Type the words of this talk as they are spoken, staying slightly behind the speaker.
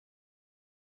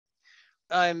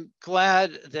I'm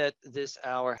glad that this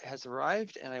hour has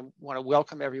arrived, and I want to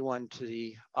welcome everyone to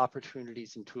the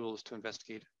opportunities and tools to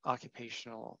investigate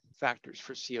occupational factors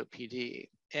for COPD.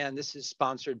 And this is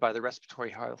sponsored by the Respiratory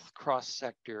Health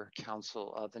Cross-Sector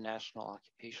Council of the National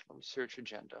Occupational Research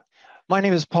Agenda. My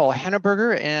name is Paul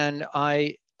Henneberger, and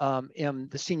I am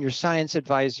the Senior Science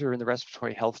Advisor in the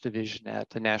Respiratory Health Division at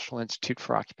the National Institute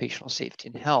for Occupational Safety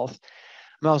and Health.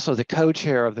 I'm also the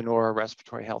co-chair of the NORA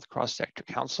Respiratory Health Cross-Sector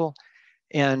Council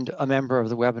and a member of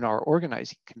the webinar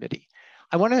organizing committee.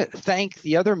 I want to thank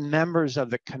the other members of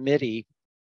the committee.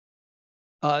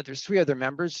 There's three other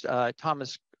members,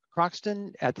 Thomas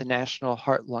Croxton at the National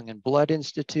Heart, Lung, and Blood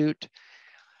Institute,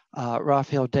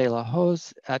 Rafael de la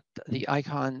Hoz at the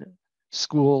Icahn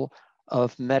School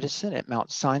of Medicine at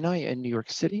Mount Sinai in New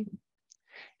York City,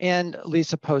 and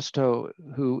Lisa Posto,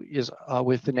 who is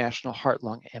with the National Heart,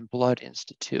 Lung, and Blood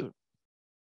Institute.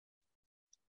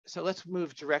 So let's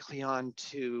move directly on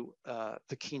to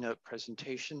the keynote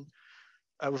presentation.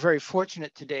 We're very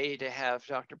fortunate today to have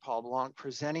Dr. Paul Blanc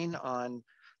presenting on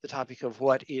the topic of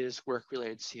what is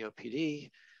work-related COPD.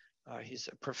 He's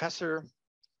a professor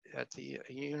at the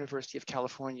University of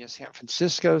California, San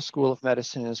Francisco School of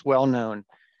Medicine, and is well known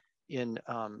in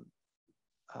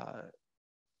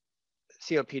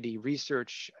COPD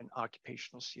research and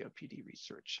occupational COPD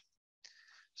research.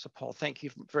 So Paul, thank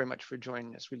you very much for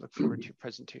joining us. We look forward to your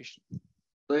presentation.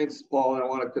 Thanks, Paul. And I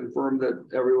want to confirm that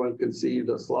everyone can see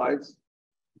the slides.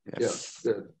 Yes.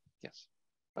 Yeah, good. Yes.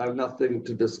 I have nothing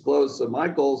to disclose. So my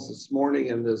goals this morning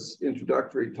in this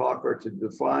introductory talk are to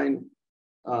define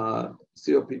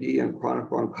COPD and chronic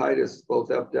bronchitis, both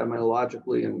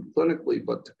epidemiologically and clinically,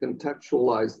 but to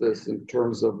contextualize this in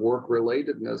terms of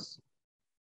work-relatedness,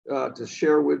 to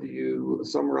share with you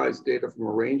summarized data from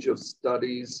a range of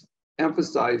studies,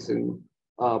 emphasizing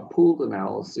pooled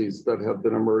analyses that have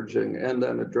been emerging, and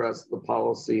then address the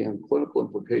policy and clinical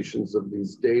implications of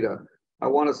these data. I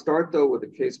want to start, though, with a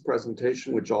case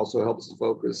presentation, which also helps to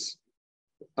focus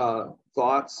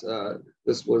thoughts.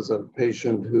 This was a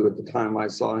patient who, at the time I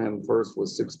saw him first,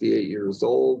 was 68 years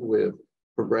old with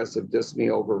progressive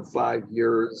dyspnea over 5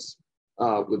 years,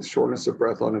 with shortness of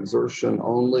breath on exertion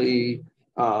only,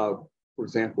 for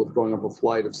example, with going up a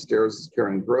flight of stairs,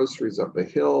 carrying groceries up a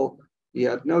hill. He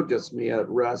had no dyspnea at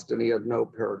rest, and he had no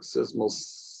paroxysmal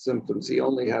symptoms. He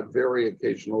only had very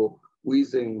occasional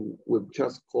wheezing with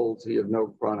chest colds. He had no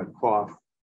chronic cough.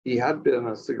 He had been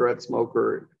a cigarette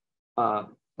smoker a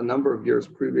number of years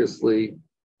previously,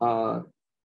 and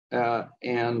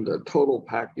total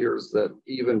pack years that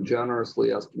even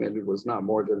generously estimated was not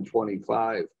more than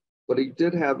 25. But he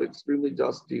did have extremely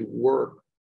dusty work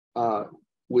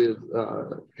with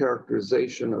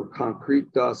characterization of concrete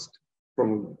dust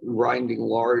from grinding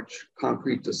large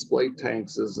concrete display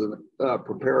tanks as a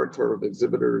preparator of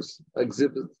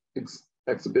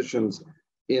exhibitions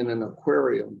in an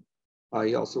aquarium.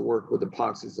 He also worked with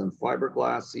epoxies and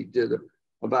fiberglass. He did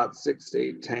about 6 to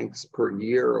 8 tanks per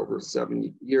year over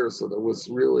 7 years. So there was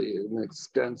really an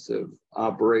extensive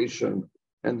operation,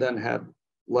 and then had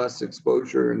less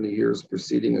exposure in the years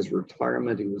preceding his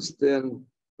retirement. He was thin,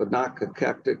 but not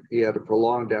cachectic. He had a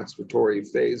prolonged expiratory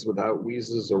phase without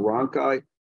wheezes or rhonchi.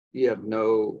 He had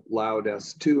no loud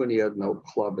S2, and he had no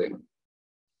clubbing.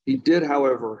 He did,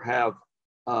 however, have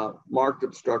marked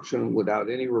obstruction without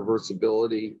any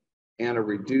reversibility and a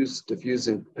reduced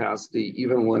diffusing capacity,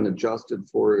 even when adjusted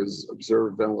for his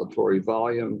observed ventilatory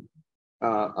volume.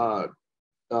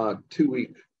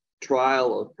 2-week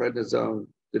trial of prednisone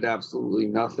did absolutely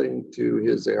nothing to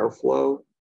his airflow.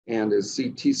 And his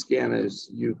CT scan, as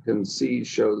you can see,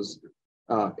 shows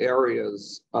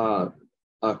areas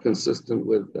consistent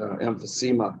with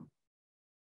emphysema.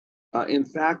 In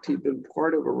fact, he'd been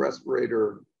part of a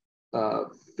respirator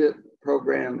fit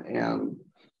program and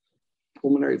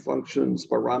pulmonary function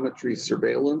spirometry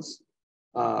surveillance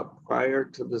prior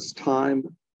to this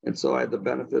time. And so I had the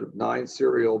benefit of 9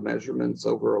 serial measurements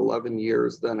over 11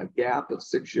 years, then a gap of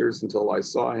 6 years until I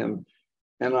saw him.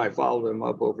 And I followed him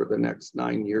up over the next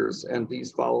 9 years. And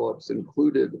these follow-ups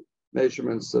included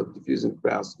measurements of diffusing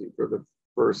capacity for the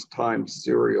first time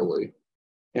serially.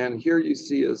 And here you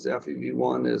see his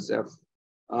FEV1 is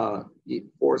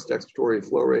forced expiratory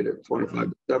flow rate at 25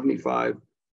 to 75.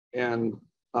 And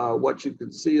what you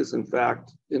can see is, in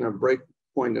fact, in a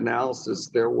breakpoint analysis,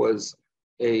 there was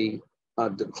a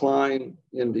decline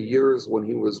in the years when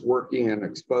he was working and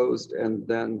exposed, and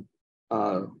then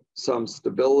some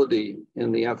stability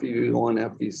in the FEV1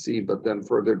 FVC, but then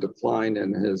further decline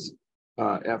in his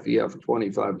FEF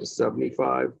 25 to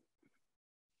 75.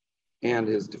 And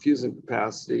his diffusing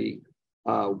capacity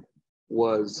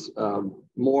was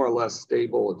more or less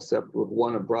stable, except with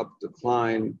one abrupt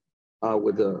decline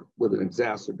with an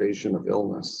exacerbation of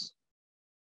illness.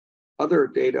 Other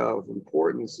data of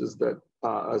importance is that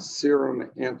a serum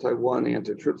anti-1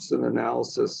 antitrypsin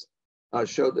analysis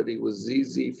showed that he was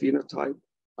ZZ phenotype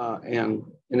and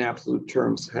in absolute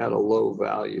terms had a low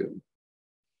value.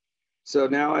 So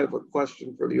now I have a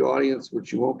question for the audience,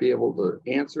 which you won't be able to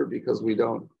answer because we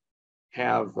don't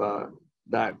have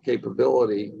that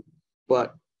capability,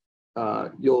 but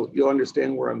you'll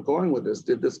understand where I'm going with this.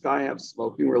 Did this guy have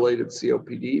smoking-related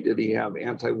COPD? Did he have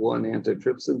anti-1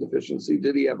 antitrypsin deficiency?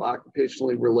 Did he have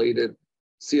occupationally related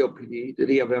COPD? Did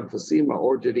he have emphysema,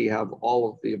 or did he have all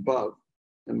of the above?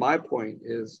 And my point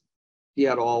is he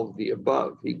had all of the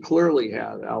above. He clearly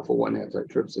had alpha-1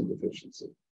 antitrypsin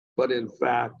deficiency, but in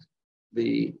fact,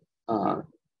 the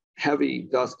heavy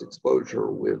dust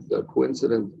exposure with the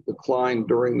coincident decline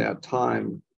during that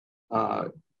time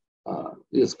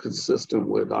is consistent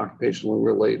with occupationally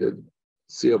related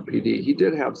COPD. He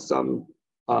did have some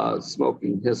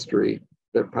smoking history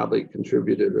that probably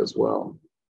contributed as well.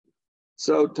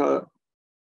 So to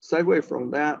segue from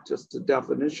that just to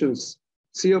definitions,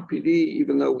 COPD,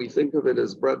 even though we think of it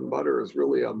as bread and butter, is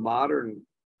really a modern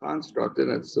construct,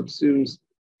 and it subsumes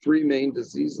three main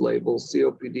disease labels: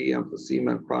 COPD,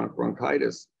 emphysema, and chronic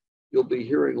bronchitis. You'll be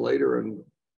hearing later in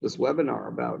this webinar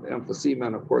about emphysema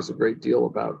and, of course, a great deal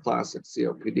about classic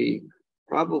COPD.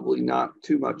 Probably not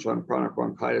too much on chronic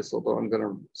bronchitis, although I'm going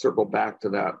to circle back to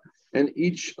that. And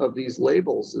each of these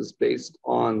labels is based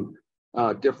on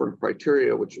different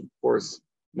criteria, which, of course,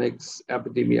 makes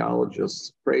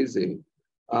epidemiologists crazy.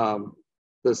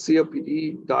 The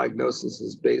COPD diagnosis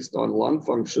is based on lung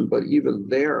function, but even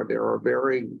there are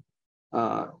varying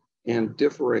and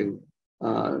differing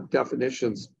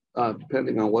definitions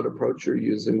depending on what approach you're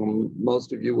using.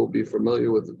 Most of you will be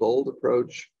familiar with the GOLD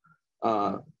approach,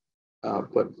 but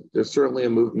there's certainly a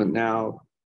movement now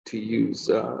to use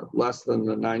less than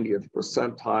the 90th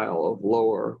percentile of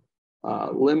lower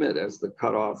limit as the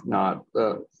cutoff, not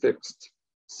the fixed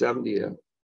 70%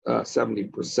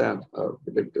 of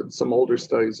predicted. Some older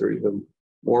studies are even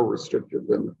more restrictive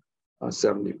than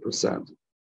 70%.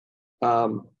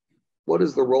 What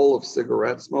is the role of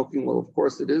cigarette smoking? Well, of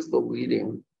course, it is the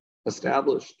leading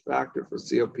established factor for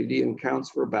COPD and counts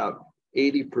for about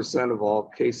 80% of all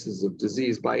cases of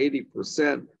disease. By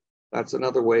 80%, that's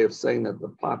another way of saying that the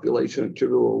population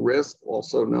attributable risk,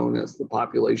 also known as the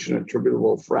population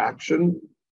attributable fraction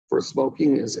for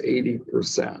smoking, is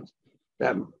 80%.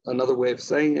 That another way of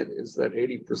saying it is that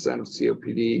 80% of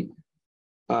COPD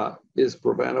is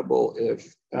preventable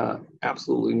if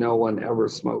absolutely no one ever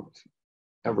smoked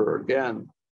ever again.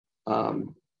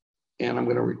 And I'm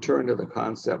going to return to the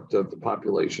concept of the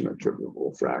population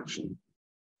attributable fraction.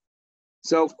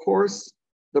 So, of course,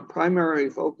 the primary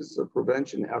focus of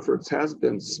prevention efforts has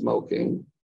been smoking,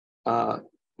 but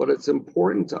it's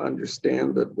important to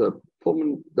understand that the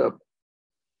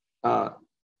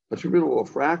attributable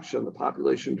fraction, the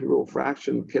population attributable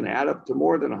fraction, can add up to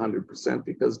more than 100%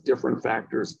 because different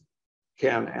factors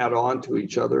can add on to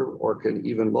each other or can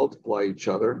even multiply each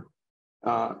other.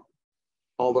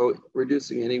 Although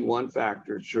reducing any one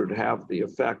factor should have the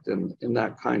effect in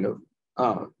that kind of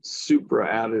super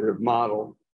additive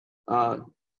model.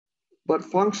 But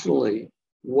functionally,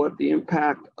 what the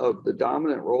impact of the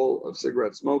dominant role of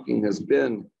cigarette smoking has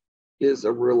been is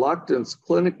a reluctance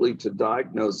clinically to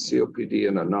diagnose COPD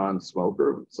in a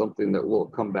non-smoker, something that we'll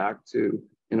come back to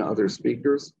in other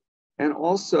speakers, and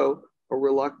also a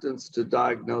reluctance to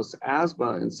diagnose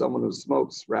asthma in someone who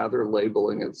smokes, rather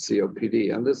labeling it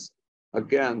COPD. And this,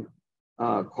 again,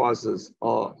 causes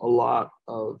a lot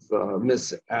of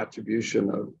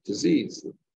misattribution of disease,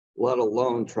 let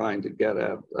alone trying to get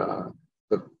at the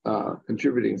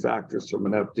contributing factors from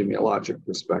an epidemiologic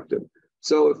perspective.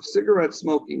 So if cigarette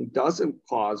smoking doesn't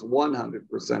cause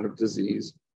 100% of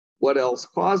disease, what else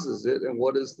causes it? And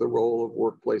what is the role of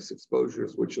workplace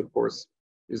exposures, which of course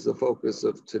is the focus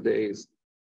of today's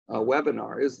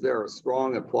webinar? Is there a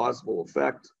strong and plausible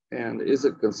effect? And is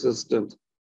it consistent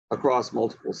across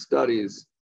multiple studies?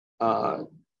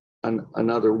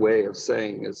 Another way of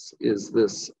saying is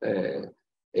this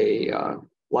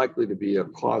likely to be a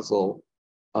causal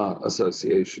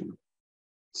association?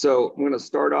 So I'm going to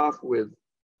start off with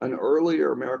an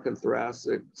earlier American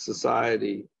Thoracic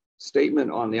Society statement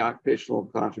on the occupational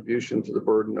contribution to the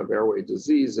burden of airway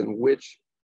disease, in which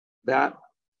that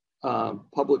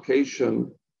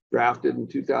publication, drafted in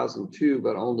 2002,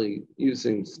 but only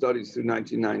using studies through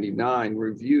 1999,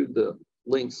 reviewed the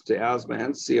links to asthma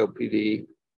and COPD,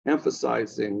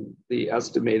 emphasizing the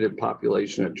estimated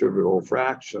population attributable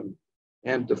fraction,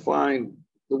 and defined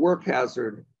the work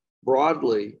hazard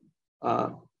broadly,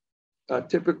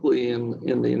 typically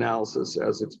in the analysis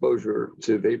as exposure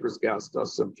to vapors, gas,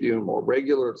 dust, and fume, or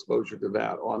regular exposure to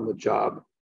that on the job.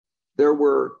 There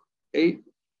were 8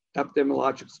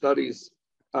 epidemiologic studies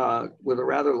with a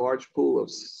rather large pool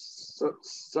of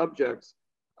subjects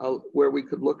where we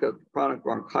could look at chronic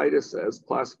bronchitis as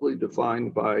classically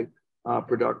defined by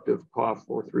productive cough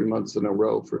for 3 months in a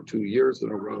row for 2 years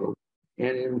in a row.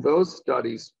 And in those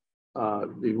studies,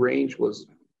 the range was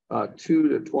 2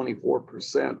 to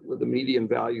 24%, with a median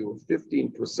value of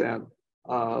 15%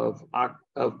 of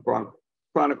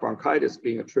chronic bronchitis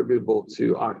being attributable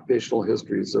to occupational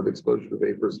histories of exposure to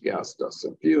vapors, gas, dust,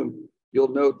 and fume.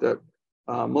 You'll note that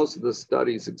most of the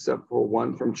studies, except for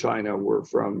one from China, were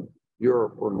from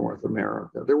Europe or North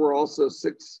America. There were also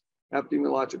 6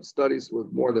 epidemiologic studies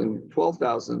with more than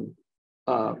 12,000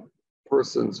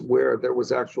 persons where there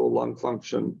was actual lung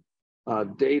function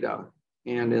data.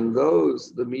 And in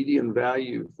those, the median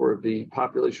value for the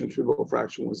population attributable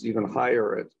fraction was even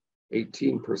higher at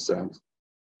 18%.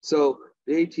 So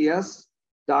the ATS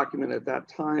document at that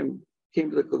time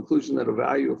came to the conclusion that a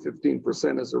value of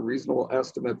 15% is a reasonable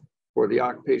estimate for the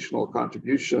occupational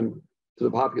contribution to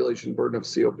the population burden of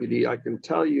COPD. I can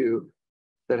tell you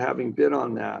that having been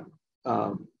on that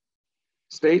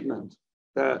statement,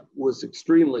 that was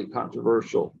extremely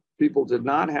controversial. People did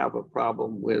not have a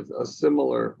problem with a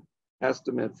similar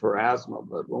estimate for asthma,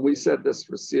 but when we said this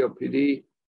for COPD,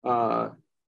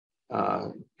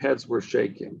 heads were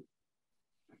shaking.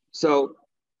 So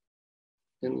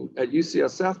at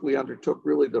UCSF, we undertook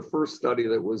really the first study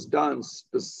that was done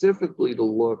specifically to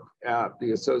look at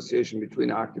the association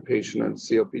between occupation and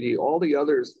COPD. All the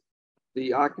others,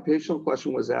 the occupational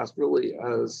question was asked really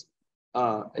as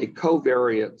a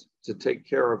covariate to take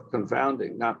care of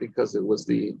confounding, not because it was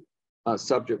the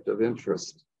subject of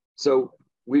interest. So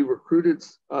we recruited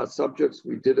subjects.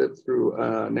 We did it through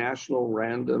a national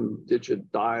random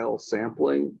digit dial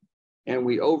sampling, and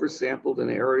we oversampled in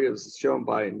areas shown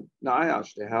by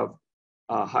NIOSH to have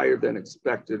higher than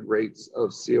expected rates of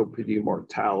COPD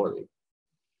mortality.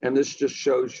 And this just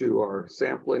shows you our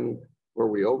sampling where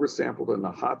we oversampled in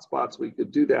the hotspots. We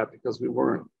could do that because we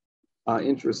weren't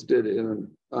interested in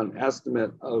an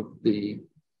estimate of the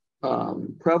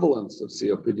prevalence of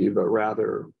COPD, but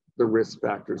rather the risk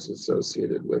factors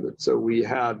associated with it. So we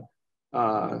had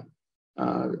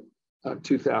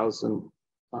 2,000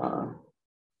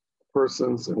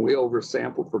 persons, and we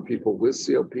oversampled for people with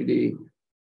COPD.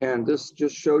 And this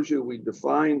just shows you we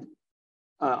defined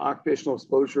occupational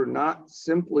exposure not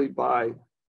simply by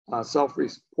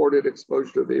self-reported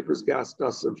exposure to vapors, gas,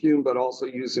 dust, and fume, but also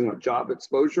using a job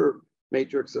exposure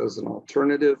matrix as an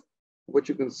alternative. What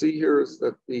you can see here is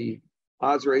that the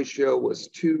odds ratio was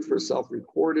 2 for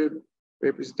self-reported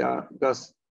vapors,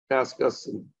 dust, gas,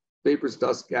 and vapors,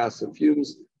 dust, gas, and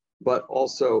fumes, but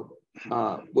also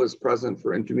was present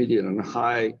for intermediate and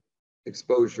high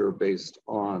exposure based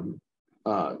on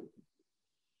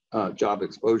job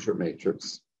exposure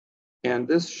matrix. And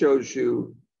this shows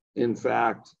you, in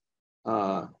fact,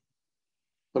 let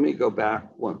me go back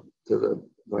one to the,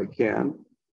 if I can.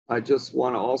 I just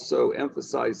want to also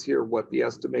emphasize here what the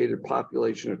estimated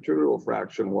population attributable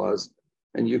fraction was.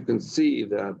 And you can see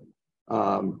that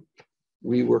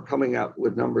we were coming out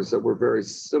with numbers that were very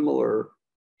similar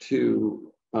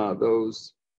to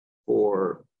those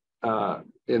for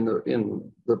in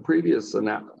the previous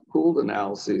pooled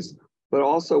analyses, but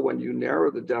also when you narrow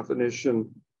the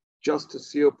definition just to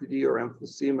COPD or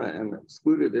emphysema and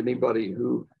excluded anybody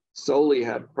who solely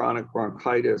had chronic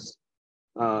bronchitis,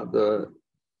 the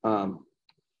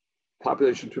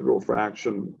population attributable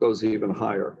fraction goes even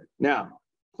higher. Now,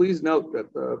 please note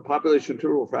that the population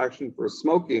attributable fraction for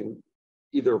smoking,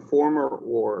 either former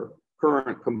or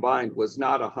current combined, was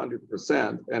not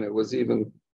 100%, and it was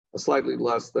even slightly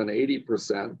less than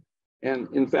 80%. And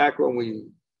in fact, when we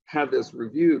had this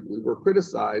reviewed, we were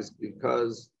criticized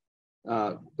because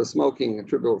the smoking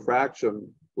attributable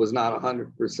fraction was not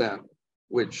 100%,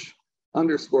 which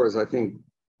underscores, I think,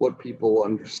 what people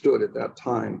understood at that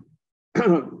time.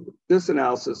 This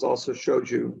analysis also showed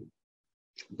you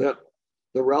that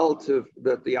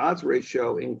the odds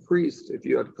ratio increased if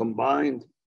you had combined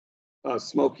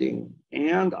smoking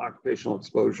and occupational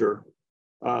exposure,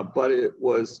 but it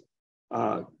was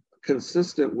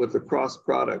consistent with the cross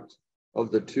product of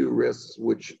the two risks,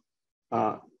 which,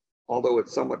 although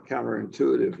it's somewhat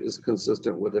counterintuitive, is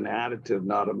consistent with an additive,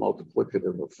 not a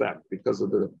multiplicative effect because of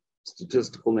the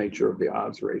statistical nature of the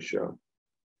odds ratio.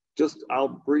 I'll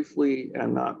briefly,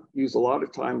 and not use a lot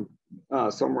of time,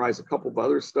 summarize a couple of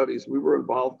other studies we were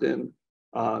involved in.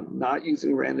 not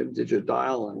using random digit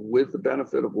dial and with the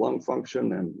benefit of lung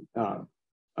function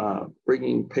and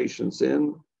bringing patients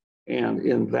in. And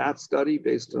in that study,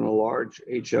 based on a large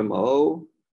HMO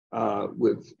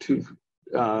with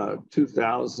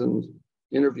 2,000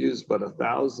 interviews, but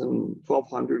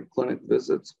 1,200 clinic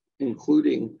visits,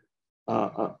 including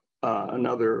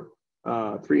another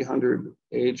 300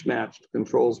 age-matched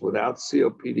controls without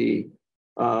COPD,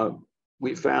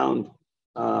 we found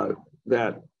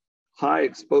that high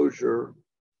exposure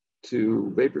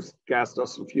to vapor, gas,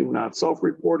 dust, and fume, not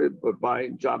self-reported, but by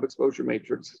job exposure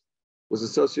matrix, was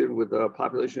associated with a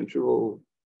population interval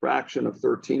fraction of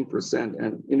 13%,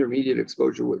 and intermediate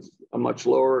exposure was a much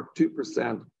lower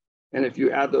 2%. And if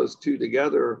you add those two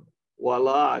together,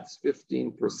 voila, it's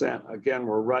 15%. Again,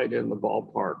 we're right in the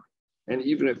ballpark. And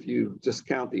even if you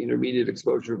discount the intermediate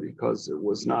exposure because it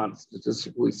was not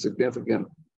statistically significant,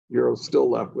 you're still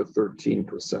left with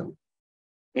 13%.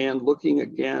 And looking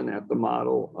again at the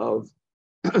model of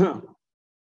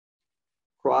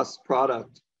cross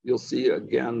product, you'll see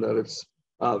again that it's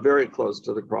very close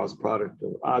to the cross product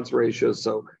of odds ratio.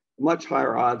 So much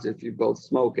higher odds if you both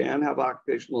smoke and have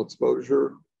occupational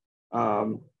exposure,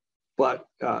 but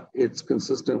it's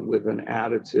consistent with an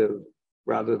additive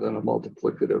rather than a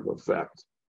multiplicative effect.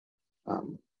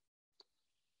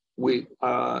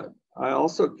 I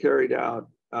also carried out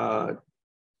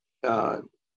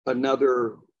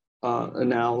another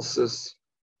analysis,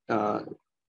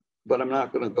 but I'm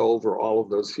not going to go over all of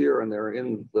those here, and they're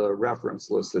in the reference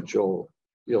list that you'll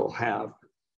have.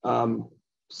 I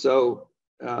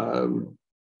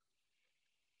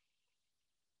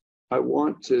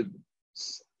want to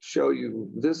show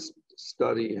you this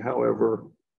study, however,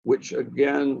 which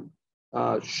again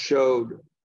showed,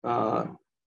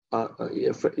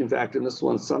 if in fact in this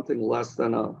one, something less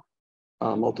than a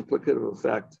multiplicative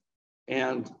effect.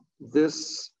 And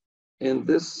in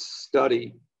this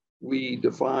study, we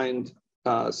defined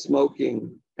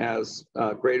smoking as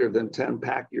greater than 10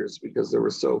 pack years because there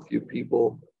were so few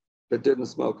people that didn't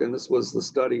smoke. And this was the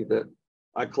study that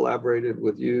I collaborated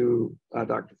with you,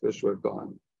 Dr. Fishwick,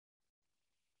 on.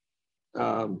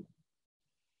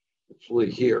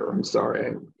 Actually here, I'm sorry,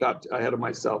 I got ahead of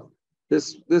myself.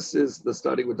 This is the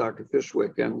study with Dr.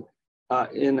 Fishwick, and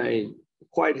in a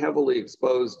quite heavily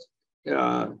exposed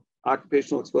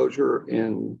occupational exposure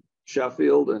in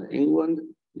Sheffield and England,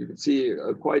 you can see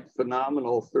a quite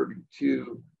phenomenal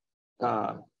 32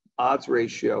 odds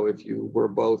ratio if you were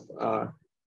both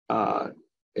a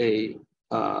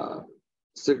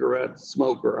cigarette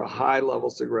smoker, a high-level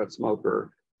cigarette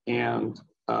smoker, and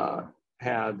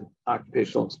had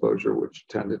occupational exposure, which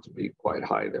tended to be quite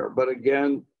high there. But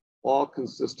again, all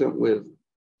consistent with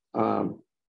an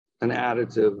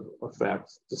additive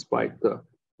effect despite the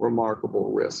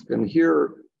remarkable risk. And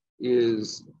here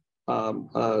is an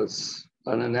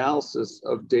analysis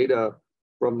of data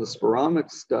from the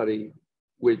Spiromics study,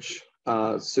 which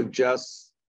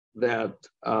suggests that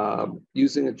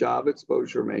using a job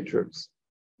exposure matrix,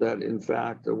 that in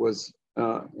fact there was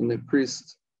an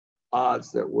increased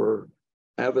odds that were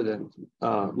evident,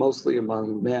 mostly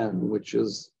among men, which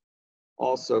is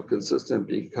also consistent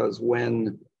because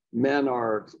when men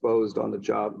are exposed on the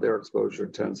job, their exposure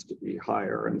tends to be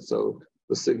higher. And so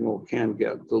the signal can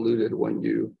get diluted when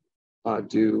you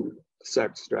do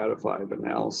sex stratified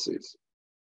analyses.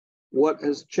 What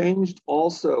has changed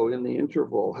also in the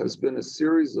interval has been a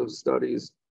series of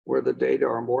studies where the data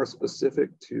are more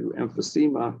specific to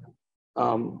emphysema,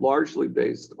 largely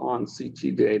based on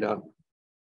CT data.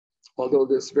 Although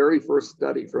this very first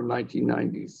study from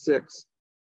 1996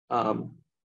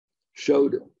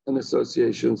 showed an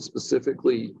association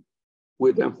specifically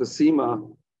with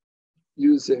emphysema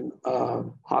using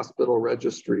hospital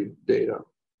registry data.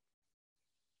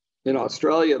 In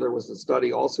Australia, there was a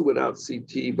study also without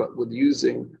CT, but with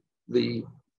using the,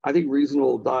 I think,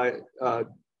 reasonable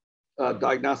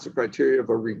diagnostic criteria of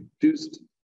a reduced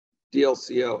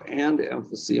DLCO and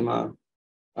emphysema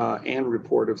and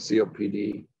report of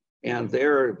COPD. And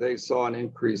there they saw an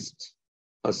increased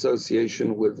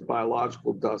association with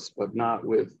biological dust, but not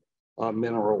with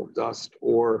mineral dust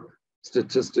or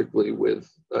statistically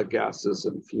with gases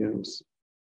and fumes.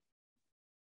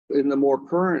 In the more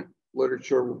current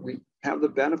literature, we have the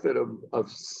benefit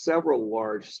of several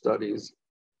large studies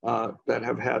that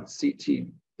have had CT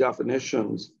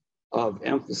definitions of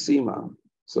emphysema.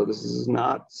 So this is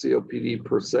not COPD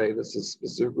per se, this is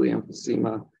specifically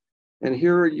emphysema. And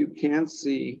here you can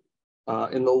see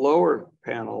in the lower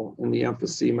panel in the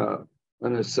emphysema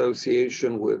an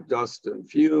association with dust and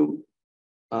fume,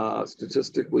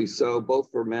 statistically so,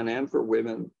 both for men and for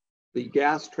women. the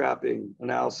gas trapping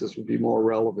analysis would be more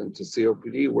relevant to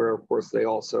COPD, where of course they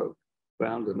also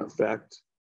found an effect.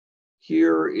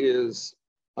 Here is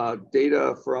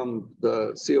data from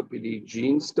the COPD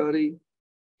gene study,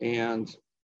 and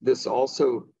this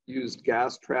also used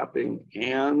gas trapping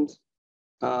and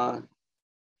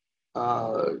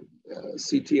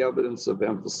CT evidence of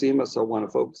emphysema. So I want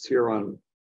to focus here on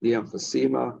the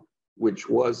emphysema, which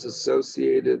was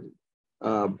associated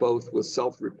both with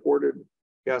self-reported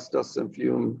gas, dust, and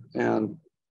fume, and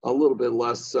a little bit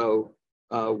less so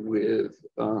with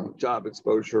job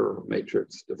exposure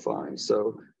matrix defined.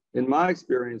 So in my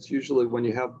experience, usually when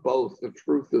you have both, the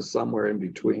truth is somewhere in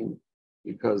between,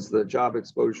 because the job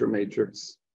exposure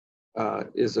matrix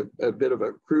is a bit of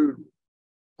a crude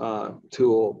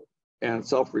tool, and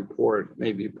self-report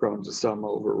may be prone to some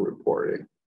over-reporting,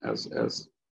 as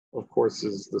of course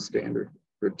is the standard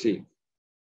critique.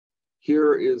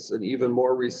 Here is an even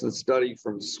more recent study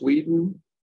from Sweden,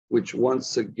 which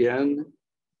once again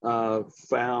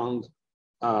found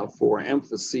for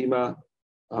emphysema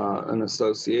an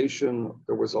association.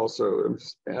 There was also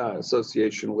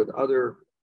association with other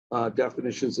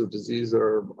definitions of disease that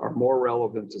are more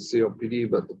relevant to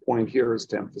COPD, but the point here is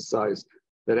to emphasize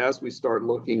that as we start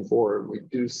looking for it, we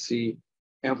do see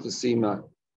emphysema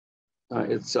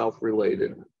itself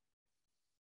related.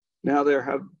 Now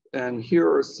and here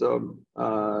are some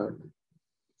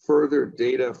further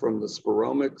data from the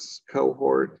spiromics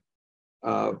cohort,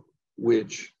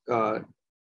 which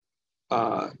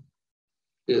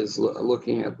is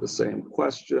looking at the same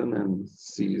question and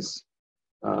sees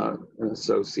an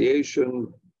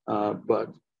association, but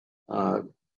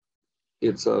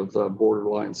it's of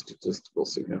borderline statistical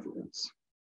significance.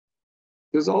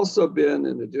 There's also been,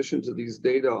 in addition to these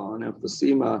data on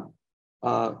emphysema,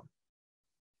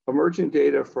 emerging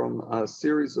data from a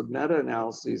series of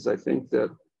meta-analyses. I think that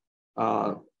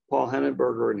Paul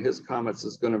Henenberger in his comments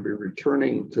is going to be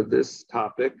returning to this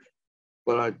topic,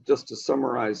 but just to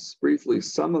summarize briefly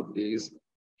some of these,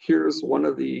 here's one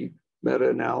of the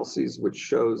meta-analyses which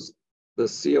shows the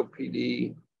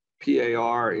COPD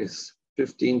PAR is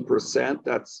 15%.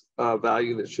 That's a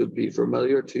value that should be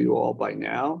familiar to you all by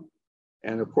now.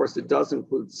 And of course, it does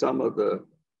include some of the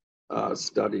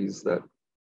studies that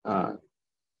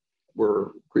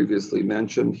were previously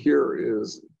mentioned. Here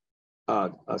is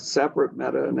a separate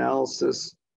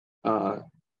meta-analysis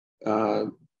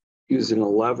using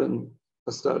 11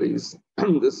 studies.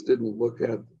 This didn't look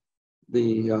at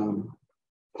the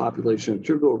population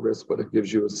attributable risk, but it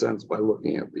gives you a sense by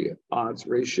looking at the odds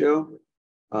ratio,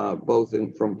 both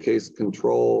from case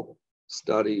control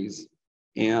studies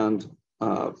and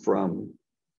from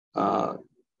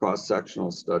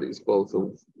cross-sectional studies, both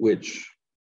of which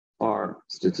are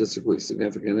statistically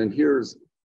significant. And here's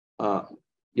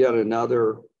yet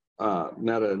another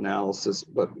meta-analysis,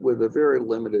 but with a very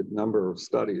limited number of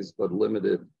studies, but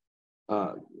limited,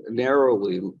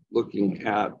 narrowly looking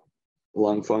at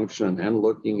lung function and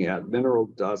looking at mineral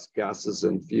dust, gases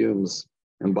and fumes,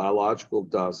 and biological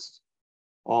dust.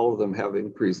 All of them have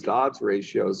increased odds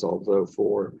ratios, although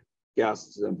for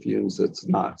gases and fumes, it's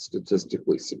not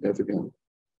statistically significant.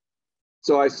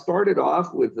 So I started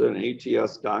off with an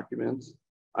ATS document.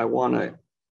 I want to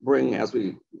bring, as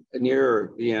we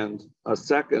near the end, a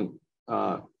second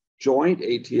joint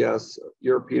ATS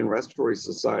European Respiratory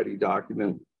Society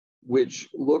document, which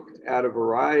looked at a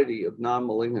variety of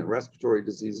non-malignant respiratory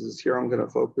diseases. Here I'm going to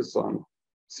focus on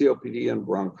COPD and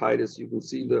bronchitis. You can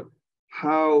see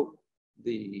how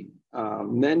the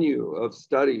menu of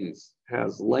studies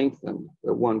has lengthened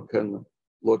that one can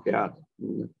look at.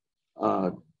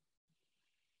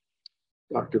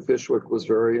 Dr. Fishwick was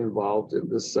very involved in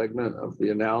this segment of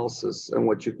the analysis. And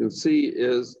what you can see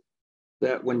is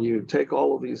that when you take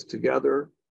all of these together,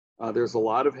 there's a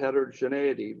lot of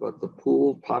heterogeneity, but the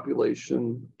pooled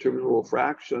population attributable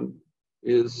fraction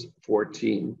is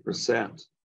 14%,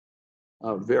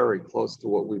 very close to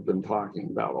what we've been talking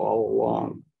about all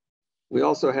along. We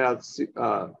also had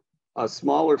a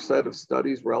smaller set of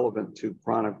studies relevant to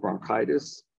chronic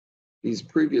bronchitis. These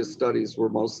previous studies were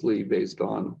mostly based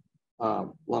on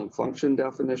lung function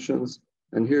definitions.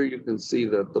 And here you can see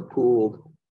that the pooled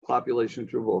population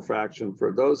attributable fraction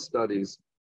for those studies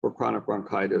for chronic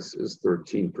bronchitis is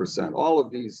 13%. All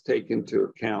of these take into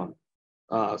account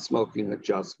smoking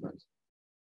adjustment.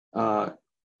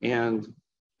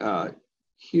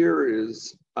 Here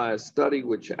is a study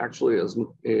which actually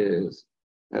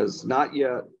has not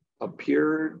yet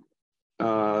appeared.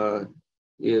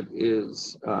 It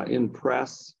is in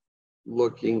press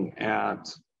looking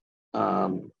at,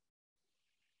 I'm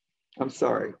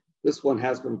sorry, this one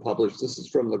has been published. This is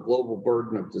from the Global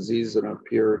Burden of Disease and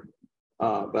appeared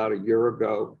about a year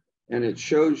ago, and it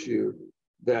shows you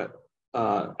that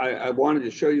I wanted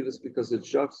to show you this because it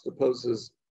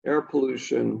juxtaposes air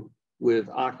pollution with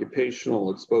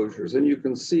occupational exposures. And you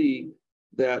can see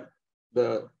that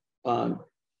the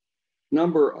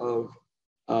number of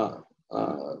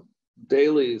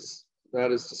dailies,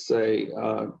 that is to say,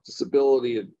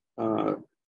 disability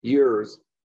years,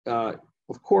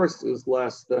 of course, is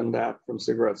less than that from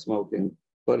cigarette smoking,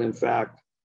 but in fact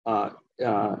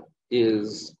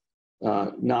is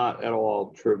not at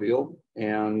all trivial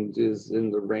and is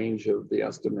in the range of the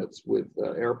estimates, with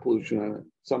air pollution and at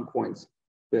some points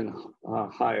been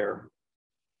higher.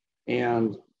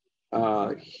 And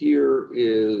here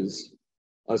is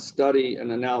a study,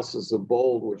 an analysis of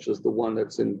BOLD, which is the one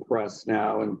that's in press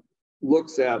now, and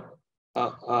looks at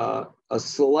a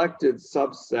selected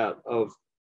subset of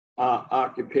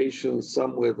occupations,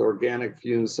 some with organic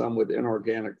fumes, some with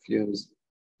inorganic fumes,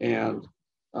 and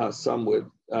some with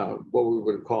what we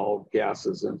would call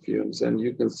gases and fumes. And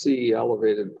you can see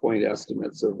elevated point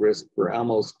estimates of risk for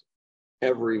almost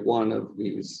every one of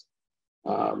these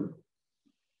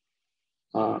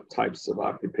types of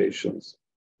occupations.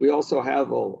 We also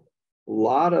have a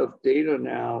lot of data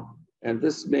now, and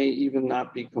this may even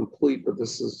not be complete, but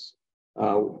this is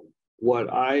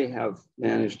what I have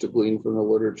managed to glean from the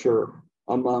literature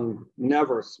among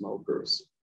never smokers.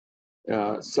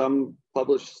 Some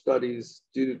published studies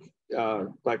do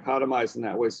dichotomize in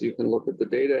that way, so you can look at the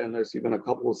data, and there's even a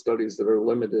couple of studies that are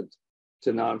limited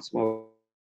to non-smokers.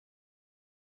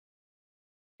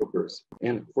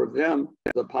 And for them,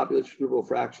 the population attributable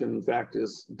fraction, in fact,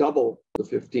 is double the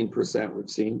 15% we've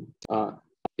seen.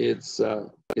 It's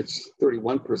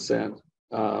 31%.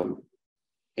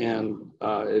 And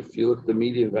if you look at the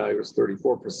median value, it's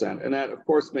 34%. And that, of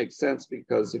course, makes sense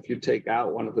because if you take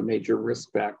out one of the major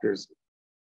risk factors,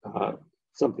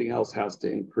 something else has to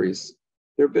increase.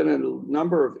 There have been a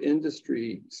number of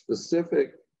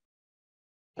industry-specific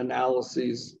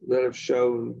analyses that have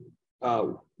shown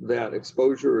that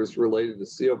exposure is related to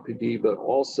COPD, but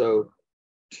also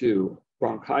to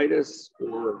bronchitis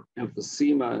or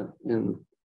emphysema in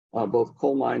both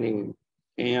coal mining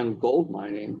and gold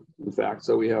mining, in fact.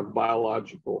 So we have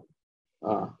biological,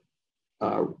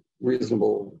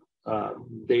 reasonable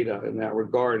data in that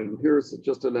regard. And here's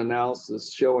just an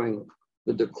analysis showing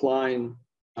the decline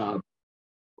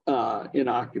in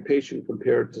occupation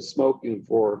compared to smoking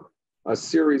for a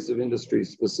series of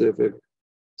industry-specific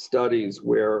studies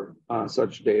where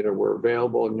such data were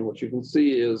available. And what you can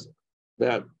see is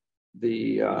that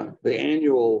the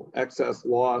annual excess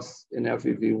loss in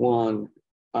FEV1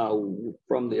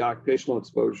 from the occupational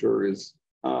exposure is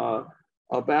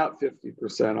about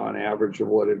 50% on average of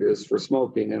what it is for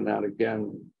smoking. And that,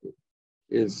 again,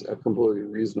 is a completely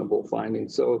reasonable finding.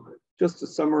 So just to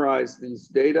summarize these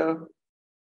data,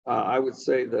 I would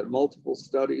say that multiple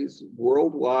studies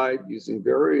worldwide using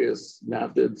various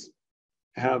methods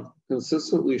have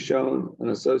consistently shown an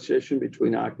association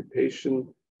between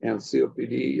occupation and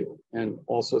COPD, and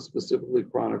also specifically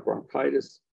chronic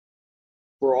bronchitis.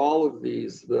 For all of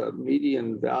these, the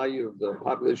median value of the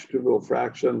population attributable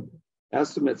fraction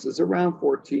estimates is around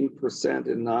 14%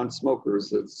 in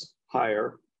non-smokers. It's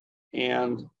higher.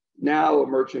 And now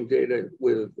emerging data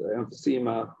with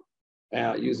emphysema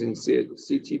using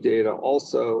CT data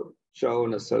also show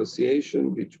an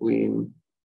association between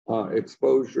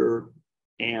exposure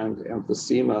and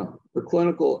emphysema. The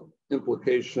clinical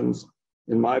implications,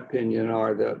 in my opinion,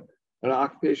 are that an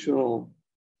occupational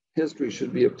history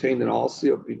should be obtained in all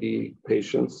COPD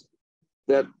patients,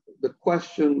 that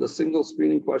the single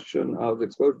screening question of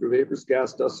exposure to vapors,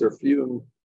 gas, dust, or fume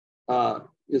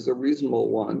is a reasonable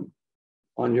one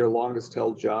on your longest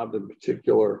held job in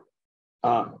particular,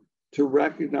 to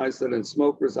recognize that in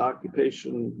smokers,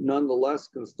 occupation nonetheless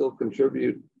can still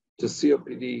contribute to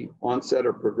COPD onset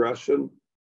or progression.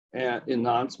 And in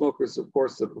non-smokers, of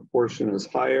course, the proportion is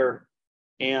higher,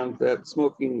 and that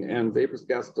smoking and vapors,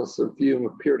 gas, dust, and fume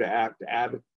appear to act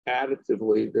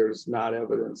additively. There's not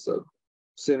evidence of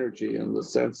synergy in the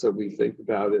sense that we think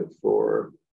about it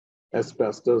for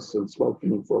asbestos and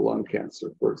smoking for lung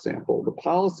cancer, for example. The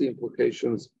policy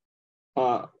implications,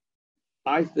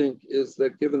 I think, is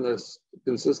that given this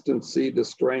consistency, the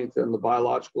strength, and the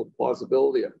biological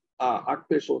plausibility,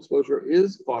 occupational exposure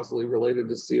is causally related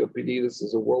to COPD. This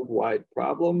is a worldwide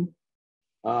problem.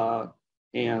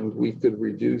 And we could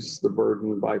reduce the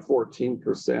burden by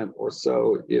 14% or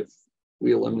so if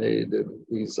we eliminated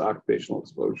these occupational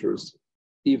exposures,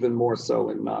 even more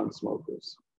so in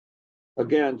non-smokers.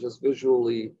 Again, just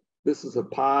visually, this is a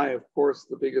pie. Of course,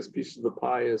 the biggest piece of the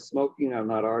pie is smoking. I'm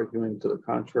not arguing to the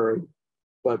contrary,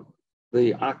 but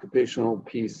the occupational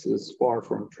piece is far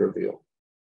from trivial.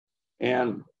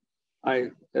 And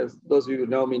as those of you who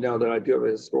know me know that I do have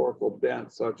a historical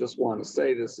bent, so I just want to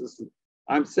say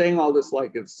I'm saying all this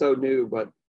like it's so new, but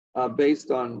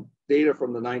based on data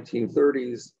from the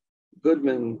 1930s,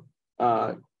 Goodman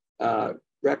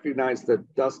recognized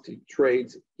that dusty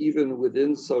traits, even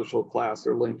within social class,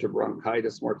 are linked to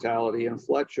bronchitis mortality. And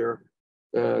Fletcher,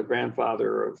 the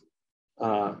grandfather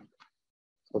of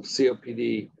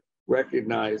COPD,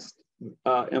 recognized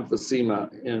emphysema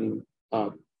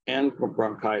and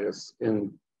bronchitis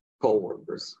in coal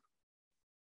workers.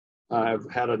 I've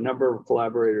had a number of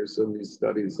collaborators in these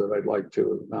studies that I'd like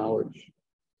to acknowledge.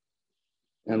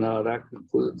 And that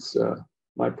concludes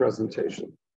my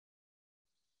presentation.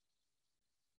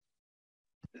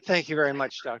 Thank you very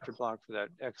much, Dr. Blanc, for that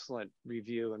excellent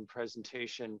review and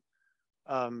presentation.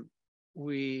 Let's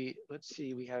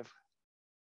see, we have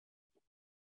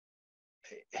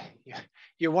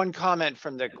your one comment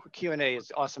from the Q&A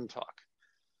is awesome talk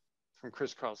from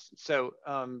Chris Carlson. So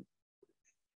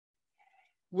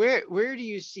where do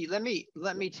you see, let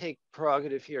me take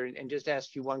prerogative here and just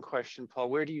ask you one question, Paul.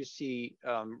 Where do you see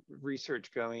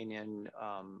research going in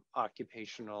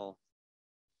occupational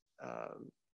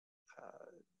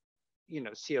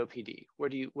COPD?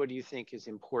 What do you think is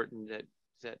important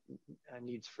that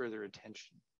needs further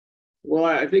attention? Well,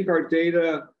 I think our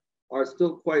data are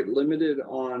still quite limited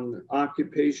on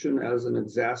occupation as an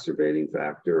exacerbating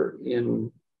factor in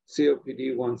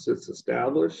COPD once it's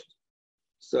established.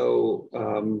 So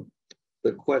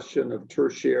the question of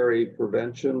tertiary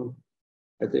prevention,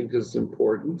 I think, is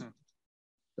important.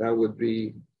 That would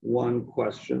be one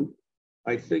question.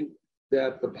 I think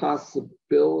that the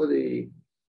possibility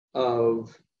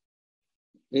of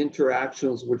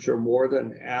interactions which are more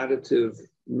than additive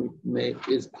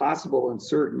is possible in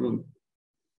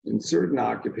certain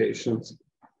occupations,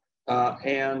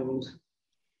 and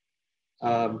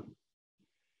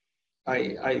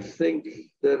I think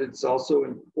that it's also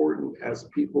important as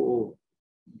people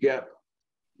get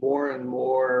more and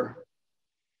more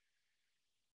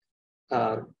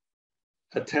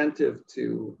attentive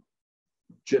to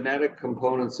genetic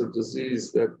components of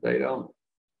disease that they don't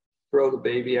throw the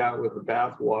baby out with the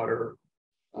bathwater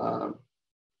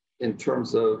in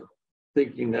terms of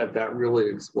thinking that really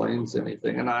explains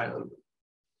anything. And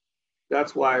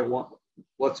that's why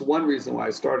what's one reason why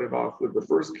I started off with the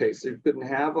first case. You couldn't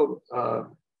have a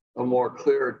more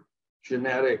clear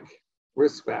genetic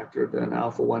risk factor than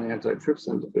alpha-1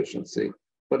 antitrypsin deficiency.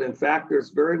 But in fact,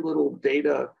 there's very little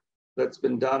data that's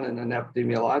been done in an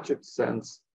epidemiologic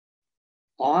sense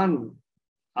on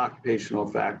occupational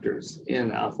factors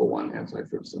in alpha-1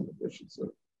 antitrypsin deficiency.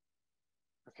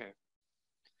 Okay.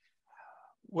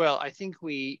 Well, I think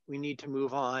we need to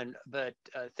move on, but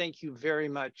thank you very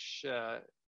much,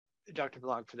 Dr.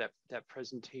 Blanc, for that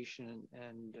presentation,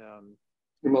 and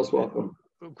you're most welcome.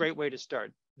 A great way to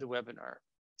start the webinar.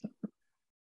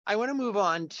 I want to move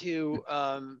on to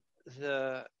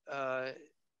the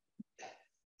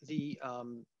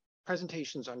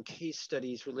presentations on case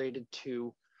studies related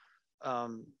to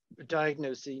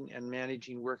diagnosing and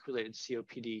managing work-related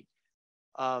COPD.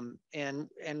 And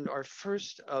our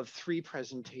first of three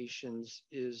presentations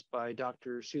is by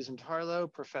Dr. Susan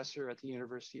Tarlow, professor at the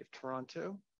University of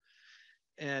Toronto,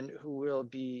 and who will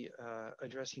be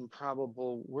addressing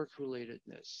probable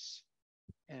work-relatedness.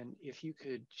 And if you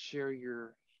could share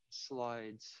your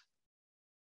slides,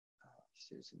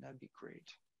 Susan, that'd be great.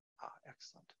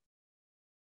 Excellent.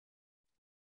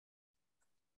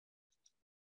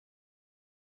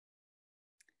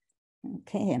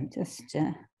 Okay, I'm just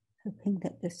hoping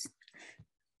that this,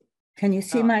 can you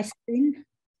see my screen?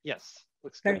 Yes,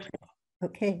 looks good.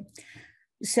 Okay,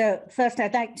 so first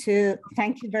I'd like to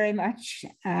thank you very much,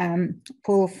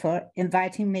 Paul, for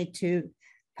inviting me to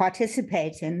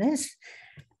participate in this.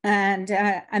 And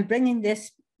I'm bringing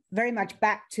this very much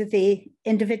back to the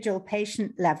individual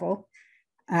patient level.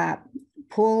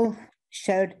 Paul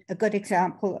showed a good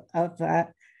example of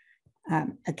a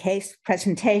case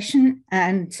presentation,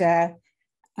 and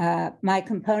my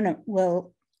component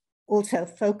will also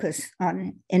focus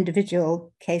on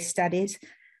individual case studies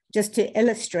just to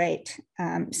illustrate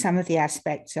some of the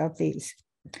aspects of these.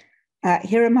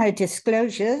 Here are my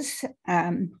disclosures.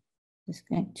 Just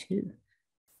going to.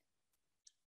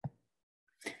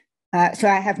 So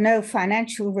I have no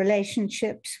financial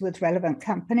relationships with relevant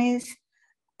companies.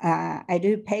 I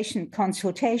do patient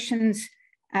consultations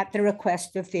at the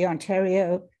request of the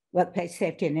Ontario Workplace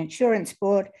Safety and Insurance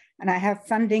Board, and I have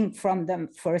funding from them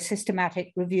for a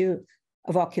systematic review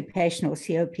of occupational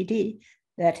COPD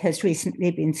that has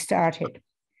recently been started.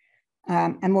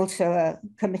 I'm also a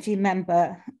committee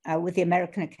member with the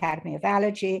American Academy of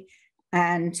Allergy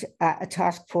and a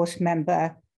task force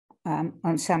member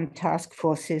on some task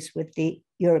forces with the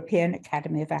European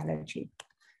Academy of Allergy.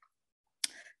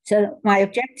 So my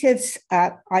objectives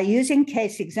are using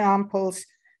case examples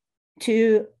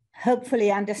to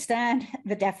hopefully understand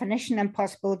the definition and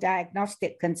possible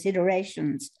diagnostic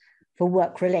considerations for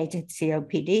work-related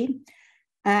COPD,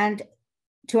 and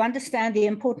to understand the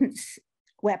importance,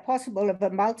 where possible, of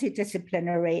a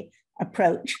multidisciplinary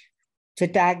approach to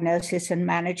diagnosis and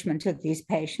management of these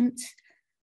patients.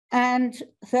 And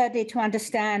thirdly, to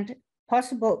understand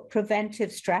possible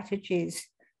preventive strategies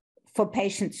for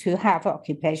patients who have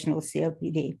occupational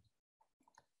COPD.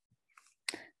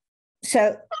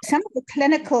 So some of the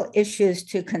clinical issues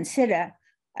to consider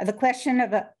are the question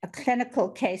of a clinical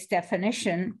case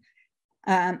definition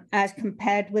as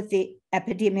compared with the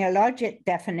epidemiologic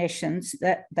definitions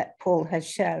that Paul has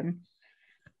shown.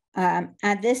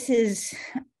 And this is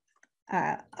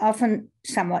often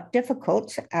somewhat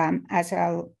difficult, as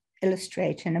I'll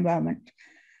illustrate in a moment.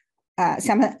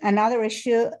 Another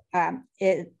issue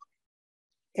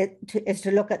is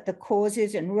to look at the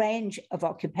causes and range of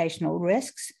occupational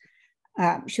risks.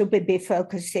 Should we be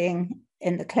focusing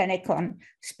in the clinic on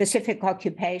specific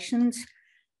occupations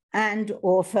and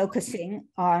or focusing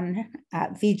on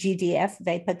VGDF,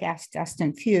 vapor, gas, dust,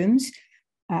 and fumes,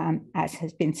 as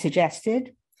has been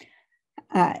suggested?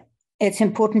 It's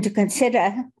important to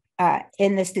consider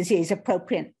in this disease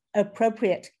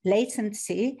appropriate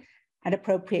latency and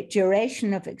appropriate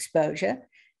duration of exposure.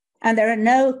 And there are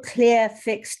no clear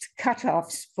fixed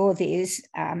cutoffs for these,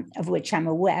 of which I'm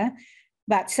aware,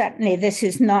 but certainly this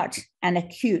is not an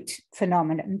acute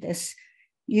phenomenon. This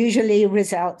usually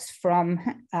results from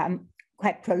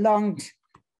quite prolonged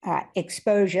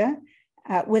exposure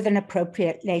with an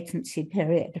appropriate latency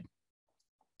period.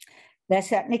 There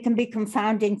certainly can be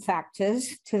confounding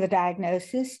factors to the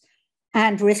diagnosis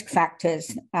and risk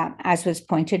factors, as was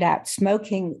pointed out.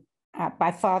 Smoking,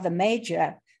 by far the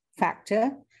major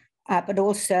factor, but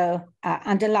also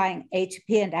underlying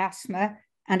atopy and asthma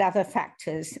and other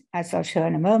factors, as I'll show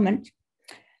in a moment.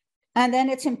 And then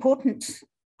it's important,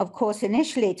 of course,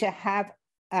 initially to have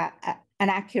an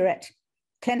accurate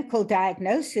clinical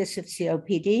diagnosis of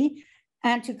COPD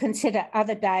and to consider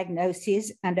other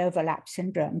diagnoses and overlap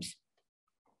syndromes.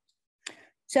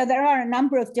 So there are a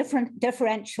number of different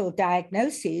differential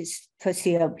diagnoses for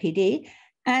COPD,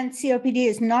 and COPD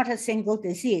is not a single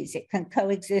disease. It can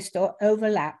coexist or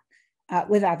overlap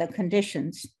with other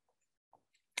conditions.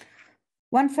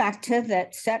 One factor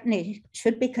that certainly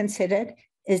should be considered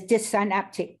is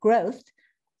dysynaptic growth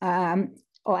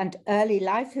and early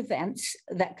life events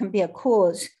that can be a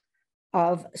cause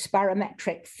of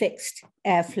spirometric fixed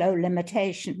airflow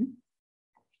limitation.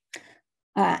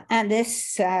 And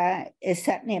this is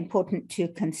certainly important to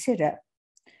consider.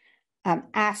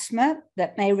 Asthma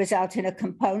that may result in a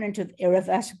component of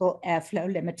irreversible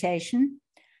airflow limitation,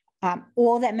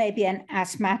 or there may be an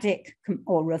asthmatic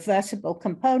or reversible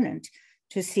component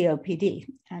to COPD.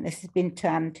 And this has been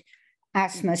termed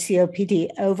asthma COPD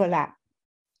overlap.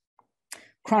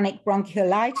 Chronic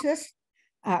bronchiolitis,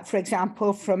 for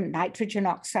example, from nitrogen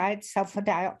oxide, sulfur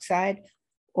dioxide,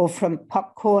 or from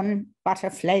popcorn butter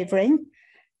flavoring.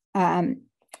 And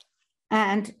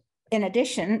in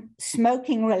addition,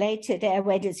 smoking-related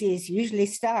airway disease usually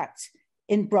starts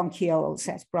in bronchioles,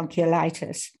 that's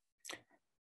bronchiolitis.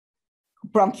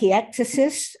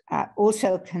 Bronchiectasis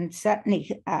also can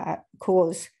certainly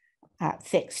cause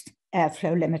fixed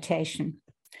airflow limitation.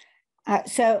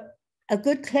 So a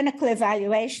good clinical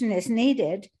evaluation is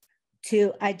needed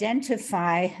to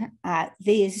identify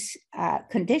these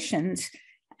conditions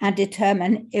and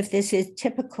determine if this is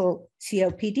typical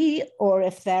COPD or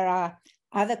if there are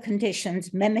other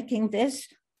conditions mimicking this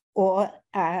or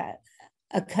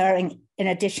occurring in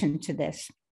addition to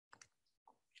this.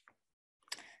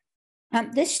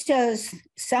 This shows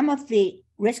some of the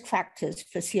risk factors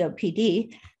for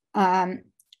COPD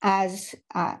as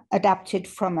adapted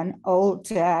from an old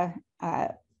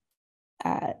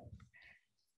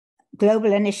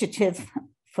global initiative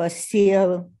for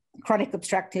chronic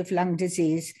obstructive lung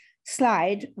disease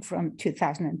slide from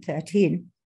 2013.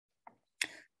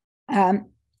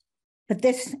 But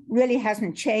this really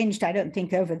hasn't changed, I don't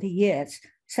think, over the years.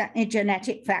 Certainly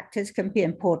genetic factors can be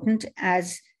important,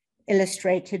 as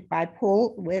illustrated by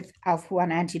Paul with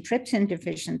alpha-1 antitrypsin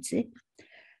deficiency.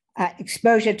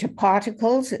 Exposure to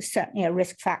particles is certainly a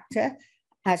risk factor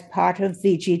as part of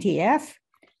VGDF,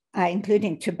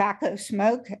 including tobacco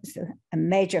smoke as a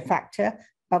major factor,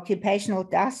 occupational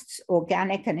dusts,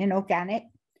 organic and inorganic,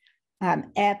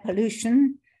 air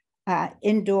pollution,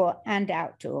 indoor and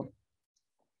outdoor.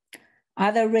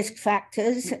 Other risk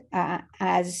factors,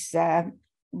 as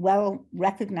well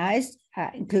recognized,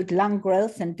 include lung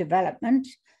growth and development,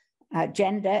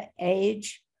 gender,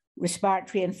 age,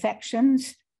 respiratory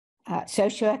infections,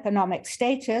 socioeconomic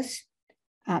status,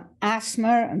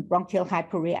 asthma and bronchial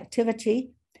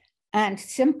hyperreactivity, and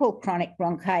simple chronic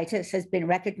bronchitis has been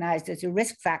recognized as a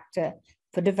risk factor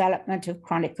for development of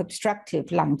chronic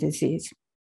obstructive lung disease.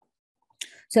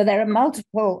 So there are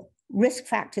multiple risk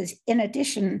factors in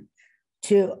addition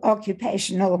to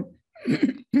occupational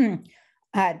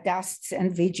dusts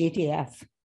and VGDF.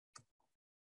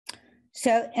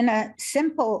 So in a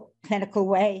simple clinical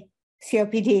way,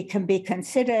 COPD can be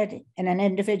considered in an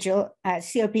individual as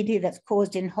COPD that's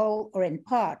caused in whole or in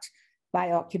part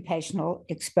by occupational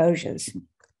exposures.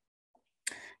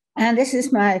 And this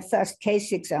is my first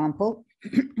case example.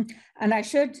 And I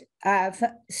should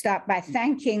start by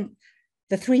thanking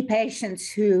the 3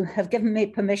 patients who have given me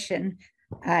permission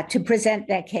to present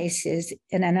their cases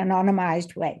in an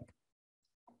anonymized way.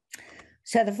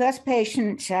 So the first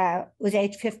patient was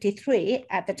age 53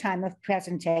 at the time of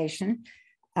presentation,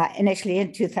 initially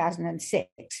in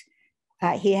 2006.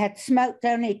 He had smoked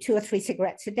only 2 or 3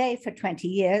 cigarettes a day for 20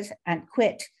 years and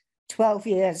quit 12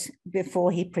 years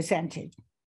before he presented.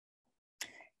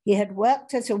 He had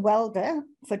worked as a welder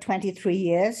for 23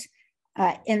 years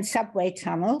in subway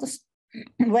tunnels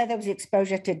where there was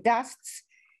exposure to dusts,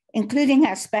 including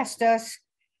asbestos,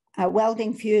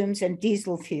 welding fumes, and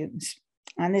diesel fumes.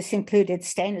 And this included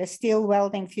stainless steel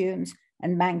welding fumes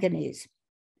and manganese.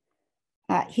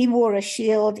 He wore a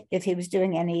shield if he was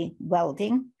doing any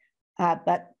welding,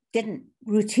 but didn't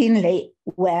routinely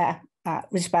wear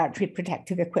respiratory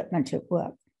protective equipment at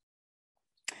work.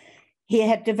 He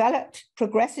had developed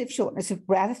progressive shortness of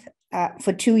breath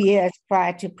for 2 years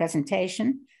prior to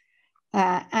presentation,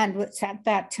 and was at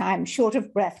that time short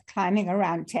of breath, climbing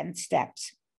around 10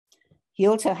 steps. He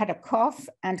also had a cough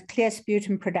and clear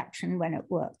sputum production when at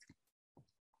work.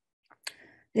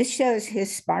 This shows his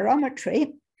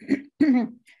spirometry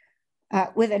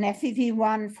with an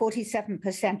FEV1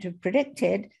 47% of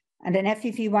predicted and an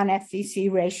FEV1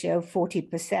 FVC ratio of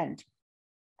 40%,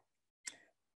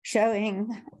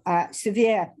 showing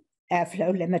severe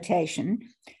airflow limitation.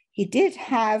 He did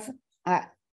have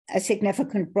a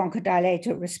significant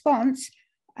bronchodilator response,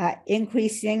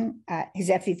 increasing his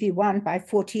FEV1 by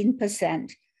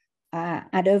 14%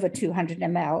 and over 200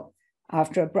 ml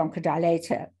after a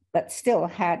bronchodilator, but still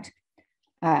had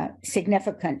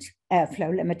significant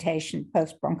airflow limitation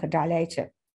post-bronchodilator.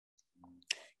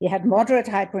 He had moderate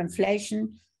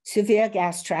hyperinflation, severe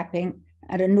gas trapping,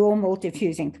 and a normal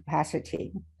diffusing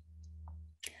capacity.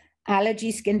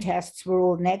 Allergy skin tests were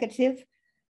all negative.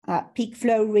 Peak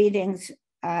flow readings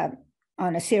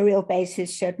on a serial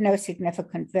basis showed no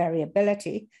significant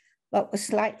variability, but was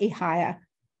slightly higher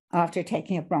after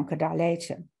taking a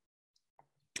bronchodilator.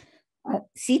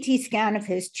 CT scan of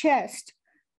his chest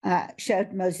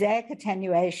showed mosaic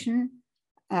attenuation,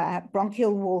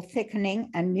 bronchial wall thickening,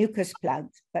 and mucus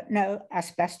plugs, but no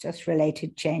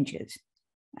asbestos-related changes.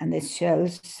 And this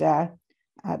shows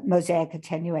mosaic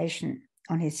attenuation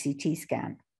on his CT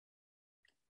scan.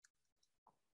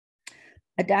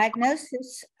 A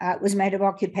diagnosis was made of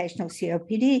occupational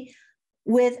COPD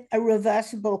with a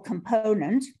reversible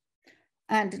component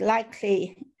and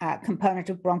likely component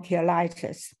of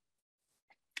bronchiolitis.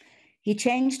 He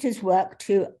changed his work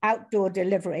to outdoor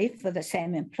delivery for the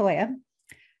same employer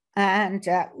and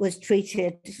was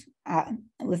treated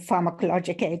with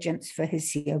pharmacologic agents for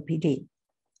his COPD.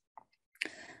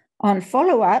 On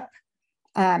follow-up,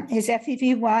 his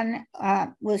FEV1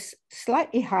 was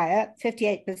slightly higher,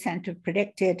 58% of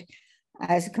predicted,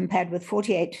 as compared with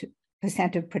 48%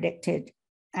 of predicted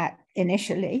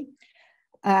initially,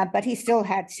 but he still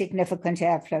had significant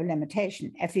airflow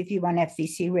limitation, FEV1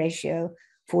 FVC ratio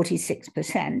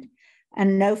 46%,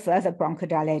 and no further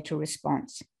bronchodilator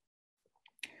response.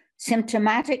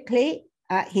 Symptomatically,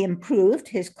 he improved.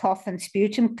 His cough and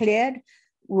sputum cleared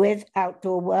with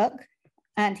outdoor work,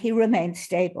 and he remained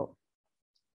stable.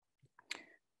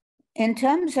 In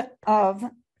terms of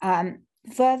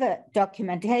further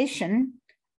documentation,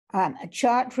 a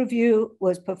chart review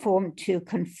was performed to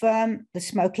confirm the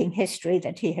smoking history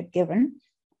that he had given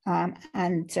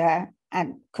and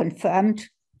confirmed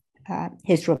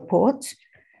his reports.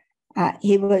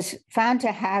 He was found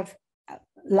to have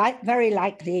very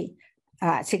likely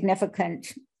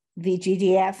significant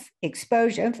VGDF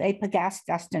exposure, vapor gas,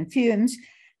 dust, and fumes,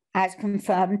 as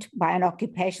confirmed by an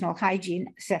occupational hygiene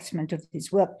assessment of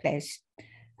his workplace.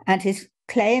 And his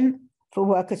claim for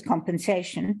workers'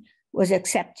 compensation was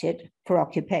accepted for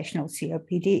occupational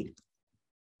COPD.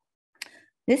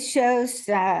 This shows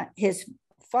his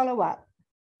follow-up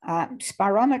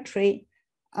spirometry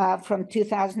from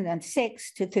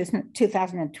 2006 to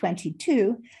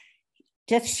 2022,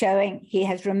 just showing he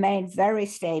has remained very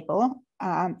stable.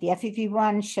 The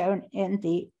FEV1 shown in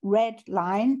the red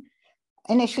line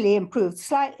initially improved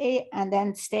slightly and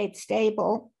then stayed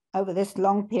stable over this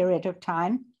long period of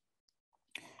time,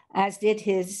 as did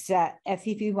his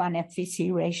FEV1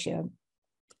 FVC ratio.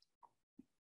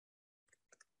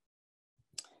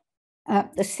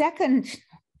 The second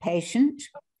patient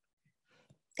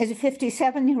is a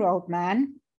 57-year-old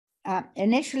man,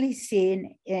 initially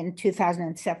seen in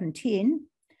 2017.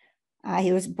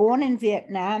 He was born in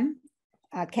Vietnam,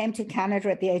 came to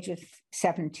Canada at the age of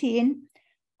 17,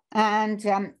 and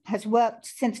has worked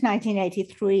since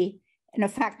 1983 in a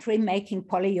factory making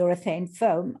polyurethane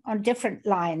foam on different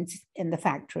lines in the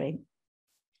factory.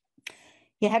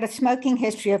 He had a smoking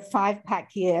history of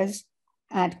 5-pack years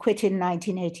and quit in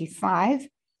 1985.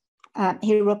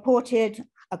 He reported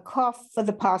a cough for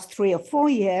the past 3 or 4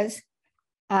 years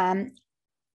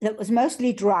that was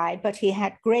mostly dry, but he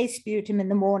had gray sputum in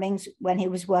the mornings when he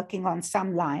was working on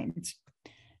some lines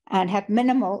and had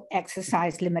minimal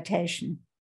exercise limitation.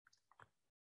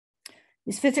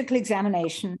 His physical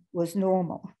examination was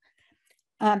normal.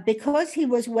 Because he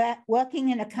was working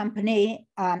in a company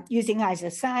using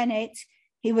isocyanates,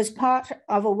 he was part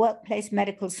of a workplace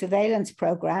medical surveillance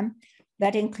program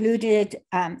that included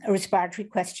a respiratory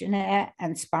questionnaire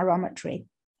and spirometry.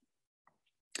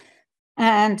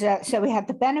 And so we had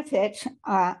the benefit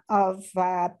of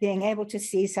being able to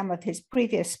see some of his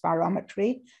previous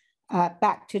spirometry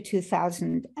back to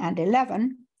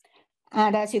 2011.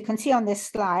 And as you can see on this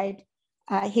slide,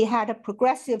 he had a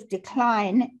progressive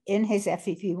decline in his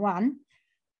FEV1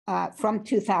 from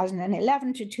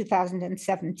 2011 to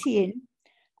 2017,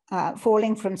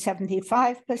 falling from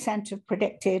 75% of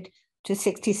predicted to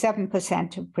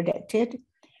 67% of predicted,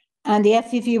 and the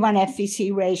FEV1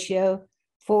 FVC ratio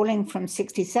falling from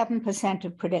 67%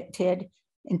 of predicted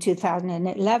in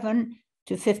 2011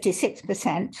 to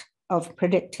 56% of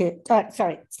predicted, from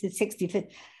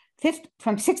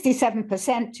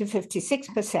 67% to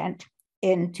 56%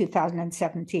 in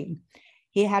 2017.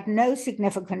 He had no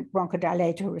significant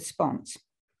bronchodilator response.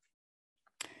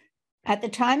 At the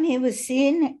time he was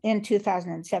seen in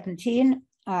 2017,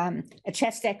 a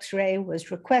chest X-ray was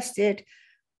requested,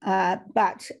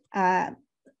 but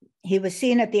he was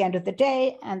seen at the end of the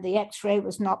day and the X-ray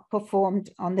was not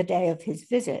performed on the day of his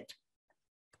visit.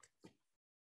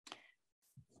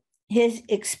 His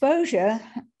exposure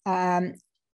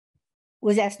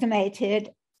was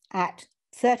estimated at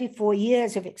 34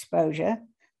 years of exposure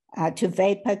to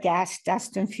vapor, gas,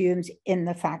 dust, and fumes in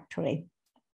the factory.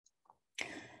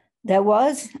 There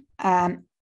was an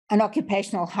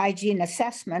occupational hygiene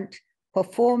assessment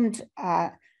performed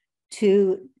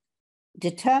to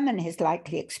determine his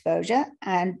likely exposure,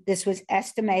 and this was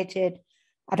estimated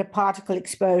at a particle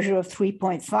exposure of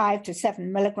 3.5 to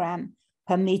 7 milligram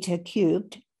per meter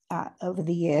cubed over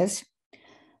the years.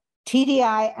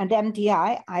 TDI and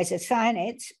MDI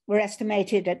isocyanates were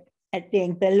estimated at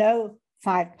being below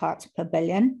 5 parts per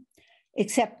billion,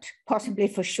 except possibly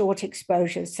for short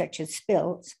exposures such as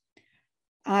spills.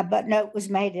 But note was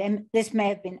made, this may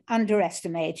have been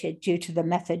underestimated due to the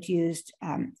method used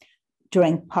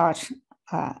during part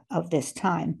of this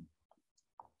time.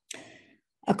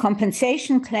 A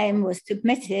compensation claim was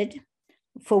submitted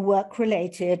for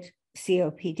work-related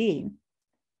COPD.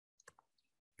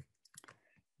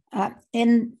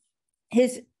 In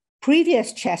his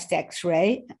previous chest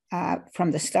X-ray from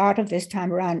the start of this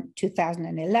time around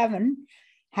 2011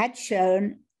 had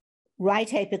shown right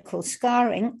apical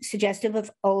scarring suggestive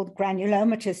of old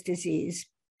granulomatous disease.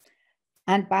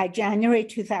 And by January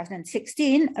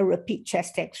 2016, a repeat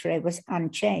chest X-ray was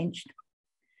unchanged.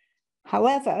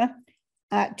 However,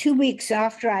 2 weeks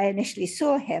after I initially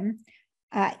saw him,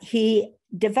 he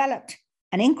developed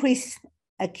an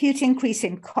acute increase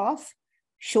in cough,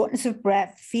 shortness of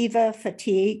breath, fever,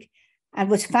 fatigue, and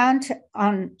was found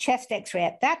on chest X-ray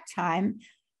at that time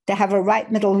to have a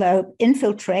right middle lobe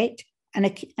infiltrate and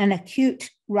an acute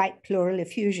right pleural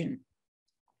effusion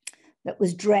that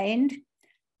was drained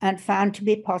and found to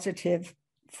be positive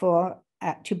for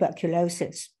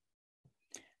tuberculosis.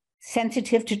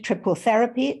 Sensitive to triple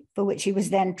therapy, for which he was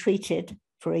then treated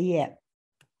for a year.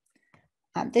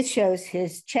 This shows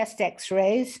his chest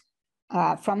X-rays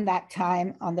from that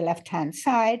time on the left-hand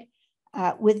side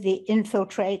with the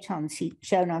infiltrate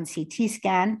shown on CT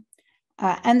scan,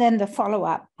 and then the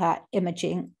follow-up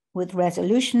imaging with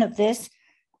resolution of this,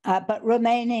 but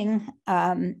remaining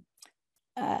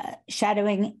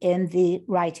shadowing in the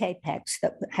right apex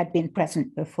that had been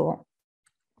present before.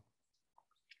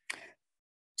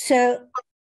 So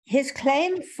his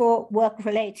claim for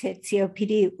work-related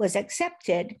COPD was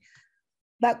accepted,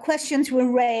 but questions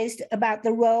were raised about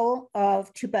the role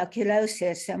of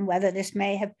tuberculosis and whether this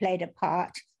may have played a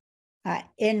part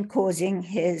in causing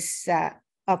his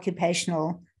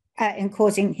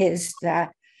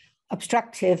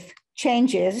obstructive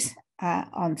changes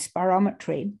on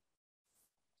spirometry.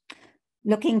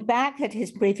 Looking back at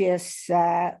his previous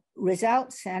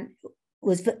results, and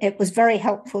it was very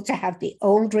helpful to have the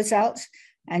old results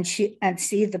and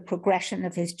see the progression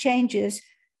of his changes.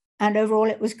 And overall,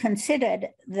 it was considered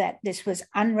that this was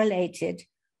unrelated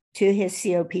to his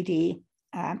COPD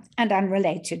and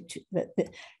unrelated to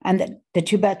and that the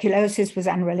tuberculosis was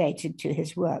unrelated to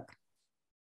his work.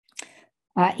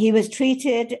 He was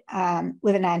treated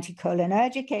with an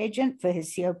anticholinergic agent for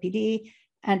his COPD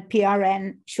and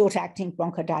PRN, short-acting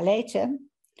bronchodilator.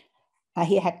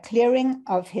 He had clearing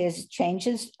of his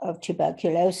changes of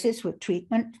tuberculosis with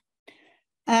treatment.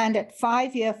 And at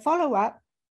 5-year follow-up,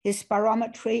 his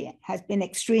spirometry has been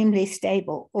extremely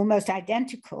stable, almost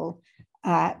identical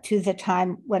to the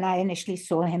time when I initially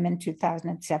saw him in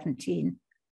 2017.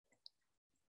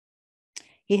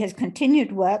 He has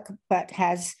continued work, but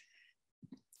has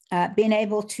been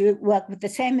able to work with the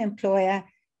same employer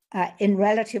in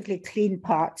relatively clean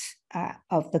parts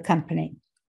of the company.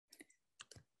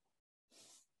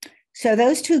 So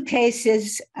those two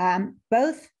cases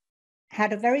both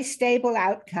had a very stable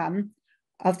outcome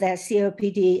of their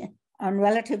COPD on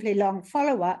relatively long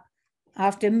follow-up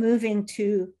after moving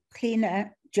to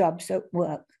cleaner jobs at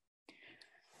work.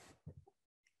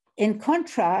 In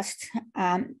contrast,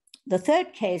 the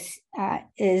third case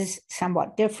is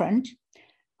somewhat different.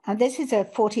 This is a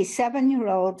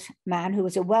 47-year-old man who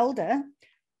was a welder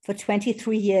for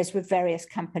 23 years with various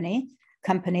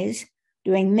companies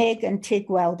doing MIG and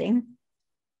TIG welding,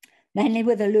 mainly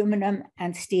with aluminum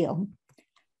and steel.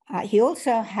 He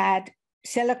also had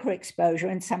silica exposure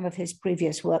in some of his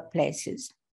previous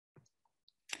workplaces.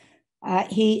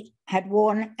 He had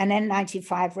worn an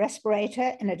N95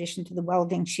 respirator in addition to the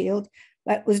welding shield,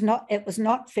 but it was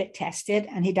not fit tested,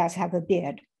 and he does have a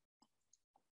beard.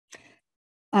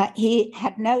 He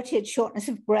had noted shortness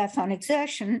of breath on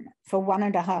exertion for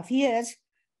 1.5 years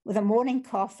with a morning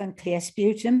cough and clear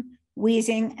sputum,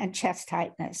 wheezing and chest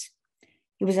tightness.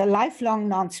 He was a lifelong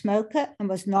non-smoker and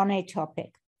was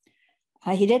non-atopic.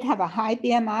 He did have a high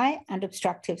BMI and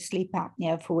obstructive sleep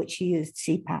apnea for which he used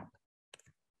CPAP.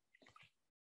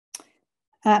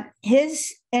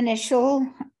 His initial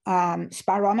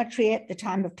spirometry at the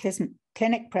time of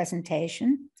clinic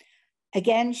presentation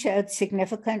again showed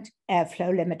significant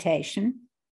airflow limitation.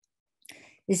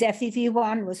 His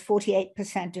FEV1 was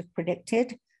 48% of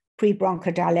predicted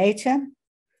pre-bronchodilator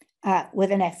with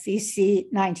an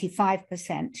FVC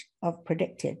 95% of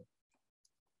predicted.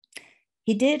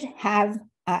 He did have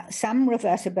some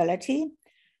reversibility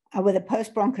with a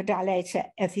post-bronchodilator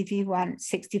FEV1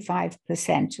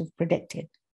 65% of predicted.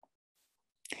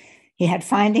 He had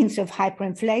findings of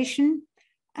hyperinflation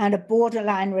and a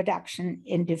borderline reduction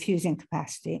in diffusing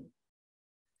capacity.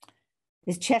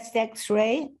 His chest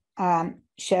X-ray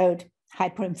showed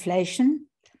hyperinflation,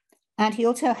 and he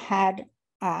also had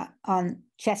on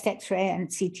chest X-ray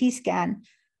and CT scan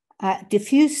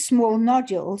diffuse small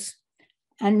nodules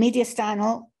and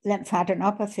mediastinal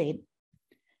lymphadenopathy.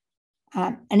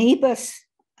 An EBUS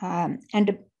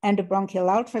endobronchial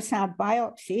ultrasound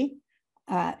biopsy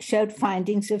showed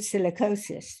findings of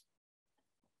silicosis.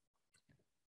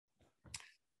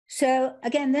 So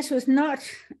again, this was not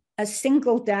a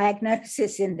single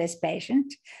diagnosis in this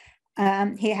patient.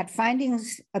 He had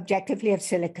findings objectively of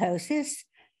silicosis.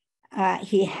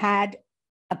 He had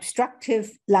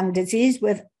obstructive lung disease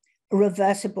with a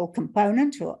reversible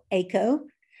component, or ACO.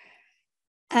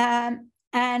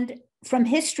 And from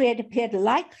history, it appeared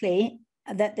likely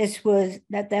that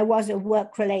there was a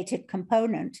work-related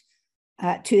component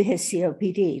to his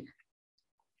COPD.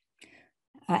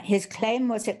 His claim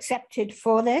was accepted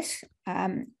for this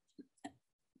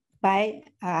by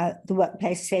the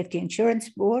Workplace Safety Insurance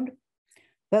Board,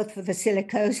 both for the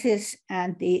silicosis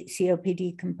and the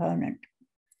COPD component.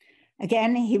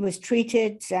 Again, he was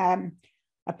treated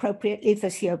appropriately for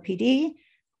COPD.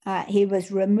 He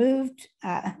was removed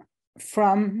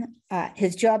from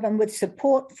his job, and with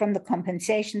support from the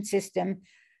compensation system,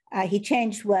 he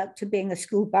changed work to being a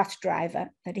school bus driver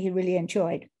that he really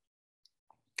enjoyed.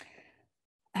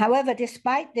 However,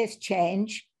 despite this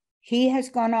change, he has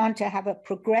gone on to have a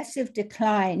progressive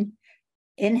decline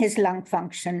in his lung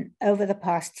function over the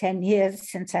past 10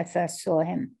 years since I first saw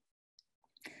him.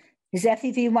 His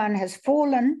FEV1 has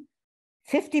fallen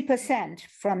 50%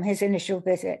 from his initial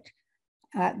visit,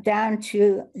 down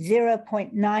to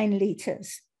 0.9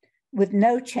 liters with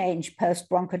no change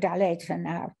post-bronchodilator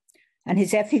now. And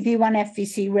his FEV1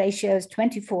 FVC ratio is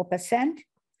 24%.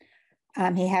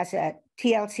 He has a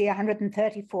TLC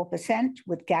 134%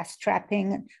 with gas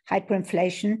trapping and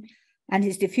hyperinflation. And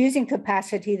his diffusing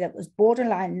capacity that was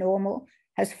borderline normal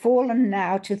has fallen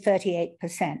now to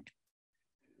 38%.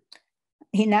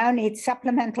 He now needs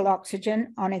supplemental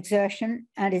oxygen on exertion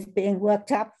and is being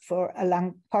worked up for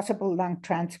a possible lung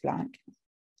transplant.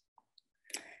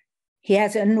 He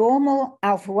has a normal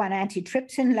alpha-1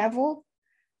 antitrypsin level.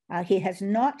 He has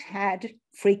not had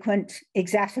frequent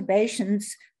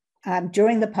exacerbations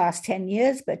during the past 10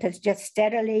 years, but has just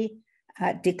steadily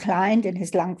declined in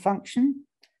his lung function.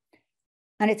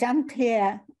 And it's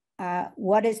unclear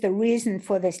what is the reason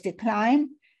for this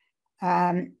decline,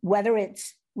 whether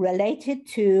it's related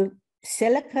to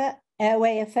silica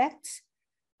airway effects,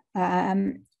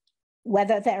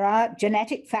 whether there are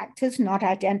genetic factors not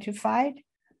identified,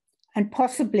 and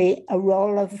possibly a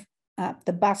role of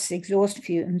the bus exhaust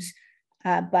fumes,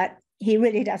 but he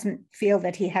really doesn't feel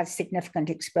that he has significant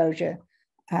exposure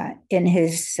in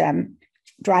his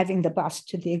driving the bus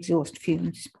to the exhaust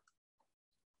fumes.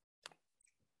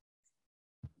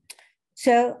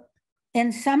 So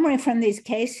in summary from these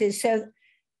cases, so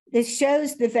this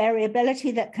shows the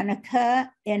variability that can occur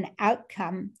in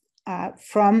outcome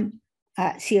from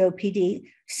COPD,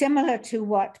 similar to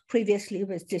what previously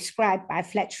was described by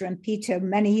Fletcher and Peter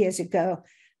many years ago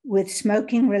with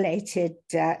smoking-related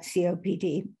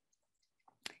COPD,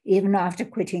 even after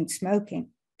quitting smoking.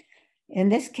 In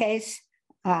this case,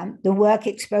 the work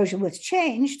exposure was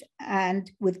changed and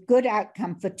with good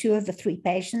outcome for 2 of the 3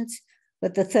 patients,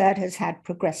 but the third has had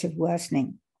progressive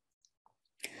worsening.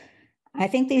 I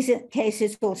think these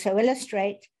cases also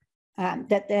illustrate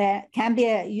that there can be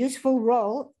a useful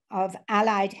role of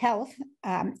allied health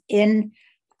in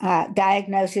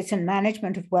diagnosis and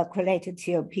management of work-related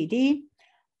COPD,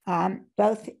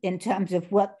 both in terms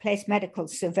of workplace medical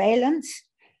surveillance,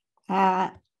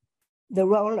 the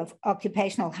role of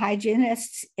occupational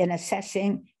hygienists in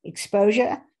assessing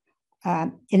exposure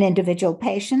in individual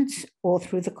patients or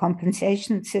through the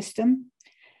compensation system,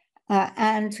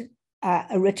 and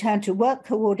a return to work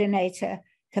coordinator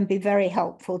can be very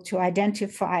helpful to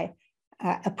identify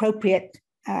appropriate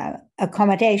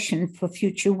accommodation for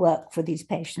future work for these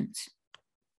patients.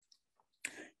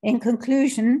 In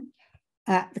conclusion,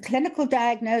 the clinical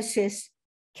diagnosis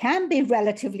can be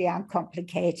relatively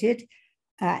uncomplicated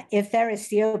if there is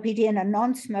COPD in a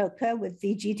non-smoker with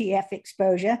VGDF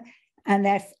exposure, and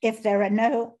if there are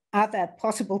no other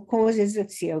possible causes of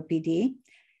COPD.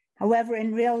 However,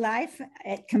 in real life,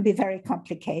 it can be very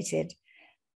complicated.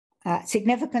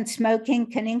 Significant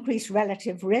smoking can increase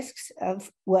relative risks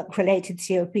of work-related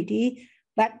COPD,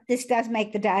 but this does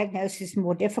make the diagnosis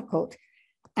more difficult,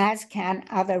 as can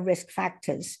other risk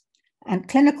factors. And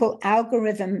clinical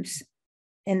algorithms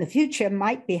in the future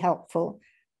might be helpful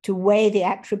to weigh the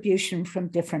attribution from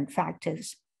different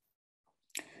factors.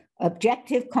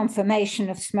 Objective confirmation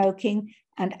of smoking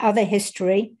and other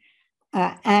history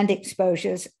and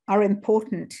exposures are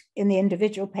important in the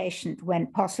individual patient when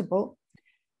possible.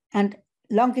 And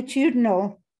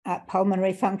longitudinal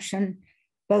pulmonary function,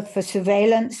 both for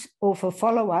surveillance or for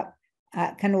follow-up,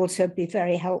 can also be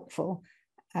very helpful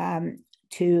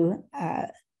to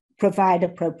provide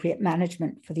appropriate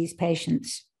management for these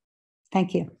patients.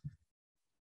 Thank you.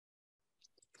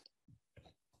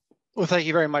 Well, thank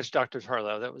you very much, Dr.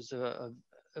 Tarlow. That was a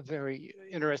very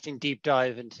interesting deep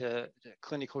dive into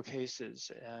clinical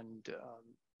cases and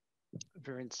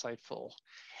very insightful.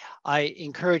 I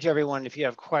encourage everyone, if you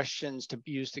have questions, to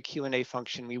use the Q&A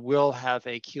function. We will have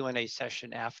a Q&A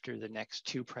session after the next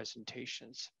 2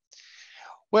 presentations.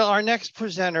 Well, our next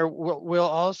presenter will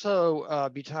also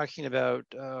be talking about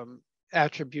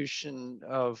attribution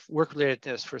of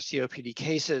work-relatedness for COPD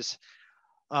cases.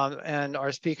 And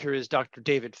our speaker is Dr.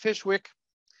 David Fishwick,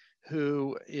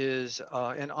 who is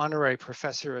an honorary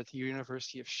professor at the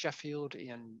University of Sheffield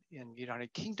in the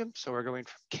United Kingdom. So we're going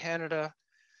from Canada,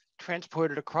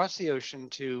 transported across the ocean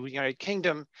to the United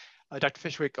Kingdom. Dr.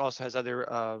 Fishwick also has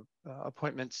other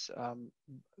appointments,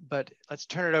 but let's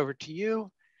turn it over to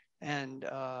you. And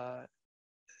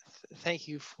thank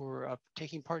you for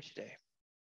taking part today.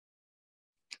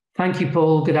 Thank you,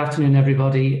 Paul. Good afternoon,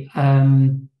 everybody.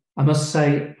 I must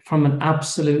say, from an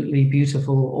absolutely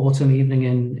beautiful autumn evening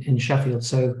in Sheffield.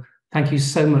 So thank you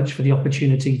so much for the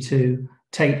opportunity to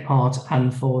take part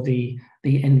and for the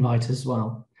invite as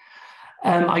well.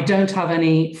 I don't have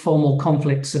any formal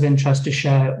conflicts of interest to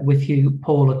share with you,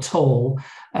 Paul, at all.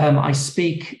 I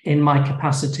speak in my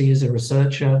capacity as a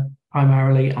researcher,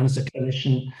 primarily and as a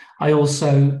clinician. I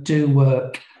also do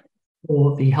work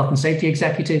for the Health and Safety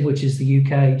Executive, which is the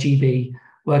UK GB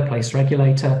workplace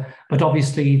regulator. But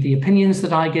obviously the opinions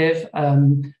that I give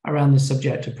around this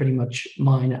subject are pretty much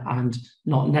mine and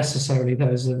not necessarily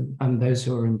those of those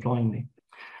who are employing me.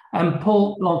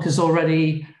 Paul Blanc has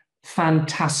already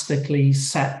fantastically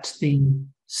set the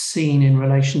scene in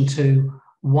relation to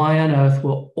why on earth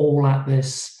we're all at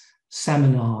this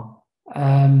seminar.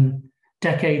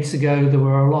 Decades ago, there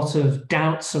were a lot of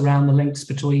doubts around the links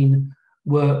between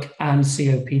work and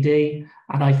COPD.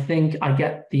 And I think I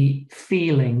get the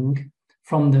feeling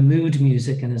from the mood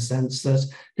music, in a sense, that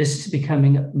this is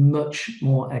becoming much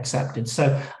more accepted.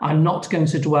 So I'm not going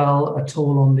to dwell at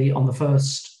all on the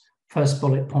first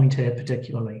bullet point here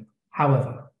particularly.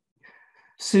 However,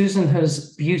 Susan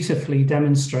has beautifully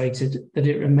demonstrated that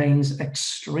it remains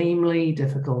extremely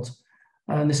difficult,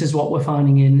 and this is what we're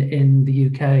finding in the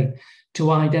UK, to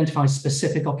identify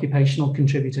specific occupational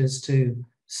contributors to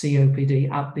COPD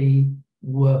at the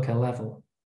worker level.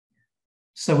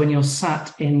 So when you're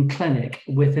sat in clinic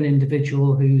with an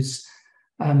individual who's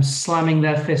slamming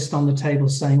their fist on the table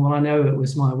saying, well, I know it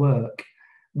was my work,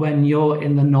 when you're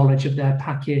in the knowledge of their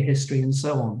pack year history and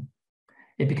so on,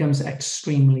 it becomes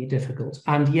extremely difficult.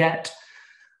 And yet,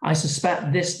 I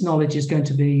suspect this knowledge is going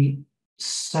to be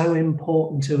so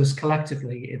important to us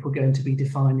collectively if we're going to be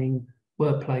defining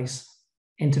workplace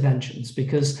interventions,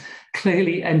 because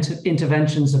clearly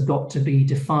interventions have got to be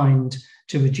defined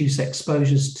to reduce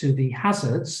exposures to the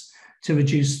hazards, to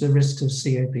reduce the risks of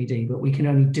COPD. But we can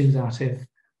only do that if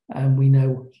we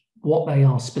know what they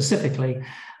are specifically.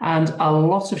 And a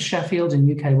lot of Sheffield and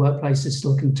UK workplaces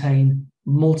still contain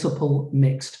multiple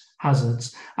mixed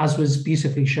hazards, as was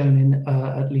beautifully shown in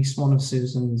at least one of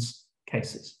Susan's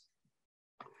cases.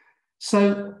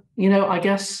 So, I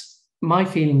guess my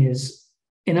feeling is,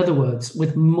 in other words,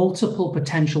 with multiple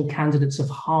potential candidates of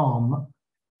harm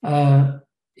to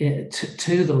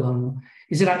the lung,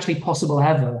 is it actually possible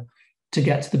ever to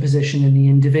get to the position in the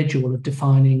individual of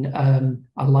defining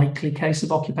a likely case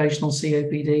of occupational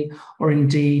COPD, or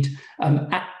indeed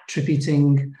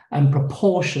attributing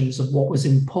proportions of what was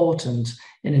important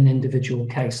in an individual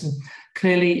case? And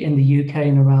clearly in the UK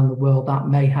and around the world, that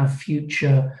may have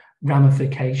future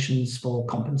ramifications for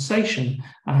compensation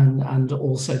and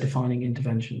also defining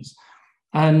interventions.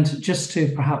 And just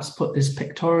to perhaps put this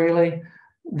pictorially,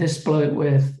 this bloke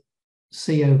with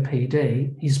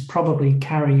COPD, he's probably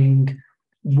carrying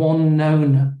one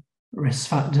known risk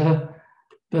factor,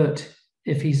 but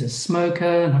if he's a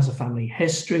smoker and has a family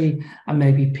history and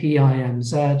maybe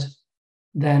PIMZ,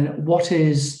 then what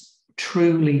is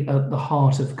truly at the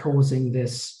heart of causing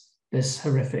this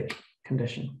horrific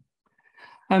condition?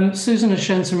 Susan has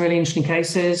shown some really interesting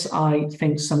cases. I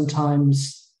think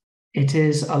sometimes it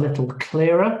is a little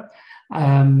clearer.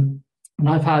 And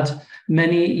I've had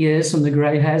many years from the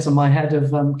grey hairs on my head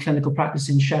of clinical practice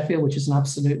in Sheffield, which is an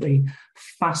absolutely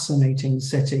fascinating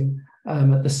city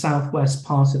at the southwest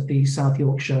part of the South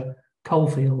Yorkshire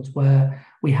coalfield, where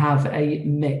we have a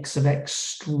mix of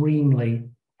extremely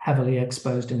heavily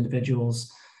exposed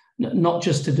individuals, not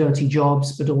just to dirty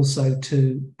jobs, but also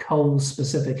to coal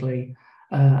specifically,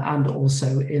 and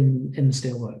also in the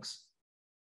steelworks.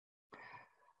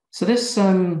 So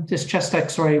this chest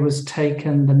X-ray was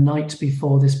taken the night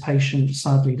before this patient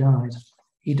sadly died.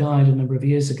 He died a number of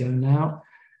years ago now.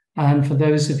 And for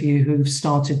those of you who've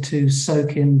started to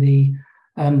soak in the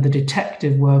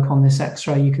detective work on this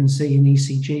X-ray, you can see an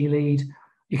ECG lead,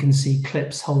 you can see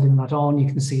clips holding that on, you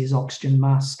can see his oxygen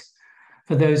mask.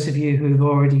 For those of you who've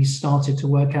already started to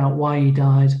work out why he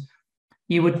died,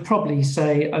 you would probably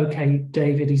say, okay,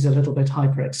 David, he's a little bit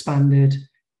hyperexpanded.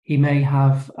 He may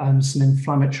have some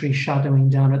inflammatory shadowing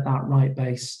down at that right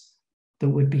base that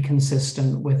would be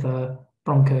consistent with a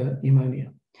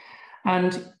bronchopneumonia.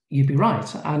 And you'd be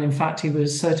right. And in fact, he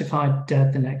was certified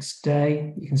dead the next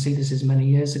day. You can see this is many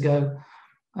years ago.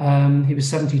 He was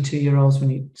 72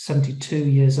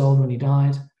 years old when he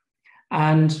died.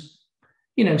 And,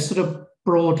 sort of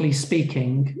broadly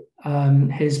speaking,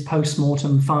 his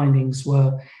post-mortem findings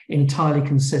were entirely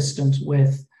consistent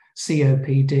with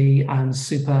COPD and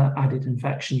super added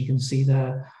infection. You can see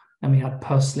there, and we had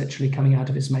pus literally coming out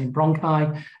of his main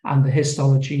bronchi, and the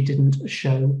histology didn't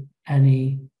show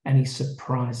any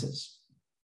surprises.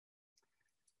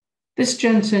 This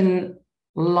gent in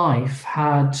life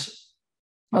had,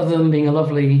 other than being a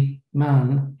lovely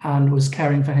man and was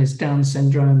caring for his Down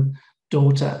syndrome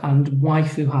daughter and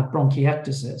wife who had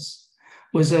bronchiectasis,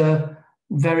 was a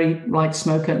very light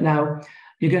smoker. Now,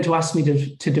 you're going to ask me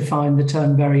to define the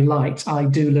term very light. I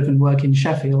do live and work in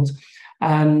Sheffield,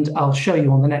 And I'll show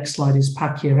you on the next slide his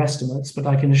pack year estimates, but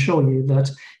I can assure you that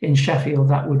in Sheffield,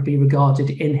 that would be regarded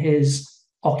in his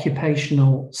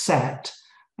occupational set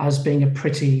as being a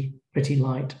pretty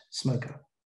light smoker.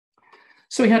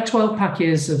 So he had 12 pack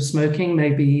years of smoking.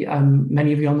 Maybe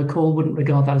many of you on the call wouldn't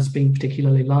regard that as being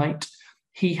particularly light.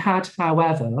 He had,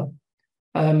 however,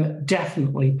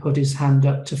 definitely put his hand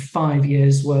up to 5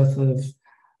 years worth of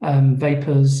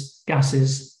vapors,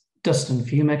 gases, dust and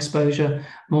fume exposure.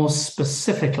 More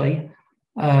specifically,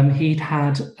 he'd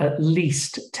had at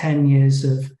least 10 years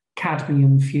of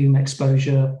cadmium fume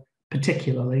exposure,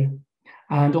 particularly,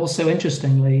 and also,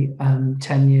 interestingly,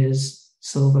 10 years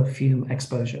silver fume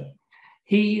exposure.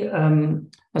 He,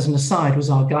 as an aside, was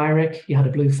argyric. He had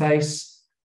a blue face.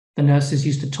 The nurses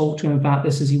used to talk to him about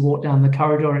this as he walked down the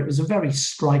corridor. It was a very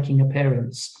striking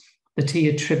appearance that he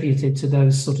attributed to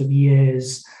those sort of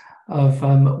years of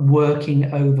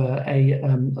working over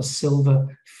a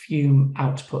silver fume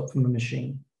output from the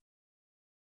machine.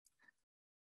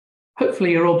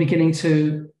 Hopefully you're all beginning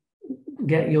to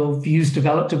get your views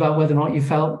developed about whether or not you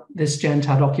felt this gent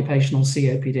had occupational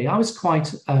COPD. I was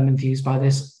quite enthused by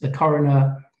this. The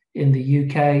coroner in the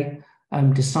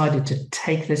UK decided to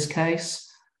take this case,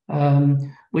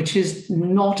 which is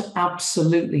not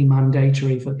absolutely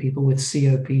mandatory for people with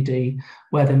COPD,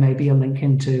 where there may be a link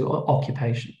into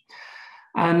occupation.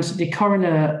 And the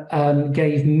coroner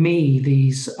gave me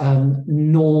these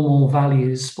normal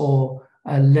values for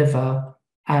liver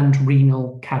and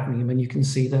renal cadmium. And you can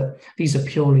see that these are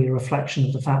purely a reflection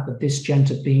of the fact that this gent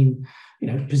had been,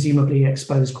 presumably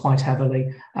exposed quite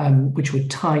heavily, which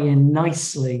would tie in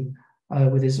nicely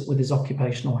with his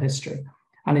occupational history.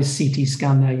 And his CT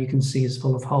scan there, you can see, is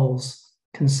full of holes,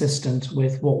 consistent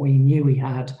with what we knew he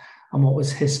had and what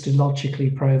was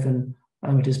histologically proven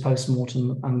at his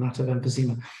post-mortem and that of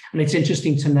emphysema. And it's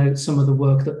interesting to note some of the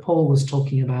work that Paul was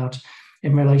talking about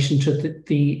in relation to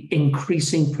the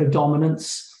increasing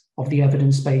predominance of the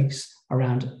evidence base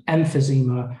around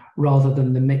emphysema rather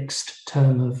than the mixed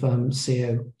term of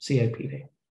COPD.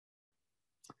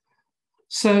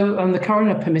 So the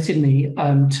coroner permitted me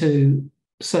to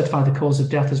certify the cause of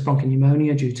death as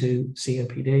bronchopneumonia due to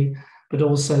COPD, but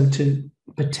also to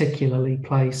particularly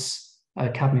place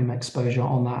cadmium exposure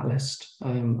on that list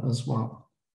as well.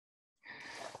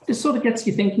 This sort of gets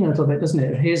you thinking a little bit, doesn't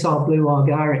it? Here's our blue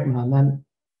argyric man, then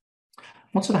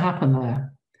what's going to happen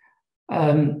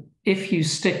there? If you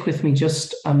stick with me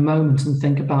just a moment and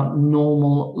think about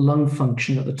normal lung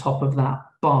function at the top of that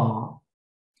bar,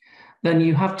 then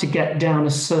you have to get down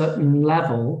a certain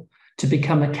level to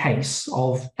become a case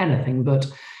of anything.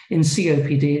 But in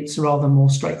COPD, it's rather more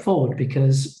straightforward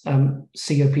because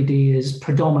COPD is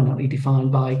predominantly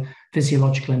defined by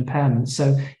physiological impairment.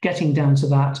 So getting down to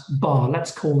that bar,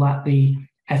 let's call that the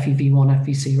FEV1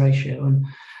 FVC ratio. And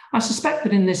I suspect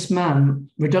that in this man,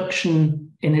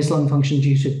 reduction in his lung function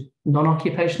due to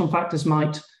non-occupational factors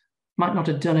might not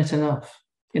have done it enough.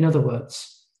 In other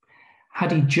words,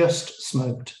 had he just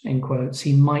smoked, in quotes,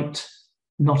 he might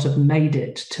not have made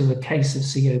it to a case of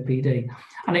COPD.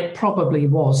 And it probably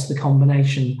was the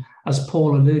combination, as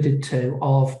Paul alluded to,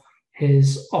 of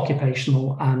his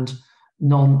occupational and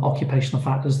non-occupational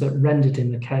factors that rendered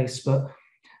him the case. But,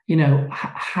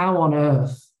 how on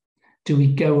earth do we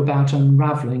go about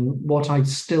unraveling what I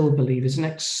still believe is an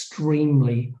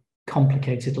extremely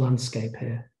complicated landscape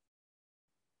here?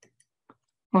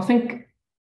 I think,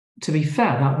 to be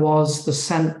fair, that was the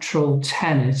central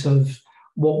tenet of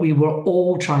what we were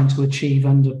all trying to achieve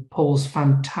under Paul's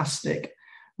fantastic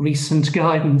recent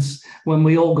guidance when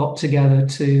we all got together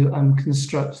to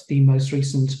construct the most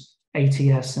recent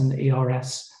ATS and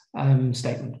ERS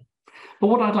statement. But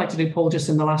what I'd like to do, Paul, just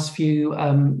in the last few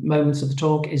moments of the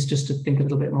talk is just to think a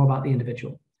little bit more about the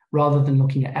individual. Rather than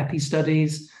looking at epi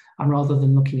studies and rather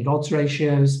than looking at odds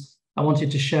ratios, I wanted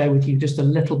to share with you just a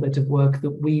little bit of work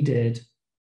that we did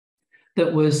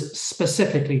that was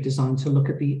specifically designed to look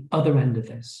at the other end of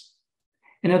this.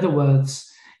 In other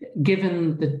words,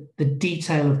 given the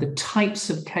detail of the types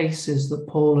of cases that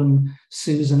Paul and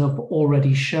Susan have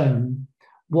already shown,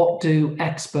 what do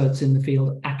experts in the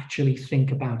field actually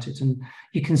think about it? And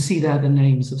you can see there the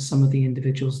names of some of the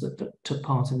individuals that took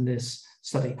part in this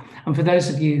study. And for those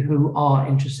of you who are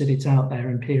interested, it's out there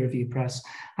in peer review press,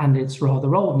 and it's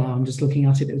rather old now. I'm just looking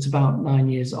at it, it's about 9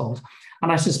 years old.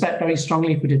 And I suspect very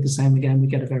strongly if we did the same again, we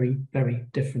get a very, very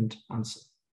different answer.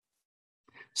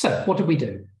 So what did we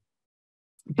do?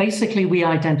 Basically, we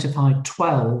identified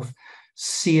 12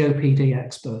 COPD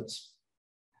experts.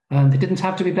 They didn't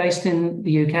have to be based in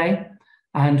the UK.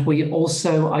 And we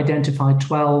also identified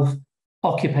 12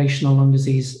 occupational lung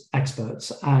disease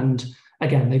experts. And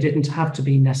Again, they didn't have to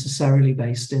be necessarily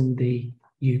based in the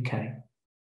UK.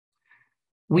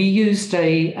 We used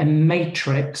a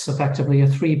matrix, effectively a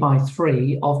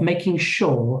 3x3, of making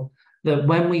sure that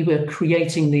when we were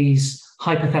creating these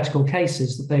hypothetical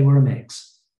cases, that they were a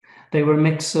mix. They were a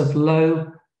mix of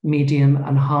low, medium,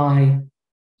 and high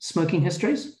smoking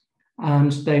histories,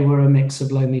 and they were a mix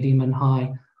of low, medium, and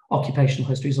high occupational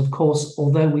histories. Of course,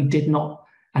 although we did not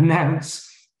announce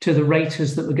to the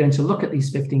raters that we're going to look at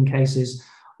these 15 cases,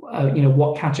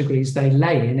 what categories they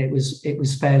lay in, it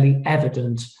was fairly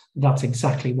evident that's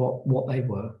exactly what they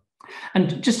were.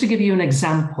 And just to give you an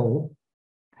example,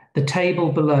 the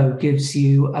table below gives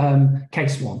you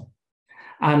case 1.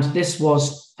 And this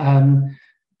was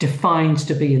defined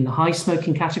to be in the high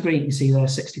smoking category. You can see there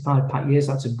 65 pack years.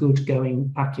 That's a good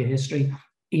going pack year history,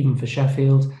 even for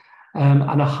Sheffield,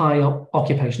 and a high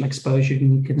occupational exposure.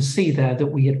 And you can see there that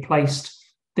we had placed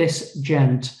this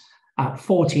gent at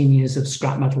 14 years of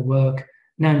scrap metal work,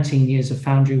 19 years of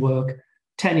foundry work,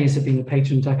 10 years of being a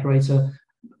patron decorator,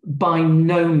 by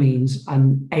no means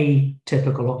an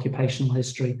atypical occupational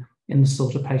history in the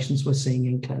sort of patients we're seeing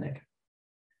in clinic.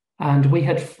 And we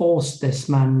had forced this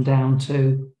man down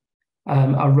to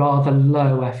a rather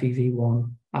low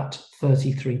FEV1 at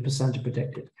 33%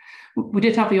 predicted. We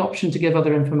did have the option to give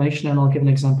other information, and I'll give an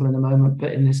example in a moment,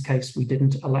 but in this case, we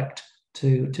didn't elect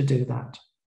to do that.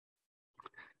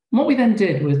 What we then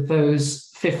did with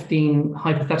those 15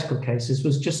 hypothetical cases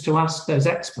was just to ask those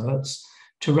experts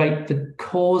to rate the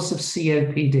cause of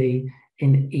COPD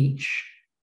in each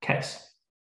case.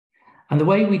 And the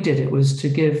way we did it was to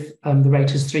give the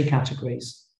raters 3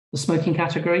 categories: the smoking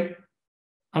category,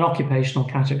 an occupational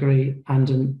category, and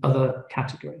an other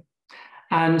category.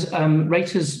 And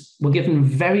raters were given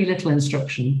very little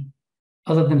instruction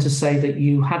other than to say that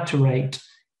you had to rate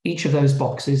each of those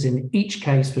boxes in each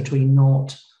case between 0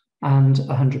 and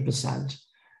 100%.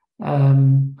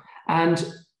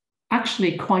 And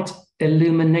actually, quite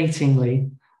illuminatingly,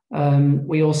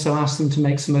 we also asked them to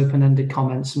make some open-ended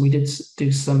comments, and we did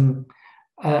do some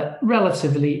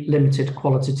relatively limited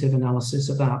qualitative analysis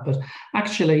of that. But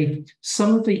actually,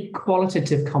 some of the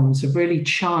qualitative comments have really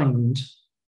chimed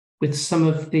with some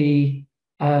of the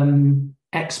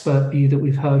expert view that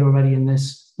we've heard already in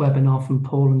this webinar from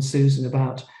Paul and Susan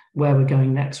about where we're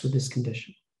going next with this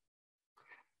condition.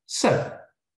 So,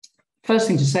 first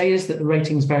thing to say is that the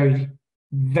ratings varied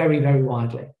very, very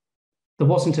widely. There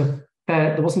wasn't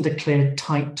a clear,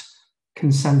 tight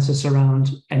consensus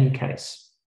around any case.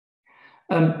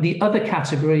 The other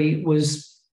category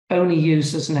was only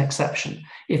used as an exception.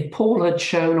 If Paul had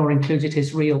shown or included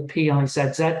his real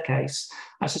PIZZ case,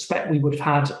 I suspect we would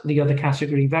have had the other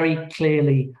category very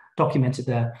clearly documented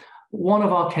there. One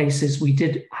of our cases, we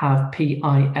did have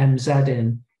PIMZ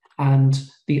in, and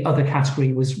the other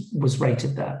category was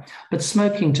rated there. But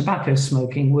smoking, tobacco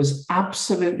smoking, was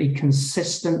absolutely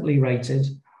consistently rated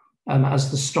as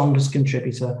the strongest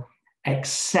contributor,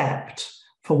 except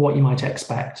for what you might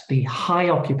expect, the high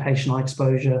occupational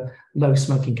exposure, low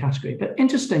smoking category. But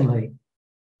interestingly,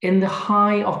 in the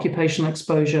high occupational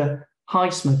exposure, high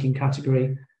smoking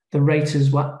category, the raters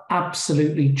were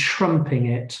absolutely trumping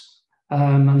it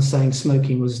and saying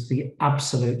smoking was the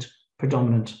absolute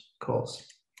predominant cause.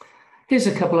 Here's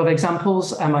a couple of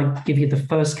examples. I give you the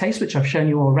first case, which I've shown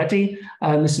you already.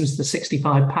 This was the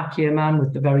 65 pack year man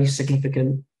with the very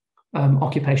significant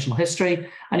occupational history.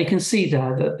 And you can see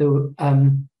there that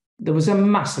there was a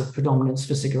massive predominance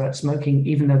for cigarette smoking,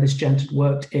 even though this gent had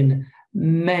worked in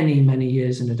many, many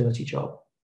years in a dirty job.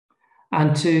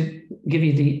 And to give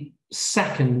you the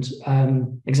second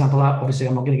example, obviously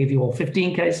I'm not going to give you all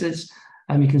 15 cases.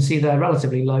 You can see there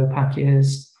relatively low pack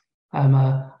years,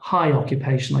 a high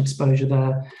occupational exposure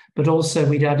there, but also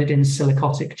we'd added in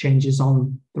silicotic changes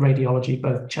on the radiology,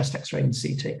 both chest X-ray and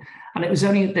CT. And it was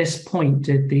only at this point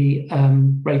did the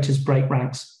raters break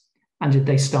ranks, and did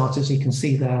they start, as you can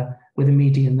see there, with a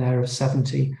median there of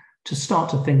 70, to start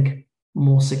to think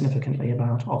more significantly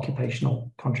about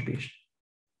occupational contribution.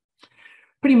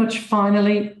 Pretty much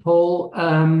finally, Paul,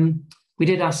 we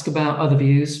did ask about other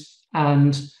views,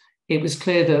 and it was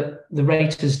clear that the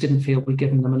raters didn't feel we'd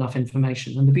given them enough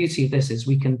information. And the beauty of this is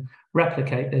we can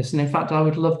replicate this. And in fact, I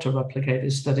would love to replicate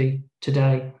this study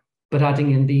today, but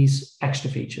adding in these extra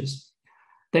features.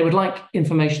 They would like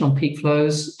information on peak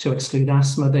flows to exclude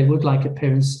asthma. They would like CT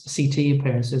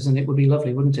appearances, and it would be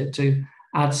lovely, wouldn't it, to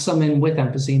add some in with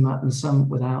emphysema and some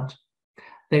without.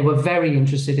 They were very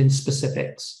interested in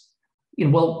specifics.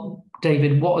 Well,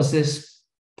 David, what has this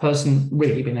person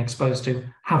really been exposed to?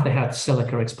 Have they had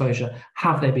silica exposure?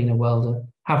 Have they been a welder?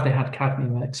 Have they had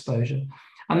cadmium exposure?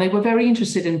 And they were very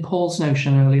interested in Paul's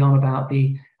notion early on about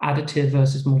the additive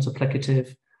versus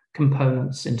multiplicative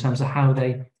components in terms of how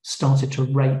they started to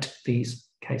rate these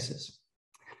cases.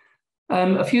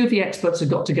 A few of the experts had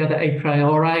got together a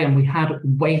priori, and we had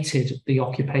weighted the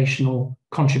occupational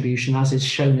contribution as is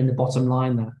shown in the bottom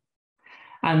line there.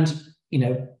 And, you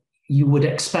know, you would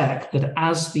expect that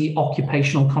as the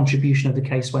occupational contribution of the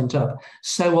case went up,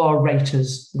 so our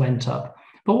raters went up.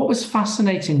 But what was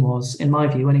fascinating was, in my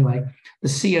view anyway, the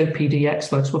COPD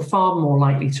experts were far more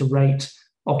likely to rate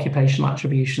occupational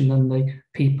attribution than the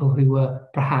people who were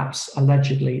perhaps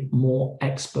allegedly more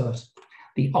expert.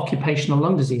 The occupational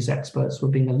lung disease experts were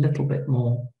being a little bit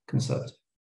more conservative.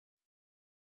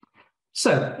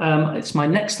 So it's my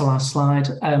next to last slide.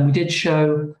 We did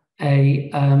show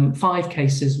 5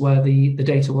 cases where the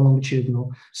data were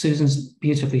longitudinal. Susan's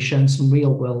beautifully shown some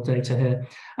real world data here.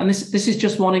 And this is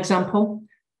just one example.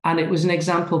 And it was an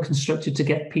example constructed to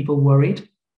get people worried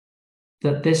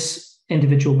that this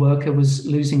individual worker was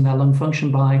losing their lung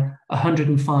function by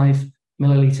 105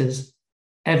 milliliters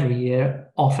every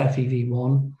year off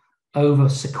FEV1 over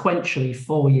sequentially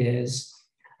 4 years.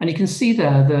 And you can see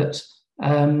there that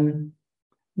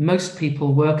most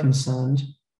people were concerned,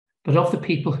 but of the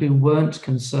people who weren't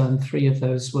concerned, 3 of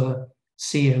those were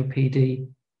COPD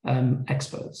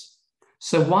experts.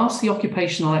 So whilst the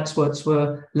occupational experts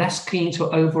were less keen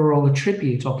to overall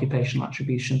attribute occupational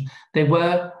attribution, they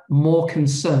were more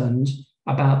concerned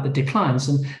about the declines.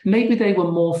 And maybe they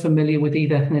were more familiar with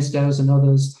either Hnisdo's and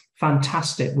others'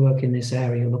 fantastic work in this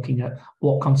area, looking at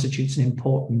what constitutes an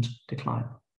important decline.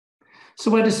 So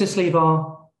where does this leave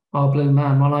our blue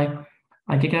man? Well,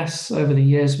 I guess over the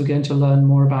years, we're going to learn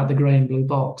more about the grey and blue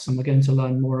box, and we're going to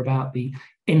learn more about the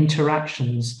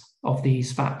interactions of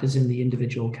these factors in the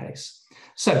individual case.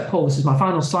 So, Paul, this is my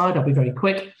final slide. I'll be very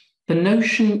quick. The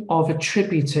notion of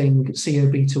attributing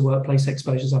COB to workplace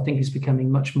exposures, I think, is becoming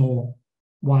much more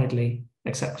widely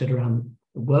accepted around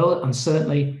the world, and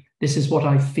certainly this is what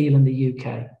I feel in the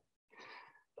UK.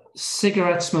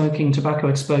 Cigarette smoking, tobacco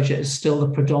exposure is still the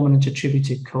predominant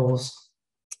attributed cause.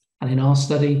 And in our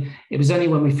study, it was only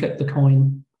when we flipped the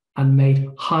coin and made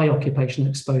high occupational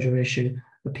exposure issue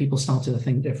that people started to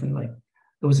think differently.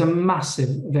 There was a massive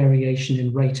variation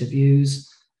in rate of use.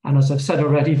 And as I've said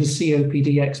already, the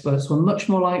COPD experts were much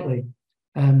more likely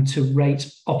to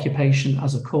rate occupation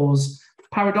as a cause,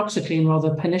 paradoxically and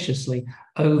rather perniciously,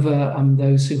 over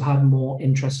those who had more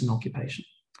interest in occupation.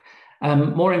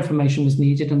 More information was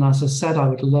needed, and as I said, I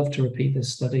would love to repeat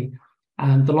this study.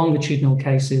 And the longitudinal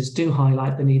cases do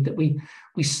highlight the need that we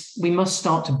must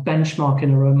start to benchmark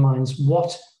in our own minds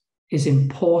what is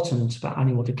important for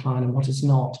annual decline and what is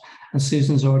not. And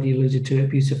Susan's already alluded to it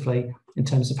beautifully in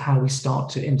terms of how we start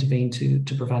to intervene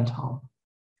to prevent harm.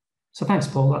 So thanks,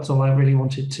 Paul. That's all I really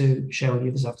wanted to share with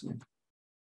you this afternoon.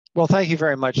 Well, thank you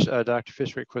very much, Dr.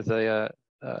 Fishwick, with that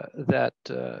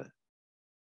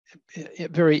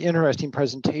very interesting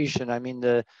presentation. I mean,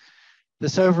 the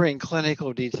sobering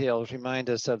clinical details remind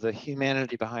us of the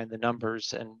humanity behind the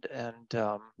numbers, and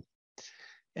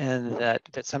that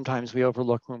sometimes we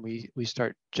overlook when we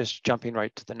start just jumping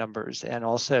right to the numbers. And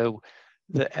also,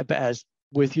 as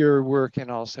with your work and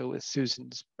also with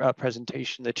Susan's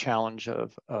presentation, the challenge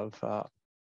of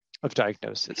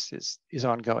diagnosis is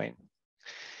ongoing.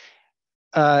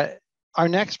 Our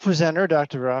next presenter,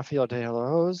 Dr. Rafael de la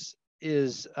Hoz,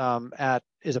 is a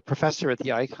professor at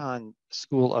the Icahn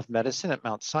School of Medicine at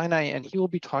Mount Sinai, and he will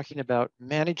be talking about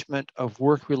management of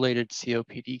work-related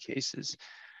COPD cases.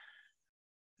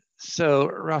 So,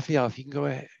 Rafael, if you can go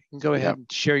ahead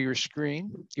and share your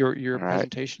screen, your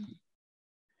presentation.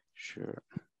 Sure.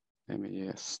 Let me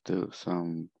just do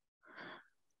some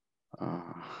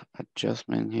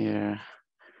adjustment here.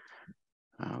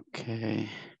 Okay.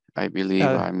 I believe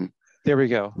I'm. There we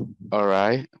go. All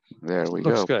right. There we go.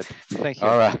 Looks good. Thank you.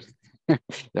 All right.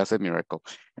 That's a miracle.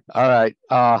 All right.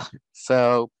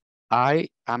 So I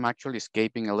am actually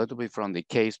escaping a little bit from the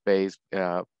case base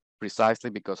precisely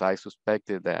because I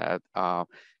suspected that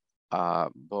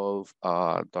both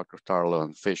Dr. Tarlow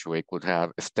and Fishwick would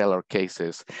have stellar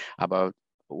cases about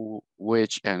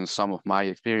which, and some of my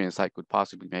experience, I could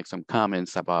possibly make some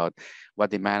comments about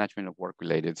what the management of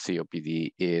work-related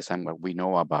COPD is and what we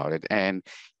know about it. And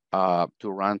to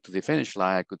run to the finish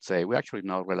line, I could say we actually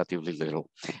know relatively little,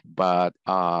 but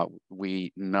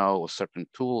we know certain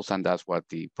tools, and that's what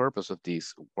the purpose of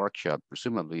this workshop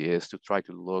presumably is, to try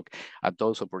to look at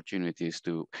those opportunities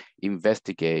to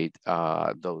investigate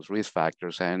those risk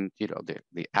factors and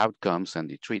the outcomes and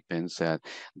the treatments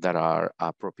that are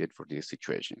appropriate for these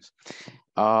situations.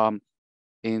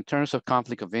 in terms of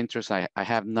conflict of interest, I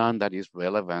have none that is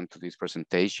relevant to this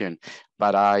presentation,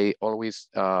 but I always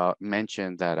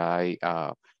mention that I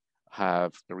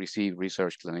have received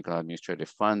research clinical administrative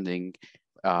funding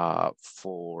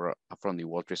from the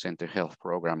World Trade Center Health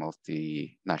Program of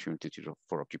the National Institute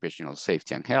for Occupational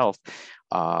Safety and Health.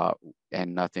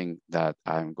 And nothing that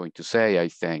I'm going to say, I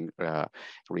think,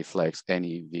 reflects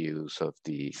any views of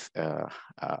the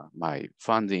my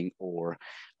funding or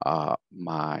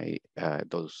my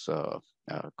those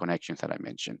connections that I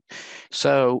mentioned.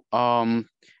 So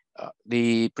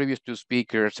the previous two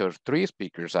speakers, or three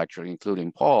speakers actually,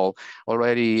 including Paul,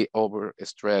 already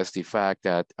overstressed the fact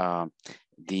that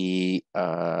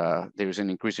there's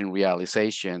an increasing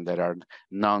realization that are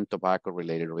non-tobacco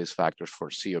related risk factors for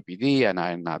COPD, and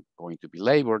I'm not going to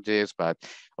belabor this, but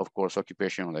of course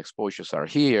occupational exposures are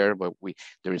here, but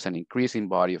there is an increasing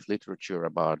body of literature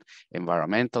about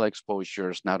environmental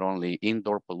exposures, not only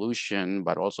indoor pollution,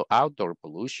 but also outdoor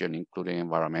pollution, including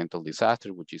environmental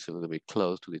disaster, which is a little bit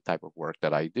close to the type of work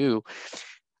that I do.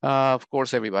 Of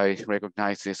course, everybody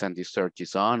recognizes, and the search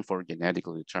is on for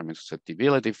genetically determined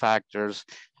susceptibility factors,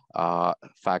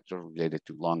 factors related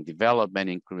to lung development,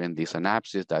 including the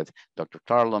synapses that Dr.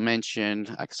 Tarlo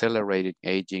mentioned, accelerated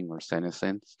aging or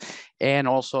senescence, and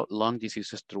also lung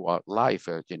diseases throughout life,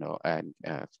 and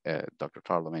Dr.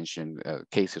 Tarlo mentioned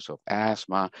cases of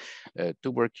asthma,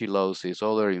 tuberculosis,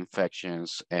 other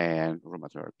infections, and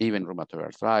even rheumatoid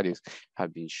arthritis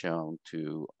have been shown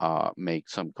to make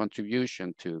some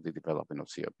contribution to the development of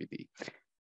COPD.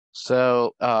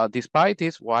 So despite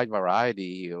this wide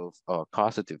variety of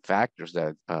causative factors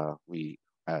that we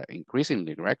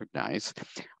increasingly recognize,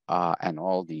 and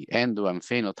all the endo and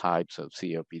phenotypes of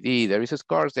COPD, there is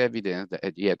scarce evidence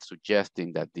that yet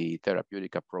suggesting that the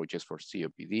therapeutic approaches for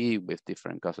COPD with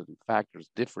different causative factors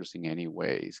differs in any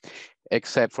ways,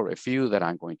 except for a few that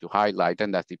I'm going to highlight,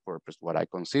 and that's the purpose, what I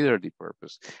consider the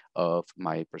purpose of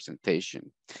my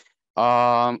presentation.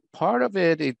 Part of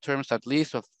it, in terms at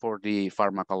least for the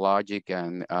pharmacologic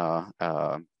and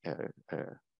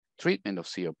treatment of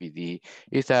COPD,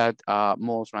 is that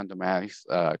most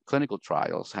randomized clinical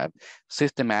trials have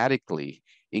systematically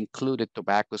included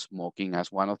tobacco smoking as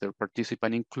one of their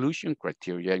participant inclusion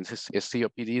criteria in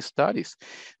COPD studies,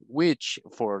 which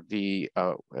for the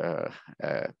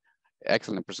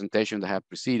excellent presentation that have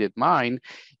preceded mine,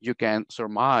 you can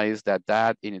surmise that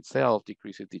that in itself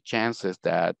decreases the chances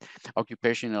that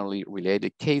occupationally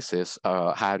related cases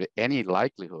had any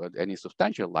likelihood, any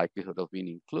substantial likelihood of being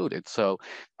included. So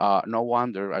no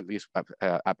wonder, at least up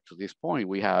to this point,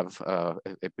 we have a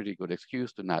pretty good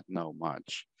excuse to not know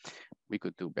much. We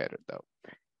could do better though.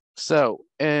 So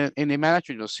in the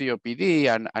management of COPD,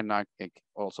 and I'm not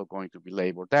also going to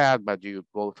belabor that, but you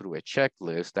go through a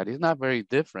checklist that is not very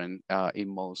different in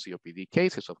most COPD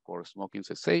cases. Of course, smoking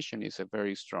cessation is a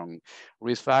very strong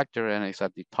risk factor, and it's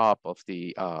at the top of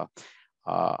the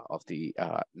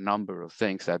number of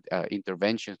things that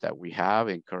interventions that we have,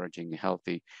 encouraging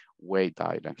healthy weight,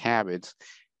 diet, and habits.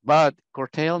 But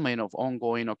curtailment of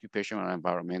ongoing occupational and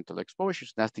environmental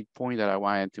exposures, that's the point that I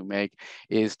wanted to make,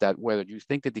 is that whether you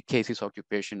think that the case is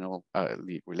occupational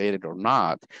related or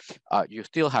not, you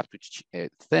still have to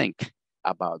think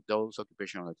about those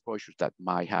occupational exposures that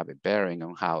might have a bearing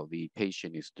on how the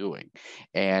patient is doing,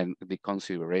 and the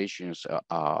considerations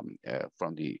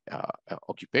from the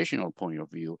occupational point of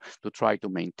view to try to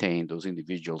maintain those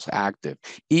individuals active,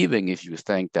 even if you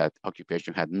think that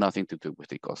occupation had nothing to do with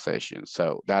the causation.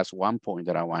 So that's one point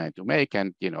that I wanted to make,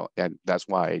 and and that's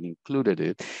why I included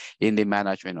it in the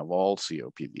management of all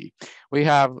COPD. We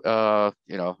have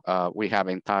we have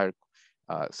entire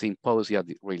symposia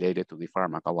related to the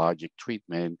pharmacologic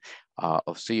treatment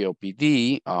of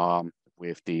COPD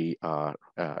with the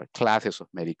classes of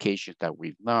medications that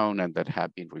we've known and that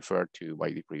have been referred to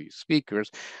by the previous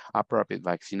speakers, appropriate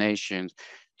vaccinations,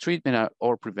 treatment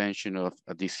or prevention of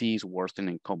disease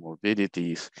worsening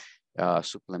comorbidities,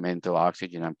 supplemental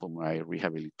oxygen and pulmonary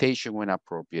rehabilitation when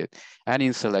appropriate, and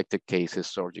in selected cases,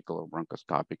 surgical or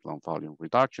bronchoscopic lung volume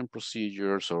reduction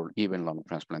procedures, or even lung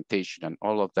transplantation. And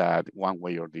all of that, one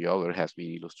way or the other, has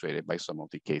been illustrated by some of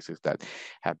the cases that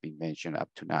have been mentioned up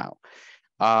to now.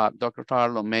 Dr.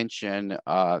 Tarlo mentioned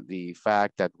the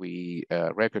fact that we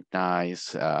recognize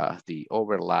the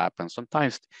overlap and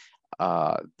sometimes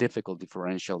difficult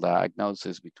differential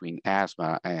diagnosis between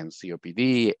asthma and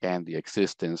COPD, and the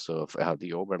existence of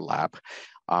the overlap,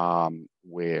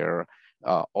 where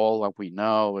all that we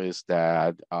know is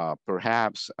that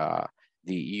perhaps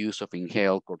the use of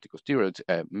inhaled corticosteroids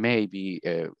may be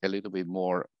a little bit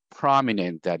more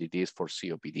prominent that it is for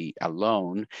COPD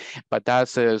alone, but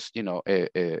that's a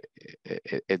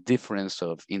difference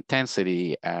of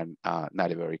intensity and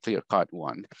not a very clear-cut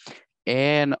one.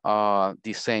 And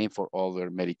the same for other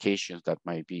medications that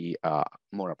might be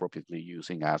more appropriately used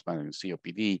in asthma and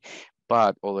COPD.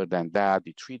 But other than that,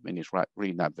 the treatment is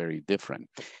really not very different.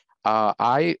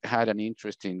 I had an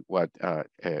interest in what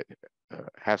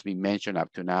has been mentioned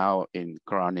up to now in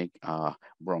chronic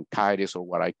bronchitis, or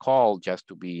what I call, just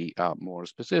to be more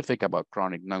specific, about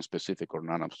chronic non-specific or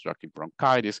non-obstructive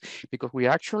bronchitis, because this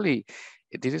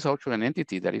is actually an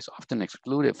entity that is often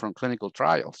excluded from clinical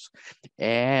trials.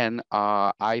 And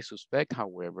I suspect,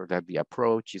 however, that the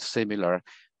approach is similar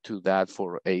to that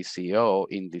for ACO,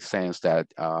 in the sense that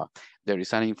there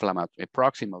is an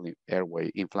proximal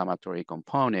airway inflammatory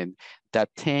component that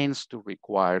tends to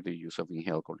require the use of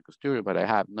inhaled corticosteroid, but I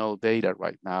have no data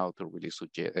right now to really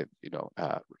suggest,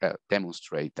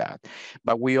 demonstrate that.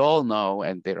 But we all know,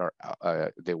 and there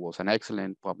was an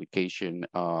excellent publication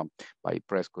by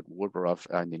Prescott Woodruff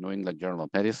in the New England Journal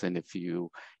of Medicine a few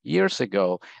years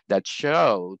ago that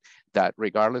showed that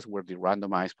regardless where the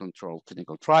randomized controlled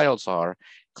clinical trials are,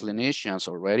 clinicians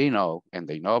already know, and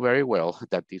they know very well,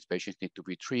 that these patients need to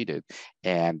be treated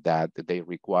and that they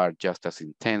require just as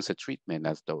intense a treatment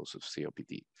as those of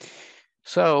COPD.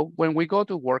 So when we go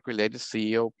to work-related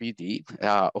COPD,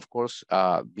 of course,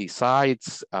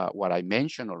 besides what I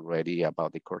mentioned already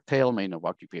about the curtailment of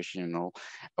occupational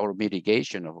or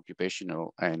mitigation of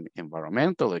occupational and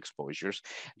environmental exposures,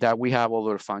 that we have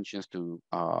other functions to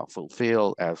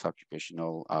fulfill as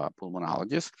occupational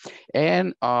pulmonologists.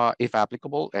 And if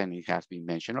applicable, and it has been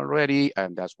mentioned already,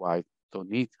 and that's why don't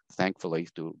need, thankfully,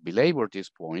 to belabor this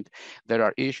point, there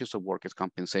are issues of workers'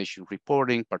 compensation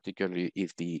reporting, particularly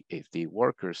if the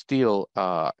worker still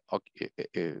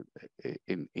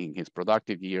in his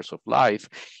productive years of life,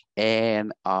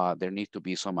 and there needs to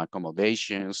be some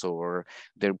accommodations, or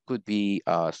there could be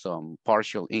some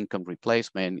partial income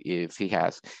replacement if he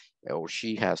has or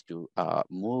she has to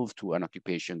move to an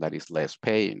occupation that is less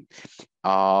paying.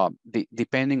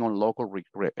 Depending on local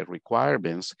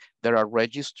requirements, there are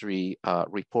registry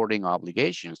reporting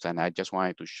obligations. And I just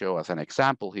wanted to show as an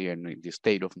example here in the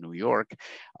state of New York,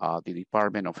 the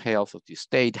Department of Health of the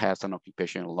state has an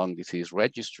occupational lung disease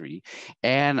registry.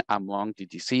 And among the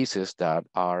diseases that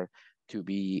are to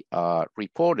be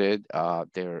reported,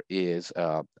 there is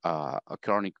a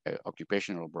chronic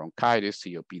occupational bronchitis,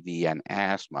 COPD, and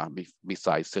asthma,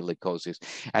 besides silicosis,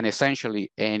 and essentially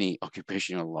any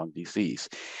occupational lung disease.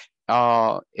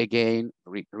 Again,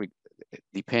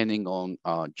 depending on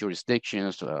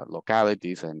jurisdictions,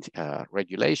 localities, and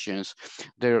regulations,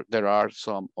 there are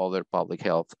some other public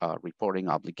health reporting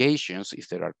obligations if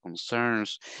there are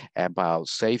concerns about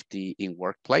safety in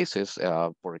workplaces.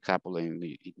 For example, in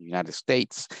the United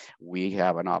States, we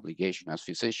have an obligation as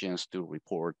physicians to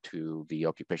report to the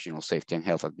Occupational Safety and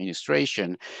Health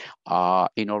Administration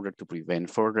in order to prevent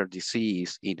further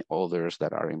disease in others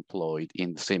that are employed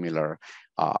in similar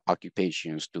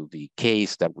occupations to the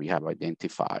case that we have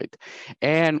identified.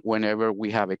 And whenever we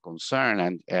have a concern,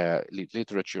 and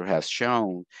literature has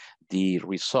shown the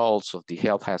results of the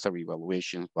health hazard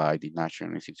evaluations by the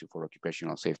National Institute for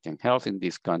Occupational Safety and Health in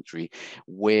this country,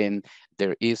 when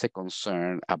there is a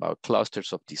concern about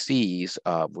clusters of disease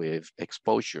with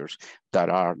exposures that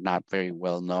are not very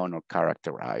well known or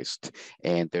characterized.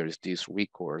 And there is this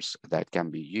recourse that can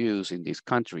be used in this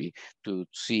country to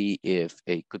see if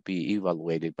it could be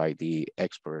evaluated by the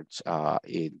experts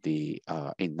in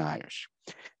NIOSH.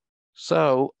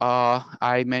 So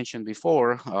I mentioned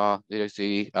before, there is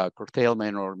the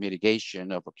curtailment or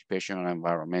mitigation of occupational and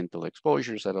environmental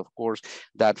exposures, and of course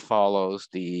that follows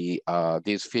the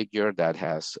this figure that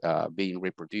has been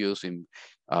reproduced in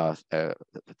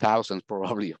thousands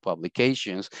probably of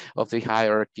publications of the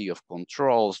hierarchy of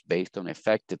controls based on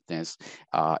effectiveness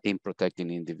in protecting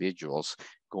individuals,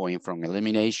 going from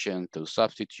elimination to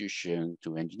substitution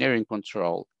to engineering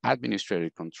control,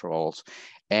 administrative controls,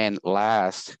 and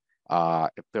last,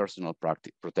 personal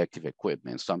protective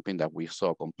equipment, something that we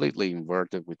saw completely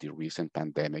inverted with the recent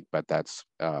pandemic, but that's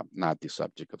not the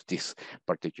subject of this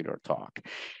particular talk.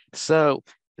 So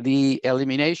the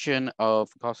elimination of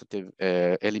causative,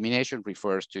 elimination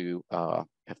refers to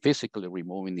physically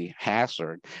removing the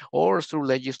hazard, or through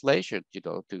legislation,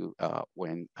 to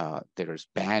when there is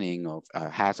banning of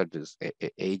hazardous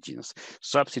agents.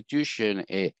 Substitution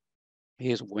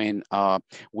is when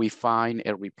we find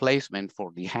a replacement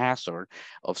for the hazard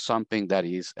of something that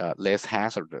is less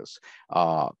hazardous.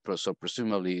 So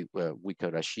presumably we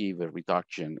could achieve a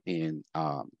reduction in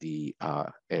the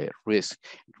risk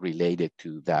related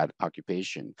to that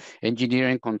occupation.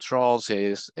 Engineering controls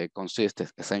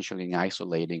consists essentially in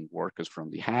isolating workers from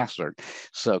the hazard.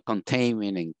 So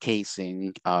containment,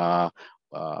 encasing,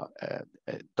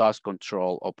 dust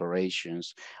control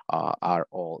operations are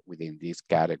all within this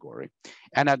category.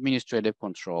 And administrative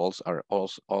controls are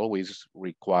also always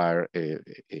require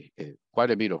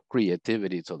quite a bit of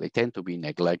creativity, so they tend to be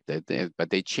neglected,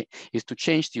 but is to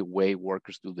change the way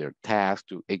workers do their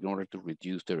tasks in order to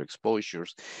reduce their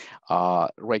exposures.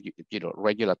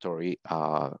 Regulatory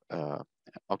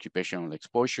occupational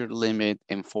exposure limit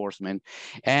enforcement,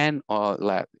 and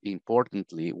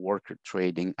importantly, worker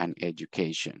training and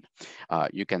education.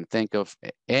 You can think of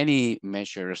any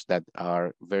measures that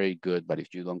are very good, but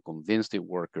if you don't convince the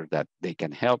worker that they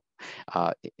can help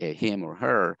him or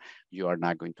her, you are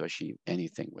not going to achieve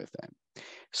anything with them.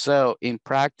 So in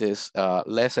practice,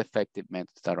 less effective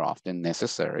methods are often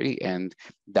necessary, and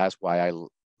that's why I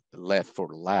left for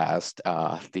last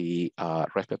the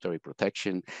respiratory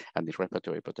protection and the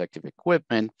respiratory protective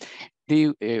equipment.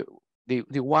 The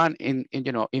one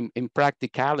in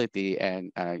practicality, and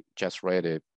I just read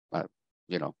it,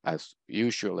 as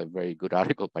usual, a very good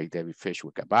article by David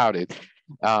Fishwick about it,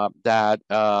 that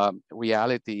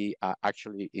reality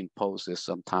actually imposes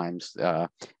sometimes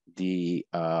the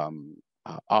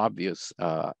obvious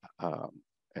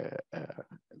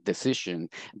decision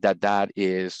that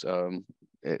is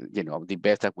the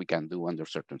best that we can do under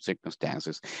certain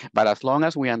circumstances. But as long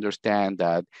as we understand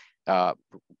that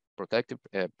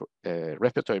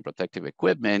respiratory protective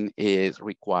equipment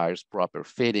requires proper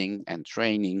fitting and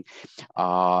training,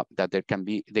 that there can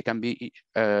be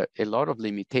a lot of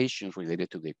limitations related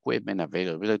to the equipment,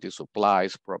 availability,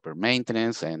 supplies, proper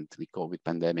maintenance, and the COVID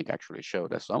pandemic actually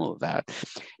showed us some of that,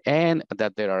 and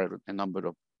that there are a number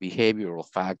of behavioral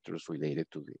factors related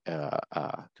to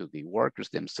the workers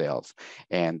themselves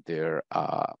and their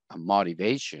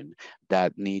motivation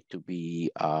that need to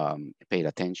be paid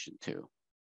attention to.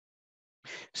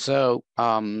 So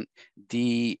in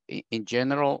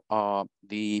general,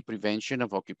 the prevention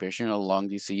of occupational lung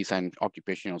disease and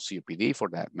occupational COPD, for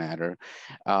that matter,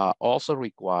 also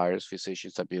requires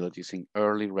physicians' abilities in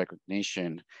early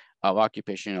recognition of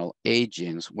occupational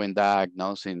agents when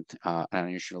diagnosing an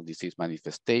unusual disease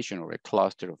manifestation or a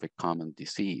cluster of a common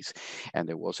disease. And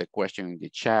there was a question in the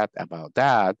chat about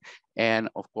that. And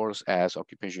of course, as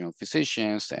occupational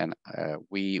physicians, and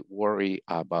we worry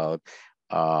about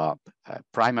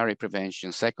primary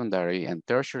prevention, secondary and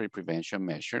tertiary prevention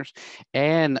measures.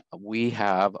 And we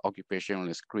have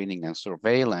occupational screening and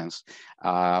surveillance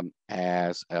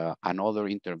as another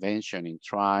intervention in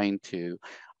trying to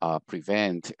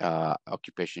prevent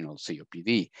occupational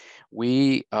COPD.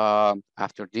 We,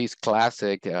 after this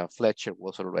classic, Fletcher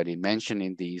was already mentioned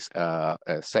in this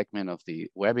segment of the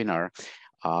webinar,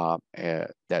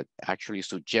 that actually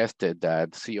suggested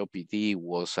that COPD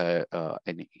was an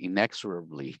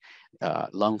inexorably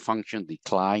lung function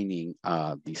declining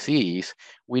disease.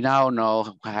 We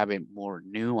now have a more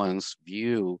nuanced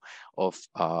view of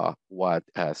what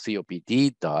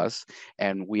COPD does,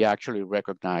 and we actually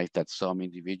recognize that some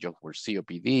individuals with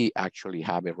COPD actually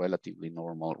have a relatively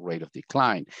normal rate of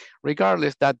decline.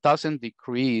 Regardless, that doesn't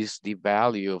decrease the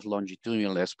value of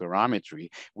longitudinal spirometry.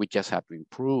 We just have to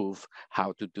improve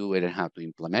how to do it and how to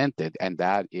implement it, and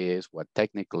that is what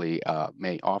technically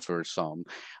may offer some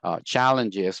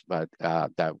challenges, but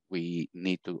that we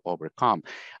need to overcome.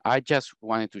 I just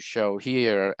wanted to show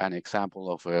here an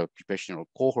example of an occupational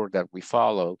cohort that we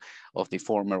follow of the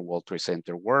former World Trade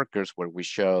Center workers, where we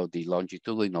show the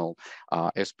longitudinal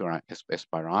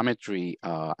spirometry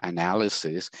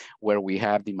analysis, where we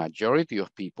have the majority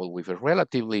of people with a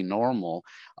relatively normal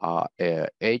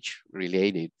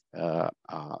age-related the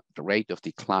rate of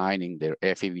decline in their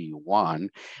FEV1,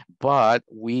 but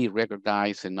we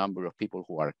recognize a number of people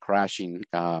who are crashing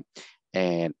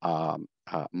and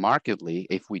markedly.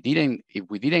 If we didn't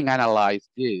analyze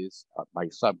this by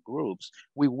subgroups,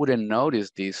 we wouldn't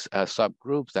notice these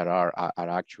subgroups that are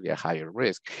actually a higher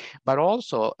risk. But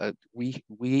also we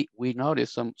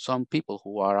notice some people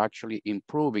who are actually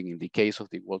improving. In the case of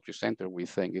the World Trade Center, we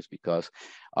think it's because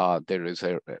there is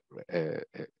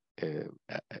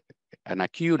an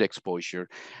acute exposure,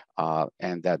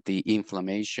 and that the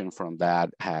inflammation from that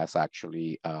has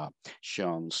actually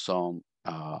shown some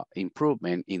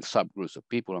improvement in subgroups of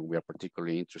people, and we are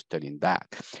particularly interested in that.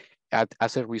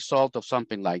 as a result of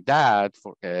something like that,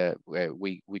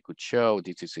 we could show,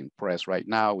 this is in press right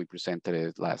now, we presented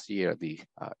it last year at the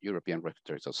European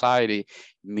Respiratory Society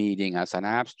meeting as an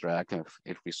abstract of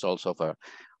results of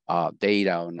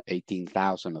data on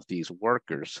 18,000 of these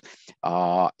workers,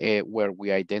 where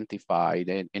we identified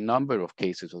a number of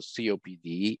cases of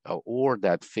COPD or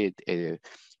that fit a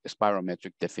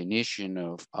spirometric definition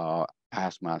of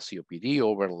asthma COPD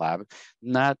overlap,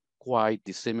 not quite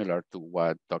dissimilar to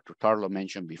what Dr. Tarlow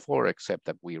mentioned before, except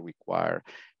that we require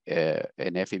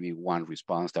an FEV1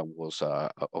 response that was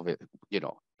of a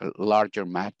larger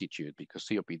magnitude, because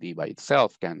COPD by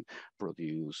itself can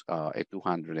produce a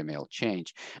 200 ml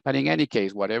change. But in any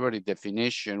case, whatever the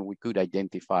definition, we could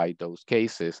identify those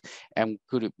cases and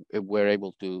were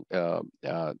able to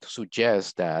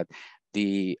suggest that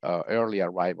the early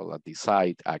arrival at the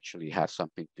site actually has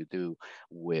something to do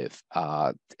with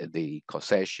the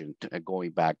causation,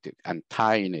 going back to and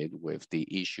tying it with the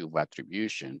issue of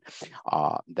attribution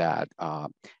that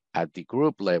at the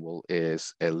group level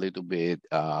is a little bit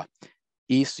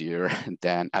easier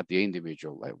than at the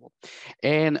individual level.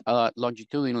 And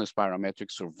longitudinal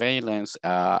spirometric surveillance,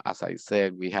 as I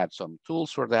said, we had some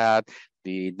tools for that.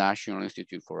 The National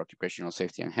Institute for Occupational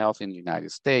Safety and Health in the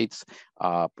United States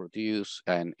produced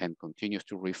and continues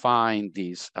to refine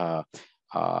this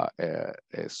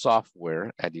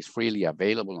software that is freely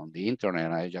available on the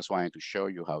internet. I just wanted to show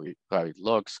you how it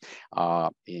looks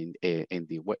on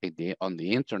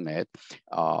the internet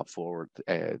for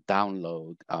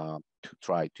download to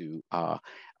try to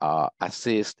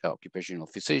assist occupational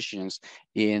physicians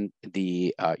in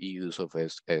the use of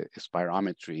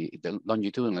spirometry, the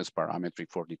longitudinal spirometry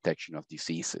for detection of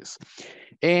diseases.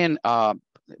 And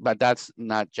but that's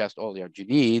not just all that you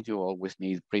need. You always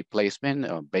need pre-placement,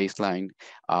 baseline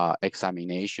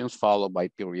examinations, followed by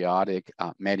periodic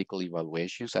medical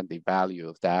evaluations, and the value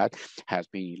of that has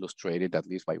been illustrated at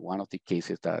least by one of the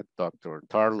cases that Dr.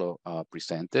 Tarlow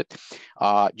presented.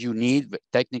 You need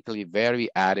technically very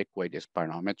adequate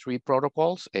spirometry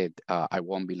protocols. I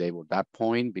won't belabor that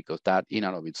point because that in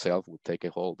and of itself would take a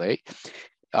whole day.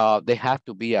 They have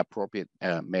to be appropriate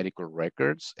medical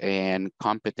records and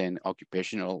competent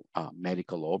occupational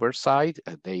medical oversight.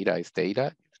 Data is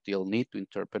data. You still need to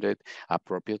interpret it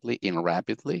appropriately and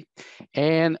rapidly.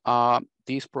 And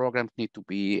these programs need to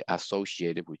be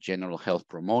associated with general health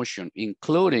promotion,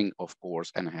 including, of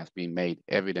course, and has been made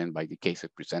evident by the cases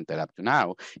presented up to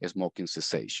now, smoking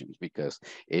cessation, because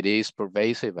it is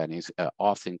pervasive and is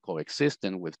often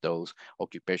coexistent with those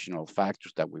occupational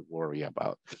factors that we worry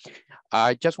about.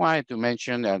 I just wanted to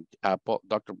mention that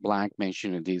Dr. Blank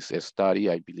mentioned in this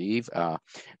study, I believe,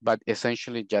 but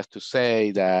essentially just to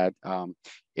say that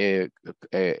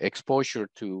exposure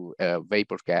to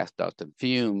vapor gas, dust, and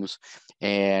fumes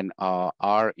and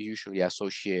are usually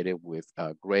associated with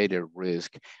greater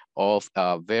risk of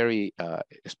very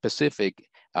specific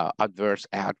adverse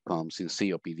outcomes in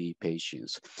COPD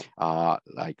patients,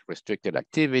 like restricted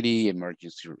activity,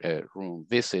 emergency room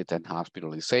visit, and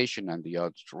hospitalization, and the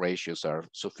odds ratios are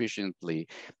sufficiently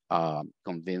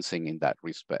convincing in that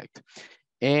respect.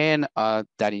 And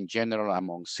that in general,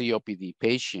 among COPD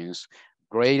patients,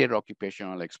 greater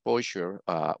occupational exposure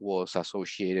was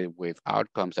associated with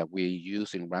outcomes that we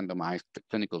use in randomized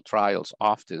clinical trials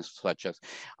often, such as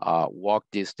walk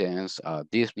distance,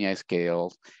 dyspnea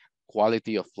scales,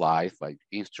 quality of life, like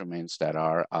instruments that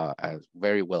are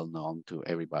very well known to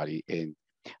everybody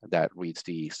that reads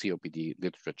the COPD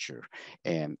literature.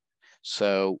 And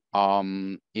so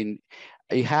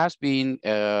it has been,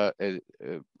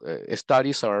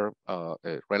 studies are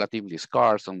relatively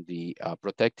scarce on the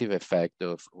protective effect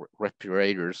of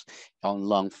respirators on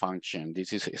lung function.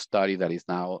 This is a study that is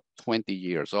now 20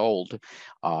 years old.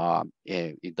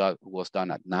 It was done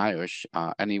at NIOSH,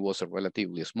 and it was a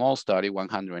relatively small study,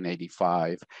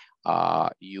 185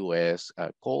 US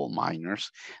coal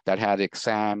miners that had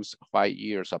exams 5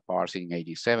 years apart in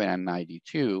 87 and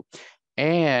 92.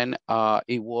 And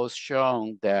it was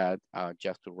shown that,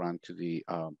 just to run to the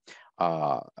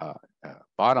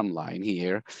bottom line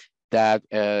here, that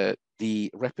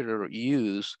the respirator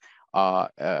use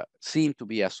seemed to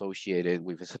be associated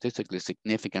with a statistically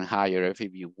significant higher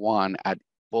FEV1 at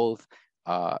both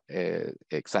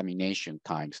examination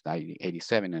times,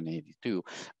 87 and 82.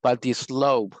 But the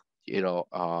slope,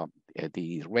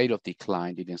 the rate of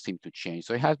decline didn't seem to change.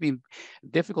 So it has been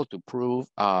difficult to prove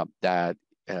that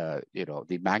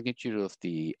the magnitude of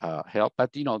the help,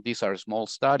 but these are small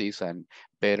studies, and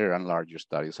better and larger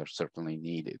studies are certainly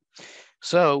needed.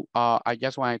 So I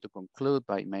just wanted to conclude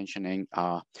by mentioning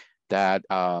that,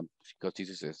 because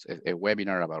this is a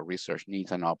webinar about research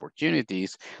needs and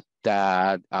opportunities,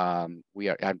 that we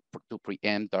are to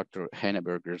preempt Dr.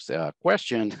 Henneberger's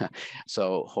question.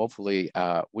 So hopefully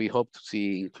we hope to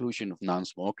see inclusion of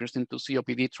non-smokers into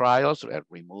COPD trials,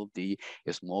 remove the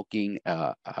smoking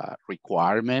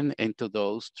requirement into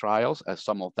those trials, as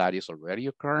some of that is already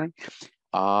occurring.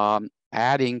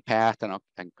 Adding past and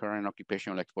current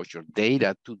occupational exposure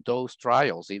data to those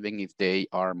trials, even if they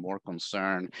are more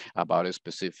concerned about a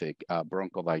specific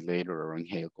bronchodilator or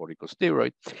inhaled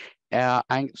corticosteroid.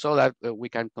 And so that we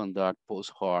can conduct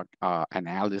post hoc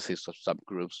analysis of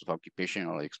subgroups of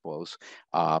occupational exposed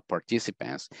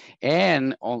participants.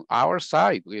 And on our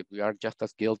side, we are just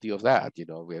as guilty of that. You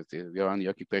know, we are on the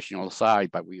occupational side,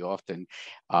 but we often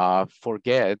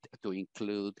forget to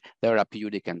include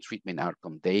therapeutic and treatment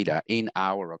outcome data in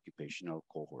our occupational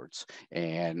cohorts.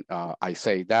 And I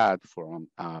say that from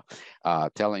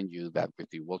telling you that with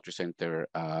the Walter Center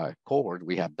cohort,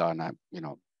 we have done, you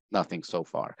know, nothing so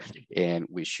far, and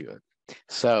we should.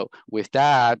 So with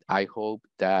that, I hope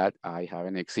that I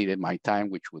haven't exceeded my time,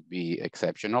 which would be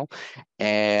exceptional,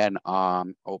 and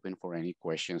open for any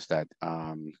questions that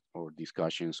or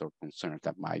discussions or concerns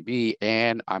that might be,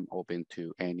 and I'm open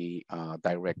to any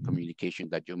direct communication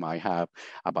that you might have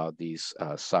about this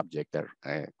subject that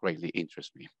greatly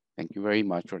interests me. Thank you very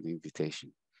much for the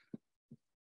invitation.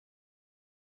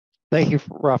 Thank you,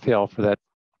 Raphael, for that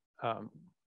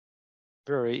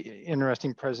very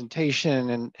interesting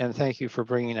presentation, and thank you for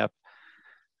bringing up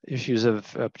issues of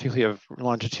particularly of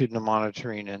longitudinal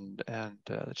monitoring and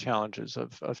the challenges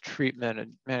of treatment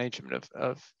and management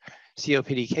of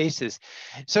COPD cases.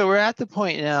 So we're at the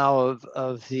point now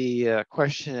of the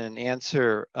question and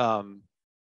answer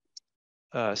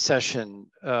session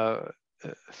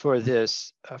for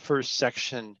this first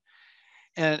section.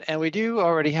 And we do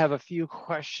already have a few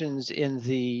questions in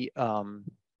the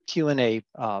Q&A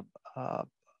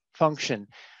function,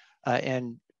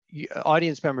 and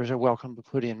audience members are welcome to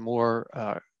put in more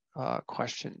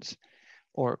questions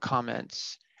or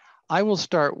comments. I will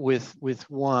start with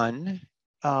one,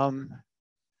 and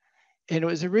it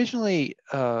was originally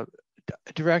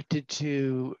directed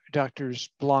to Drs.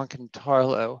 Blanc and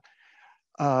Tarlow,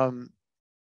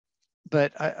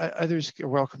 but others are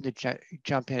welcome to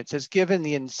jump in. It says, given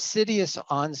the insidious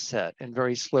onset and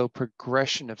very slow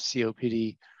progression of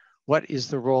COPD, what is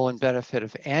the role and benefit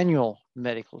of annual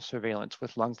medical surveillance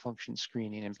with lung function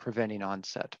screening and preventing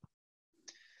onset?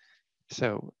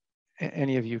 So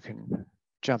any of you can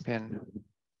jump in.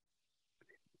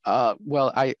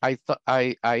 Well, I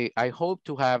hope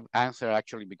to have answer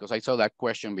actually, because I saw that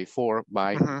question before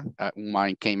mine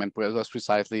came, and it was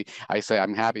precisely, I say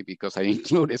I'm happy because I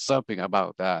included something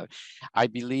about that. I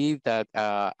believe that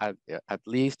at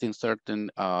least in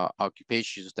certain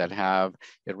occupations that have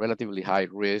a relatively high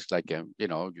risk, like, you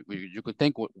know, you could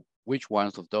think which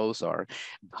ones of those are,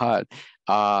 but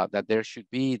that there should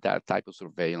be that type of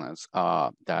surveillance,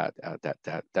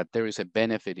 that there is a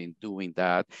benefit in doing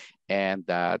that, and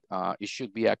that it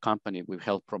should be accompanied with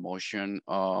health promotion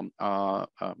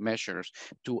measures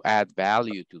to add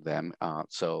value to them.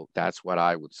 So that's what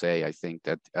I would say. I think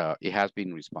that it has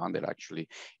been responded actually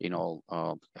in all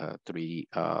three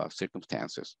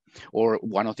circumstances. Or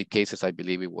one of the cases, I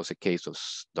believe it was a case of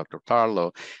Dr.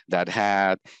 Tarlow, that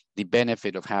had the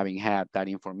benefit of having had that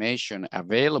information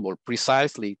available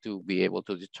precisely to be able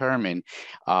to determine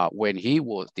when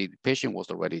the patient was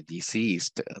already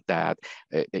deceased, that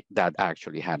that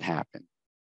actually had happened.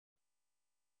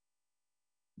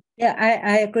 Yeah,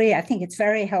 I agree. I think it's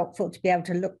very helpful to be able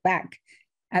to look back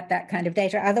at that kind of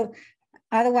data.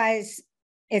 Otherwise,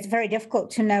 it's very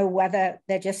difficult to know whether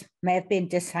there just may have been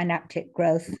dysynaptic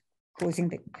growth causing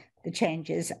the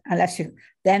changes, unless you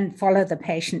then follow the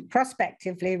patient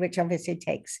prospectively, which obviously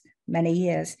takes many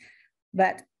years.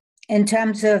 But in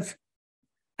terms of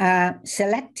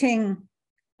selecting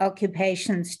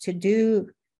occupations to do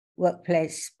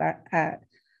workplace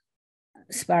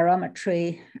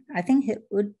spirometry, I think it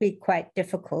would be quite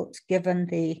difficult given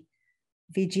the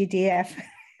VGDF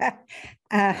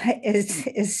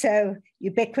is so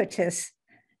ubiquitous.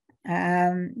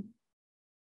 I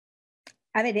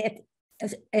mean,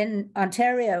 in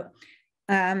Ontario,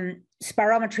 surveillance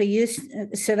spirometry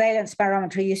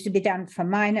used to be done for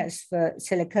minors for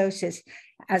silicosis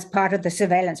as part of the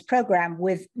surveillance program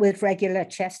with regular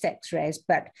chest x-rays,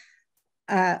 but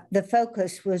the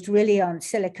focus was really on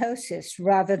silicosis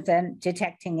rather than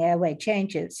detecting airway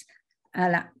changes.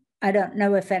 And I don't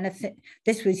know if anything,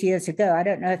 this was years ago, I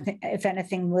don't know if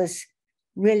anything was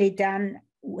really done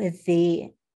with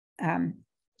the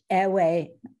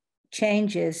airway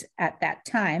changes at that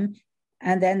time.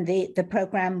 and then the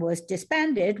program was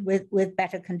disbanded with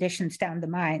better conditions down the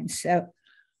mine. So,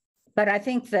 but I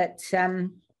think that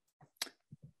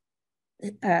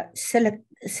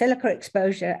silica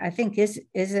exposure, I think,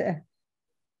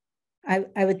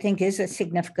 I would think is a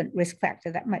significant risk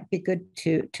factor that might be good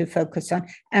to focus on.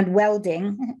 And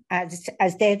welding,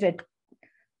 as David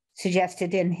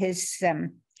suggested in his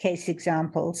case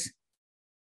examples.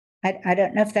 I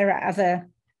don't know if there are other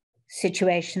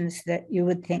situations that you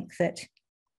would think that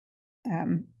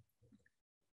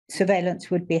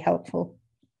surveillance would be helpful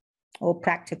or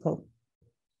practical.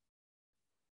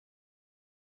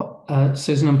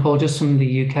 Susan and Paul, just from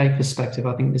the UK perspective,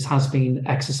 I think this has been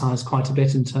exercised quite a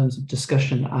bit in terms of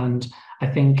discussion, and I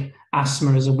think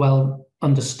asthma is a well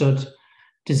understood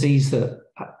disease that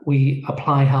we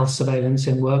apply health surveillance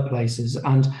in workplaces,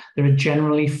 and there are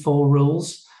generally 4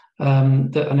 rules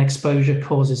that an exposure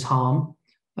causes harm,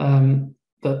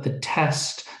 that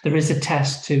there is a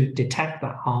test to detect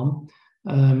that harm.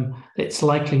 It's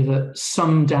likely that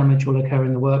some damage will occur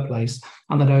in the workplace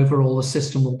and that overall the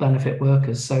system will benefit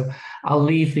workers. So I'll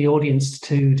leave the audience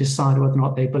to decide whether or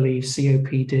not they believe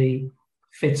COPD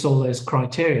fits all those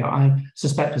criteria. I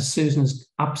suspect, as Susan has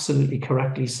absolutely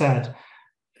correctly said,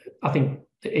 I think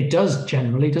it does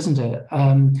generally, doesn't it?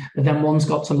 But then one's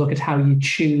got to look at how you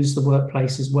choose the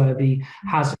workplaces where the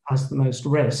hazard has the most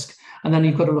risk. And then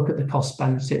you've got to look at the cost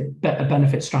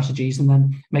benefit strategies and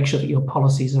then make sure that your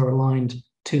policies are aligned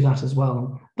to that as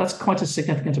well. That's quite a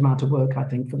significant amount of work, I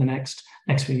think, for the next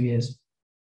few years.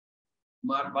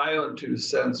 My own 2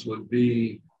 cents would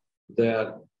be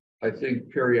that I think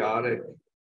periodic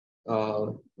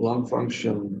lung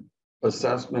function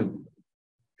assessment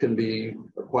can be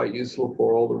quite useful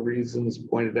for all the reasons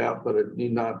pointed out, but it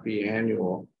need not be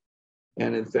annual.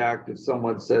 And in fact, if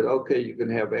someone said, okay, you can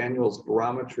have annual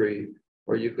spirometry,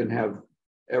 or you can have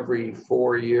every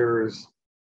 4 years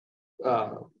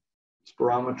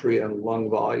spirometry and lung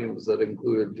volumes that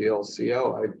include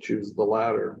DLCO, I'd choose the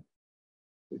latter,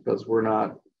 because we're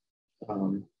not,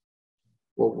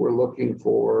 what we're looking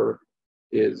for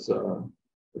is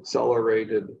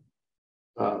accelerated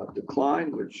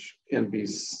decline, which can be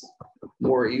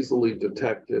more easily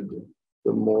detected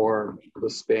the more the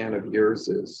span of years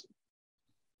is.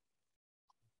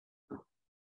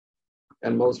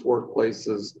 And most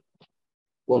workplaces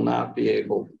will not be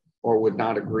able or would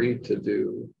not agree to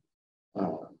do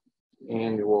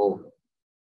annual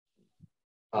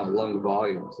lung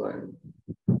volumes.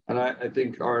 And I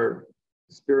think our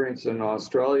experience in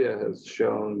Australia has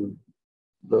shown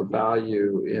the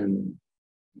value in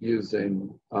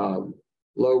using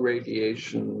low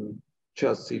radiation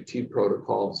chest CT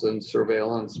protocols and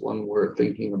surveillance when we're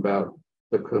thinking about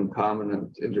the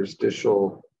concomitant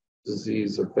interstitial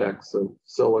disease effects of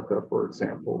silica, for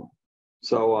example.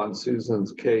 So on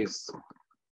Susan's case,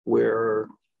 where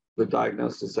the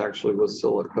diagnosis actually was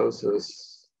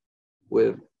silicosis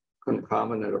with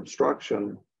concomitant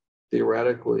obstruction,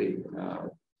 theoretically,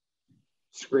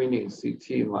 screening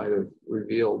CT might have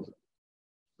revealed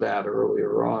that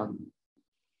earlier on.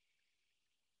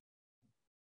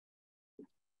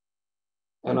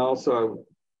 And also,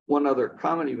 one other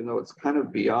comment, even though it's kind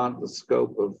of beyond the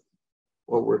scope of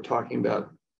what we're talking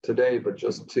about today, but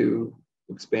just to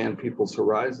expand people's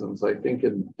horizons, I think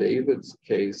in David's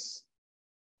case,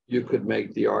 you could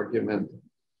make the argument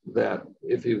that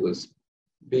if he was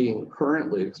being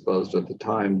currently exposed at the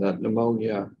time, that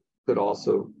pneumonia could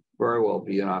also very well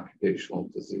be an occupational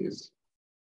disease.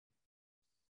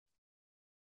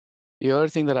 The other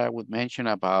thing that I would mention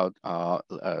about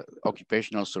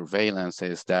occupational surveillance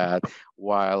is that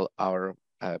while our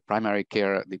the primary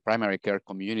care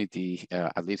community,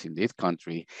 at least in this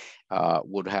country,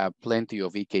 would have plenty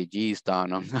of EKGs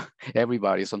done on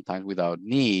everybody, sometimes without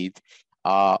need,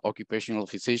 occupational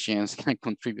physicians can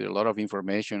contribute a lot of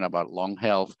information about lung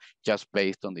health just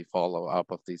based on the follow-up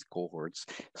of these cohorts.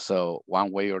 So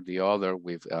one way or the other,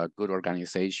 with good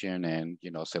organization and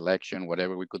selection,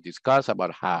 whatever we could discuss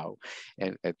about how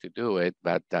to do it,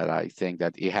 but that I think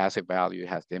that it has a value,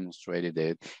 has demonstrated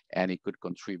it, and it could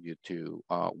contribute to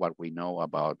what we know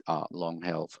about lung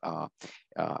health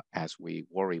as we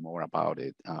worry more about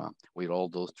it with all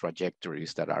those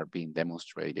trajectories that are being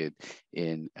demonstrated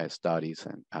in studies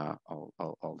and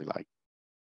all the like.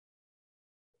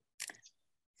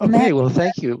 Okay, well,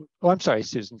 thank you. Oh, I'm sorry,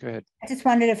 Susan, go ahead. I just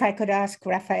wondered if I could ask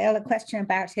Raphael a question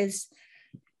about his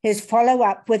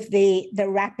follow-up with the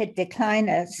rapid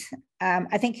decliners.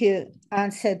 I think you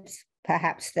answered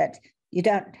perhaps that you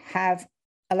don't have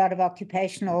a lot of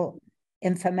occupational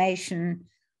information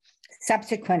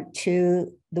subsequent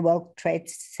to the World Trade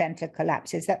Center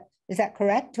collapse. Is Is that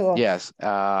correct? Or yes, you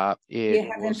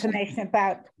have information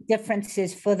about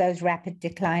differences for those rapid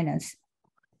decliners?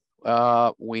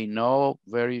 We know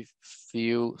very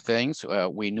few things.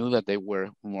 We knew that they were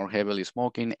more heavily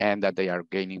smoking and that they are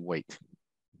gaining weight.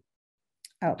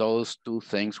 Oh. Those two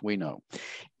things we know,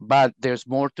 but there's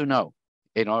more to know.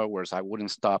 In other words, I wouldn't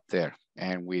stop there.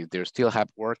 And there still have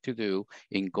work to do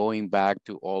in going back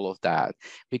to all of that.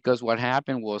 Because what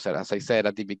happened was that, as I said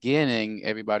at the beginning,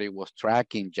 everybody was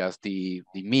tracking just the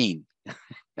mean.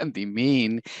 And the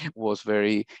mean was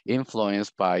very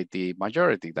influenced by the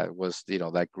majority. That was,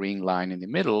 that green line in the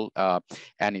middle.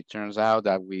 And it turns out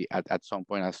that we, at some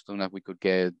point, as soon as we could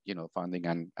get, funding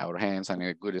on our hands and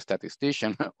a good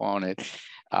statistician on it,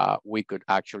 we could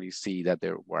actually see that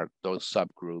there were those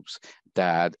subgroups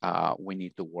that we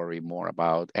need to worry more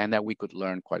about and that we could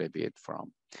learn quite a bit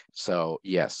from. So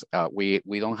yes, we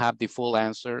don't have the full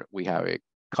answer. We have a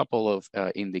couple of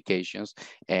indications,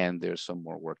 and there's some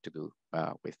more work to do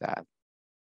with that.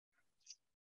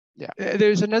 Yeah.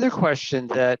 There's another question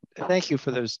that, thank you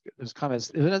for those comments.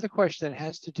 There's another question that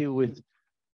has to do with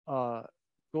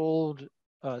gold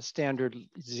standard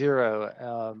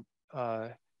 0.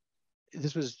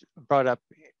 This was brought up,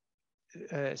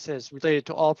 it says, related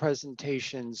to all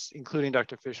presentations, including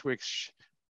Dr. Fishwick's,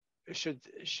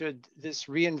 should this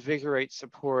reinvigorate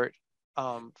support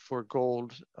for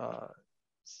gold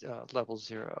level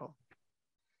 0?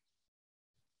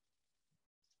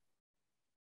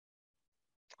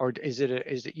 Or is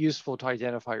it useful to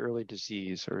identify early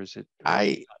disease, or is it?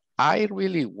 I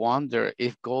really wonder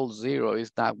if gold 0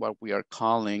 is not what we are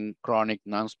calling chronic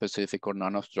non-specific or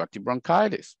non-obstructive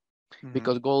bronchitis,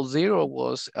 because gold 0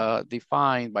 was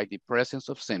defined by the presence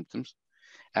of symptoms.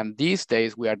 And these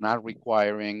days, we are not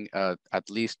requiring at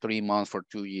least 3 months for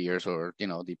 2 years, or,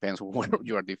 depends on what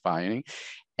you are defining.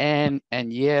 And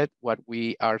yet what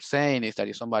we are saying is that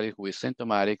if somebody who is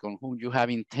symptomatic, on whom you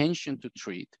have intention to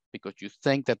treat, because you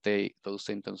think that those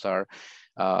symptoms are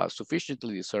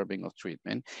sufficiently deserving of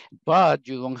treatment, but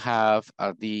you don't have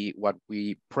what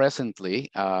we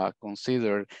presently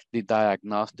consider the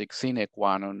diagnostic sine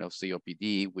qua non of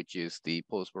COPD, which is the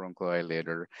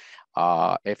post-bronchodilator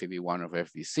FEV1 of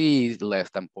FVC less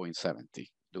than 0.70.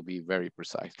 To be very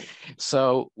precise.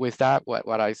 So with that,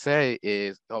 what I say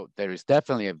is, there is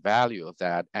definitely a value of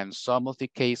that. And some of the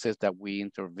cases that we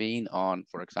intervene on,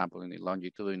 for example, in the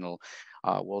longitudinal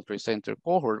World Trade Center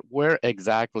cohort, were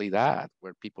exactly that,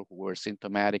 where people who were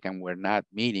symptomatic and were not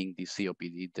meeting the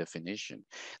COPD definition,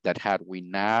 that had we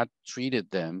not treated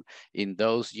them in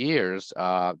those years,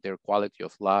 their quality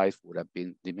of life would have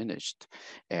been diminished.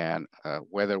 And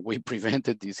whether we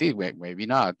prevented disease, maybe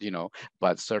not,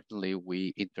 but certainly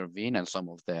we intervene, and some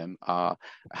of them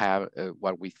have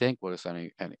what we think was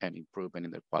an improvement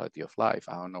in their quality of life.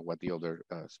 I don't know what the other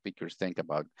speakers think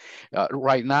about.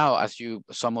 Right now, as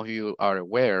some of you are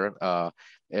aware,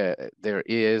 there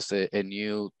is a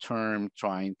new term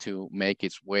trying to make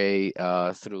its way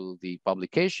through the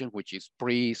publication, which is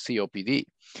pre-COPD.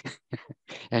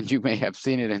 And you may have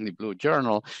seen it in the Blue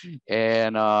Journal.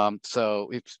 And so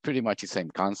it's pretty much the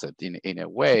same concept in a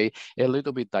way, a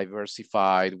little bit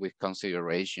diversified with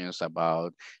considerations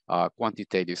about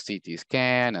quantitative CT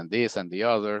scan and this and the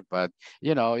other. But,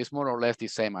 it's more or less the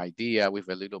same idea with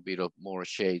a little bit of more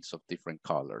shades of different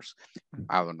colors.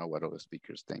 I don't know what other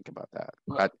speakers think about that,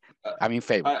 but I'm in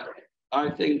favor. I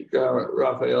think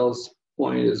Raphael's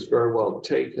point is very well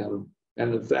taken.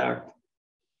 And in fact,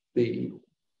 the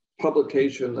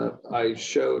publication that I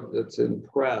showed that's in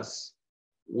press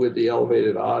with the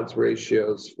elevated odds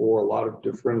ratios for a lot of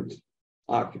different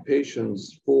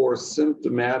occupations for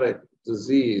symptomatic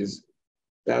disease,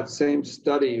 that same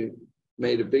study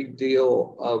made a big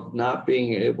deal of not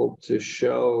being able to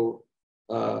show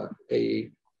a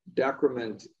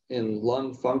decrement in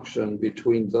lung function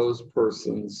between those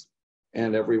persons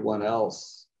and everyone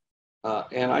else.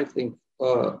 And I think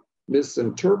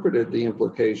misinterpreted the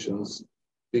implications,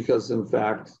 because in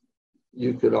fact,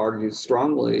 you could argue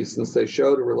strongly, since they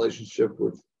showed a relationship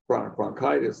with chronic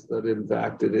bronchitis, that in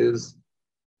fact it is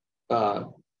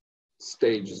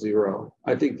stage 0.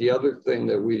 I think the other thing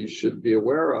that we should be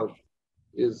aware of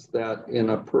is that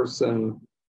in a person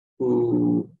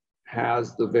who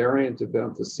has the variant of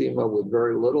emphysema with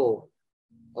very little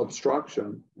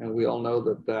obstruction, and we all know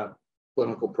that that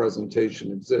clinical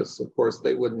presentation exists. Of course,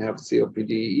 they wouldn't have COPD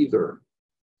either.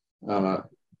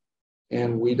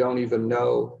 And we don't even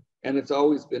know, and it's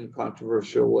always been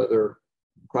controversial whether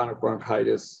chronic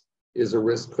bronchitis is a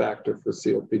risk factor for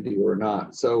COPD or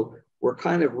not. So we're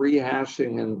kind of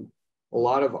rehashing in a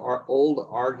lot of our old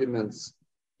arguments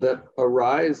that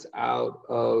arise out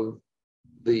of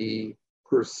the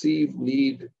perceived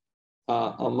need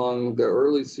among the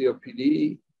early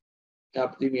COPD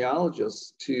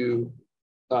epidemiologists to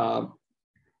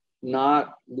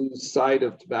not lose sight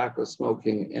of tobacco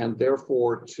smoking, and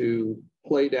therefore to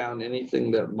play down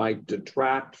anything that might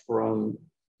detract from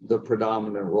the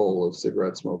predominant role of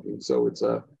cigarette smoking. So it's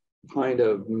a kind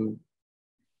of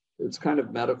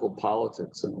medical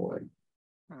politics in a way.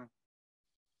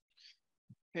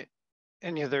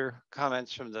 Any other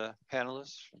comments from the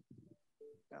panelists?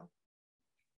 No?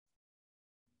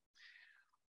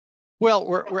 Well,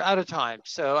 we're out of time,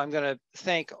 so I'm going to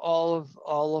thank all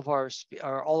of our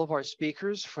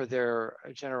speakers for their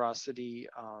generosity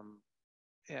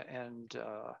and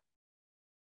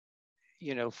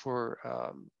you know, for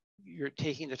you're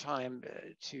taking the time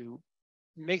to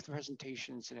make the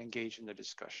presentations and engage in the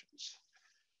discussions.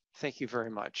 Thank you very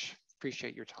much.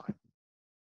 Appreciate your time.